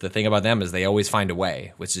 because the thing about them is they always find a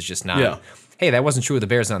way, which is just not. Yeah. Hey, that wasn't true with the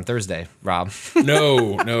Bears on Thursday, Rob.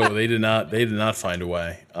 No, they did not. They did not find a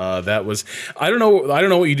way. That was. I don't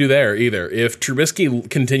know what you do there either. If Trubisky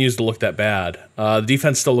continues to look that bad, the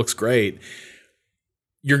defense still looks great.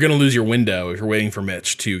 You're going to lose your window if you're waiting for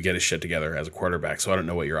Mitch to get his shit together as a quarterback. So I don't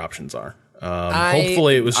know what your options are.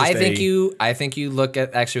 Hopefully, it was just. I think you look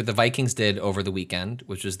at actually what the Vikings did over the weekend,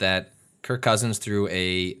 which was that Kirk Cousins threw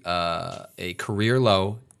a career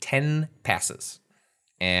low 10 passes,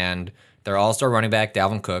 and their all-star running back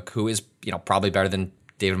Dalvin Cook, who is probably better than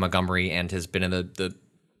David Montgomery and has been in the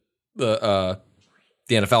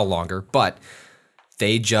NFL longer, but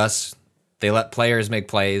they let players make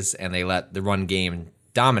plays and they let the run game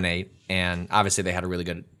dominate. And obviously they had a really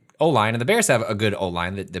good O-line, and the Bears have a good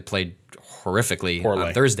O-line that played horrifically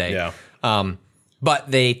on Thursday. Yeah.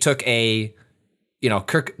 But they took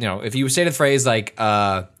Kirk, if you say the phrase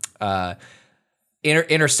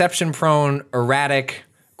interception prone, erratic,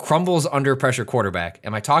 crumbles under pressure quarterback.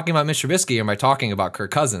 Am I talking about Mitch Trubisky or am I talking about Kirk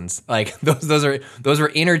Cousins? Those were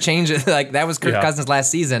interchanges. That was Kirk Cousins last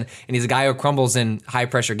season, and he's a guy who crumbles in high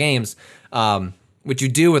pressure games. What you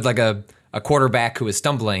do with a quarterback who is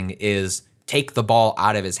stumbling is take the ball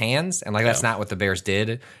out of his hands, and that's not what the Bears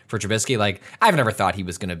did for Trubisky. I've never thought he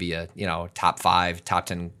was going to be a top 5, top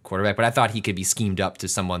 10 quarterback, but I thought he could be schemed up to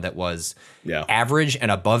someone that was average and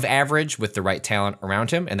above average with the right talent around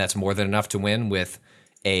him, and that's more than enough to win with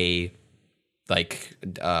a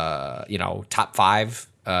top 5,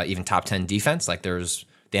 even top 10 defense. The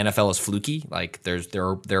NFL is fluky.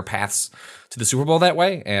 There are paths to the Super Bowl that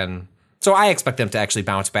way, and so I expect them to actually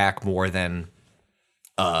bounce back more than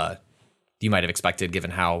you might have expected,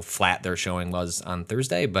 given how flat their showing was on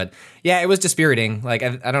Thursday. But yeah, it was dispiriting. I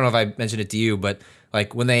don't know if I mentioned it to you, but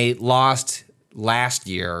when they lost last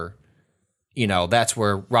year, that's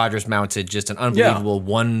where Rodgers mounted just an unbelievable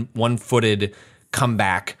one-footed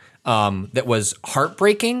comeback that was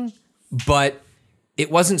heartbreaking, but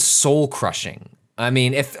it wasn't soul crushing. I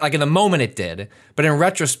mean, if like in the moment it did, but in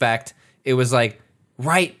retrospect, it was like,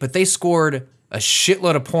 right, but they scored a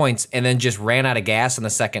shitload of points and then just ran out of gas in the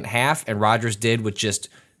second half, and Rodgers did with just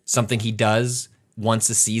something he does once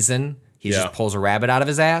a season. He just pulls a rabbit out of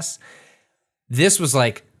his ass. This was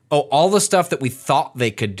like, oh, all the stuff that we thought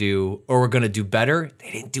they could do or were going to do better,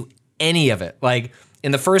 they didn't do any of it. Like,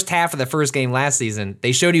 in the first half of the first game last season,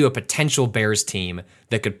 they showed you a potential Bears team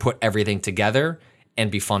that could put everything together and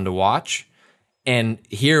be fun to watch. And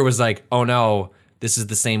here was like, oh no, this is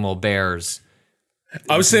the same old Bears.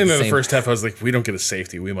 I was saying in the first half, I was like, if we don't get a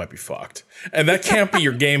safety, we might be fucked. And that can't be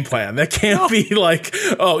your game plan. That can't be like,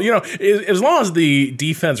 oh, as long as the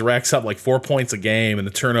defense racks up like 4 points a game and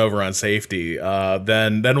the turnover on safety,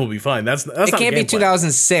 then we'll be fine. That's it not can't be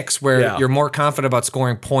 2006 where you're more confident about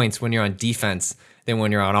scoring points when you're on defense than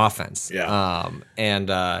when you're on offense. Yeah.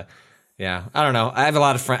 Yeah, I don't know. I have a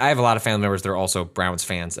lot of family members that are also Browns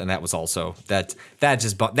fans, and that was also that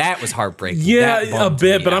was heartbreaking. Yeah, a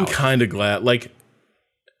bit, but I'm kind of glad. Like,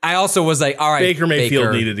 I also was like, all right, Baker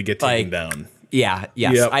Mayfield needed to get taken down. Yeah,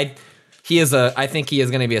 yes. Yep. I think he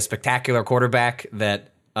is going to be a spectacular quarterback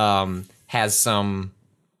that has some.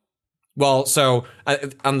 Well, so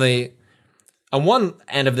on one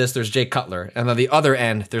end of this, there's Jay Cutler, and on the other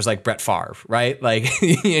end, there's like Brett Favre, right? Like,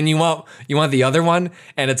 and you want the other one,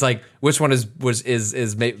 and it's like, which one is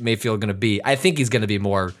Mayfield going to be? I think he's going to be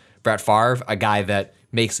more Brett Favre, a guy that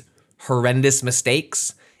makes horrendous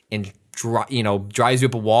mistakes and drives you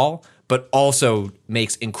up a wall, but also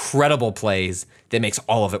makes incredible plays that makes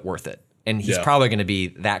all of it worth it. And he's probably going to be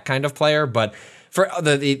that kind of player, but. For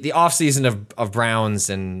the offseason of Browns,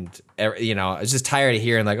 and I was just tired of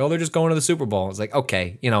hearing like, oh, they're just going to the Super Bowl. It's like,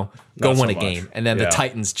 okay, go win a game. And then the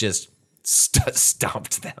Titans just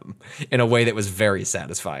stomped them in a way that was very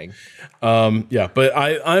satisfying. But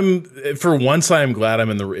I'm for once I'm glad I'm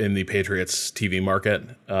in the Patriots TV market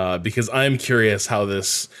because I'm curious how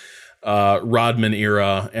this Rodman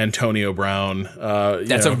era Antonio Brown.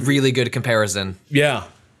 That's a really good comparison. Yeah.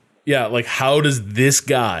 Yeah, like how does this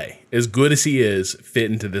guy, as good as he is,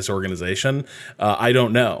 fit into this organization? I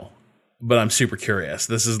don't know, but I'm super curious.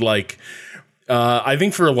 This is like, I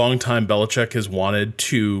think for a long time, Belichick has wanted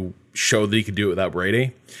to show that he could do it without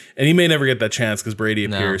Brady, and he may never get that chance because Brady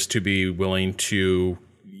appears to be willing to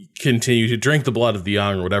continue to drink the blood of the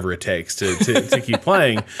young or whatever it takes to keep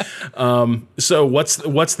playing. So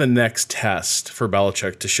what's the next test for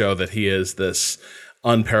Belichick to show that he is this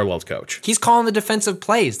unparalleled coach? He's calling the defensive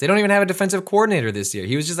plays. They don't even have a defensive coordinator this year.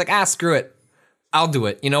 He was just like, screw it. I'll do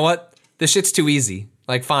it. You know what? This shit's too easy.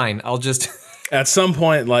 Like, fine. I'll just... At some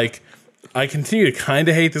point, like, I continue to kind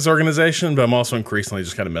of hate this organization, but I'm also increasingly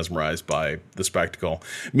just kind of mesmerized by the spectacle.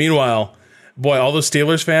 Meanwhile, boy, all those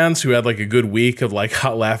Steelers fans who had like a good week of like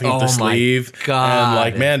hot laughing up their sleeve and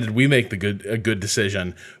like, man, did we make a good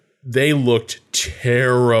decision? They looked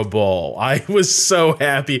terrible. I was so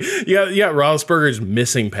happy. You got Roethlisberger's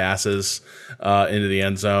missing passes into the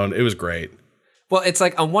end zone. It was great. Well, it's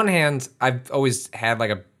like on one hand, I've always had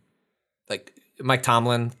like Mike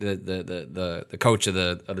Tomlin, the coach of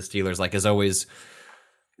the Steelers, like is always,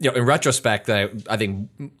 in retrospect, I think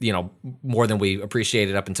more than we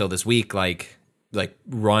appreciated up until this week, like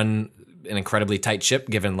run an incredibly tight ship,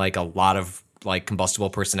 given like a lot of like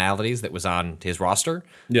combustible personalities that was on his roster.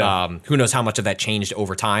 Yeah. Who knows how much of that changed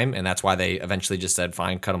over time, and that's why they eventually just said,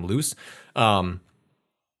 fine, cut him loose. But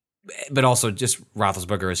also just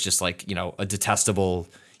Roethlisberger is just like, a detestable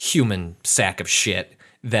human sack of shit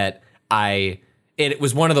that it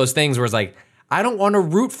was one of those things where it's like, I don't want to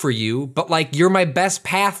root for you, but like you're my best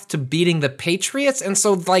path to beating the Patriots. And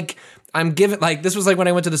so like I'm giving, like, this was like when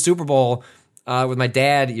I went to the Super Bowl with my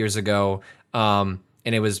dad years ago. And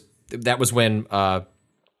that was when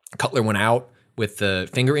Cutler went out with the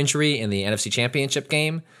finger injury in the NFC Championship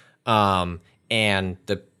game. And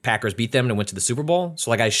the Packers beat them and went to the Super Bowl. So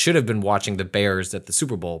like I should have been watching the Bears at the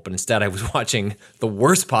Super Bowl, but instead I was watching the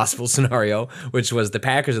worst possible scenario, which was the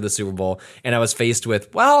Packers at the Super Bowl. And I was faced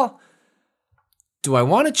with, well, do I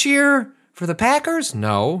want to cheer for the Packers?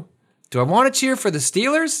 No. Do I want to cheer for the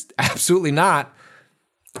Steelers? Absolutely not.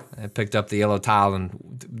 I picked up the yellow towel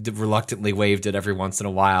and reluctantly waved it every once in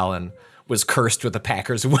a while and was cursed with the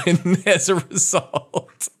Packers win as a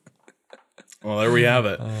result. Well, there we have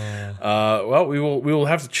it. Well, we will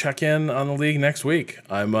have to check in on the league next week.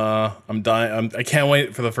 I'm dying. I can't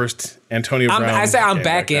wait for the first Antonio Brown. I say I'm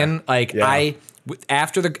back in. Like yeah.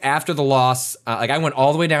 After the loss, like I went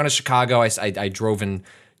all the way down to Chicago. I drove in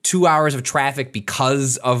 2 hours of traffic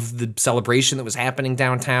because of the celebration that was happening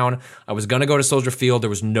downtown. I was going to go to Soldier Field. There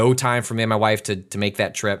was no time for me and my wife to make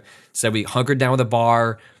that trip. So we hunkered down with a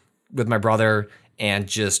bar with my brother and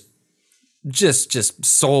just just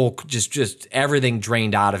soul, just everything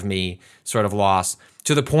drained out of me, sort of lost,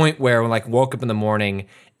 to the point where when like woke up in the morning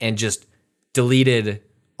and just deleted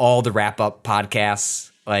all the wrap up podcasts.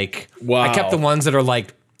 Like, wow. I kept the ones that are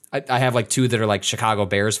like, I have like 2 that are like Chicago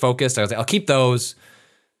Bears focused. I was like, I'll keep those.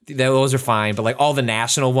 Those are fine. But like all the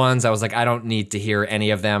national ones, I was like, I don't need to hear any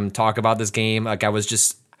of them talk about this game. Like I was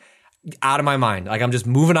just out of my mind. Like I'm just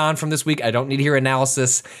moving on from this week. I don't need to hear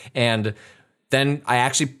analysis. And then I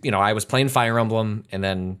actually, I was playing Fire Emblem, and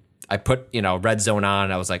then I put, Red Zone on,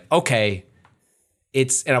 and I was like, okay, and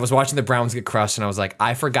I was watching the Browns get crushed, and I was like,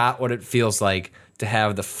 I forgot what it feels like to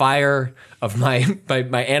have the fire of my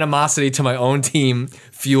animosity to my own team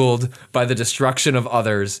fueled by the destruction of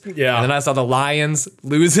others. Yeah. And then I saw the Lions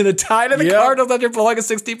losing a tie to the Cardinals after blowing a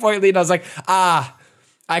 60-point lead, and I was like,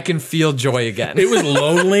 I can feel joy again. It was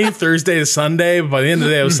lonely Thursday to Sunday, but by the end of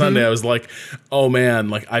the day, it was Sunday. I was like, oh man,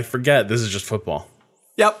 like I forget this is just football.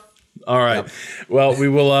 Yep. All right. Yep. Well, we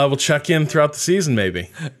will we'll check in throughout the season maybe.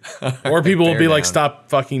 Or people will be like, stop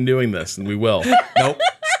fucking doing this, and we will. Nope.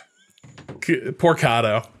 Poor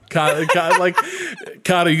Kato. Kato,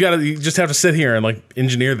 you just have to sit here and like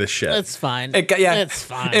engineer this shit. It's fine. It's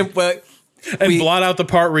fine. And blot out the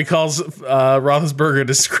part where he calls Roethlisberger a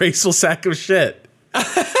disgraceful sack of shit.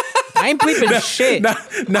 I ain't bleeping shit. Not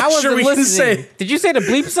I sure we listening. can say. Did you say to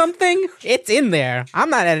bleep something? It's in there. I'm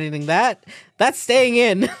not editing that. That's staying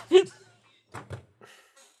in.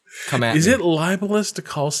 Come at Is me. it libelous to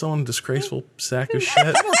call someone a disgraceful sack of shit?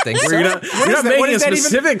 I don't think so. You're not making a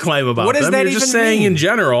specific claim about what does them. that You're just even saying mean? in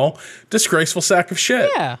general, disgraceful sack of shit.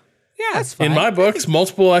 Yeah, that's fine. In my books,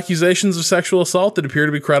 multiple accusations of sexual assault that appear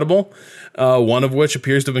to be credible, one of which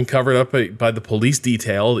appears to have been covered up by the police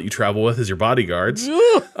detail that you travel with as your bodyguards.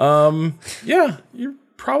 Yeah, you're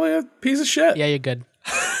probably a piece of shit. Yeah, you're good.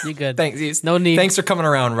 You're good. Thanks. No need. Thanks for coming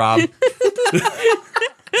around, Rob.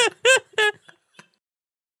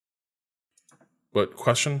 What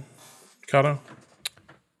question, Kato?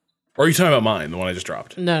 Or are you talking about mine, the one I just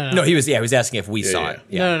dropped? No. He was asking if we saw it.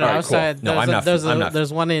 Yeah. No. All right, Outside. cool. No, I'm not.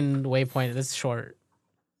 There's one in Waypoint. It's short.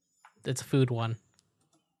 It's a food one.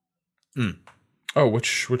 Oh,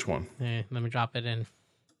 which one? Yeah, let me drop it in.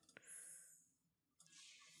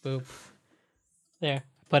 Boop. There.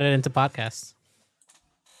 Put it into podcasts.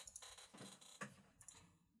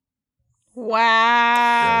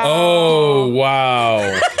 Wow. Oh,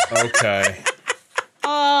 wow. Okay.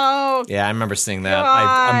 Oh. Yeah, I remember seeing that.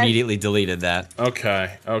 God. I immediately deleted that.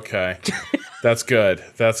 Okay. That's good.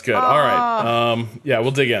 All right. Yeah, we'll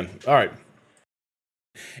dig in. All right.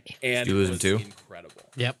 And Did you lose him too? Incredible.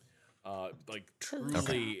 Yep. Like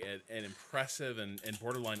truly an impressive and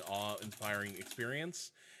borderline awe-inspiring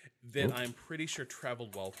experience that I'm pretty sure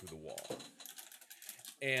traveled well through the wall.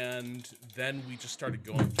 And then we just started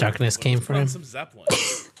going. Darkness came for him. Some Zeppelin.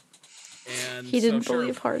 And He didn't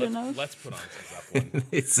believe hard enough. Let's put on some Zeppelin.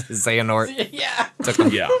 It's Xehanort. Yeah.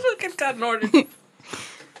 Yeah. Look at that Norton.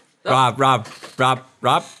 Rob.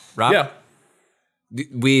 Yeah.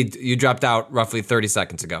 You dropped out roughly 30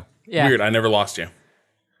 seconds ago. Yeah. Weird. I never lost you.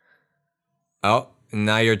 Oh,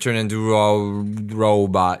 now you're turning into a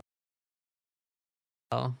robot.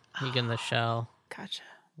 Oh, you get in the shell. Gotcha.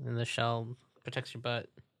 And the shell protects your butt.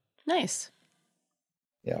 Nice.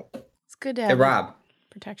 Yeah. It's good to Hey, have Rob.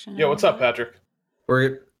 protection. Yeah, what's up, Patrick?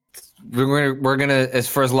 We're gonna as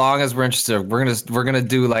for as long as we're interested, we're gonna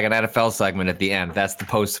do like an NFL segment at the end. That's the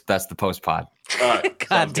post pod. All right.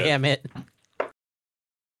 God damn it.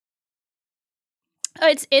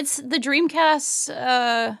 It's the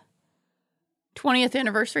Dreamcast 20th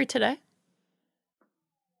anniversary today.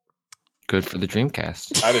 Good for the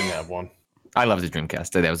Dreamcast. I didn't have one. I love the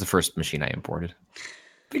Dreamcast. That was the first machine I imported.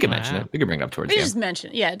 We can mention it. We can bring it up towards We the just end.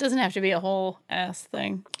 mention it. Yeah, it doesn't have to be a whole ass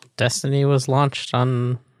thing. Destiny was launched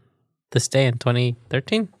on this day in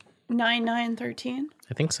 2013. 9/9/13.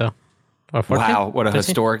 I think so. Or 14? Wow, what a 13?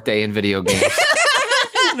 historic day in video games.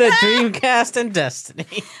 The Dreamcast and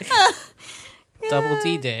Destiny. Double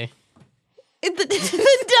D Day. The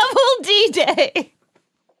double D Day.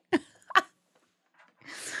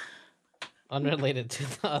 Unrelated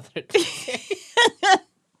to the other day.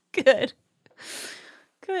 Good.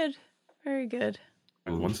 Very good.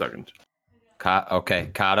 1 second. Okay,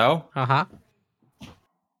 Kato, Uh-huh.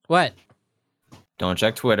 What? don't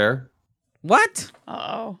check Twitter. What?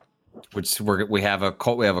 Oh. Which we have a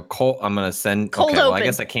cult. I'm gonna send. Cold okay, well, I open.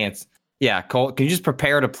 guess I can't. Yeah, Colt. Can you just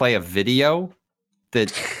prepare to play a video?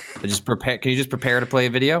 Just prepare. Can you just prepare to play a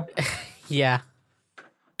video? Yeah.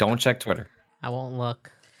 Don't check Twitter. I won't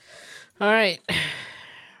look. All right.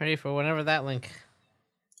 Ready for whenever that link.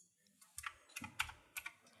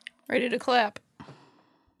 Ready to clap.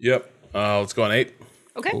 Yep. Let's go on 8.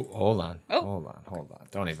 Okay. Ooh, hold on.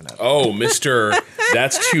 Don't even have. Oh, Mr.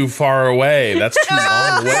 That's too far away. That's too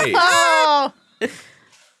long wait.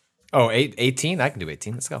 Oh, 18? I can do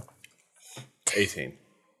 18. Let's go. 18.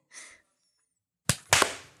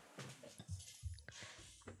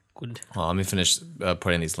 Good. Well, let me finish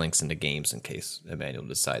putting these links into games in case Emmanuel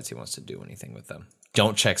decides he wants to do anything with them.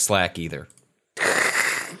 Don't check Slack either.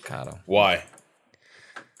 Kato. Why?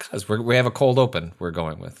 Because we have a cold open we're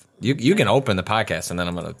going with. You can open the podcast and then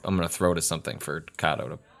I'm gonna throw to something for Kato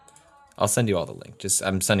to. I'll send you all the link.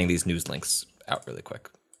 I'm sending these news links out really quick.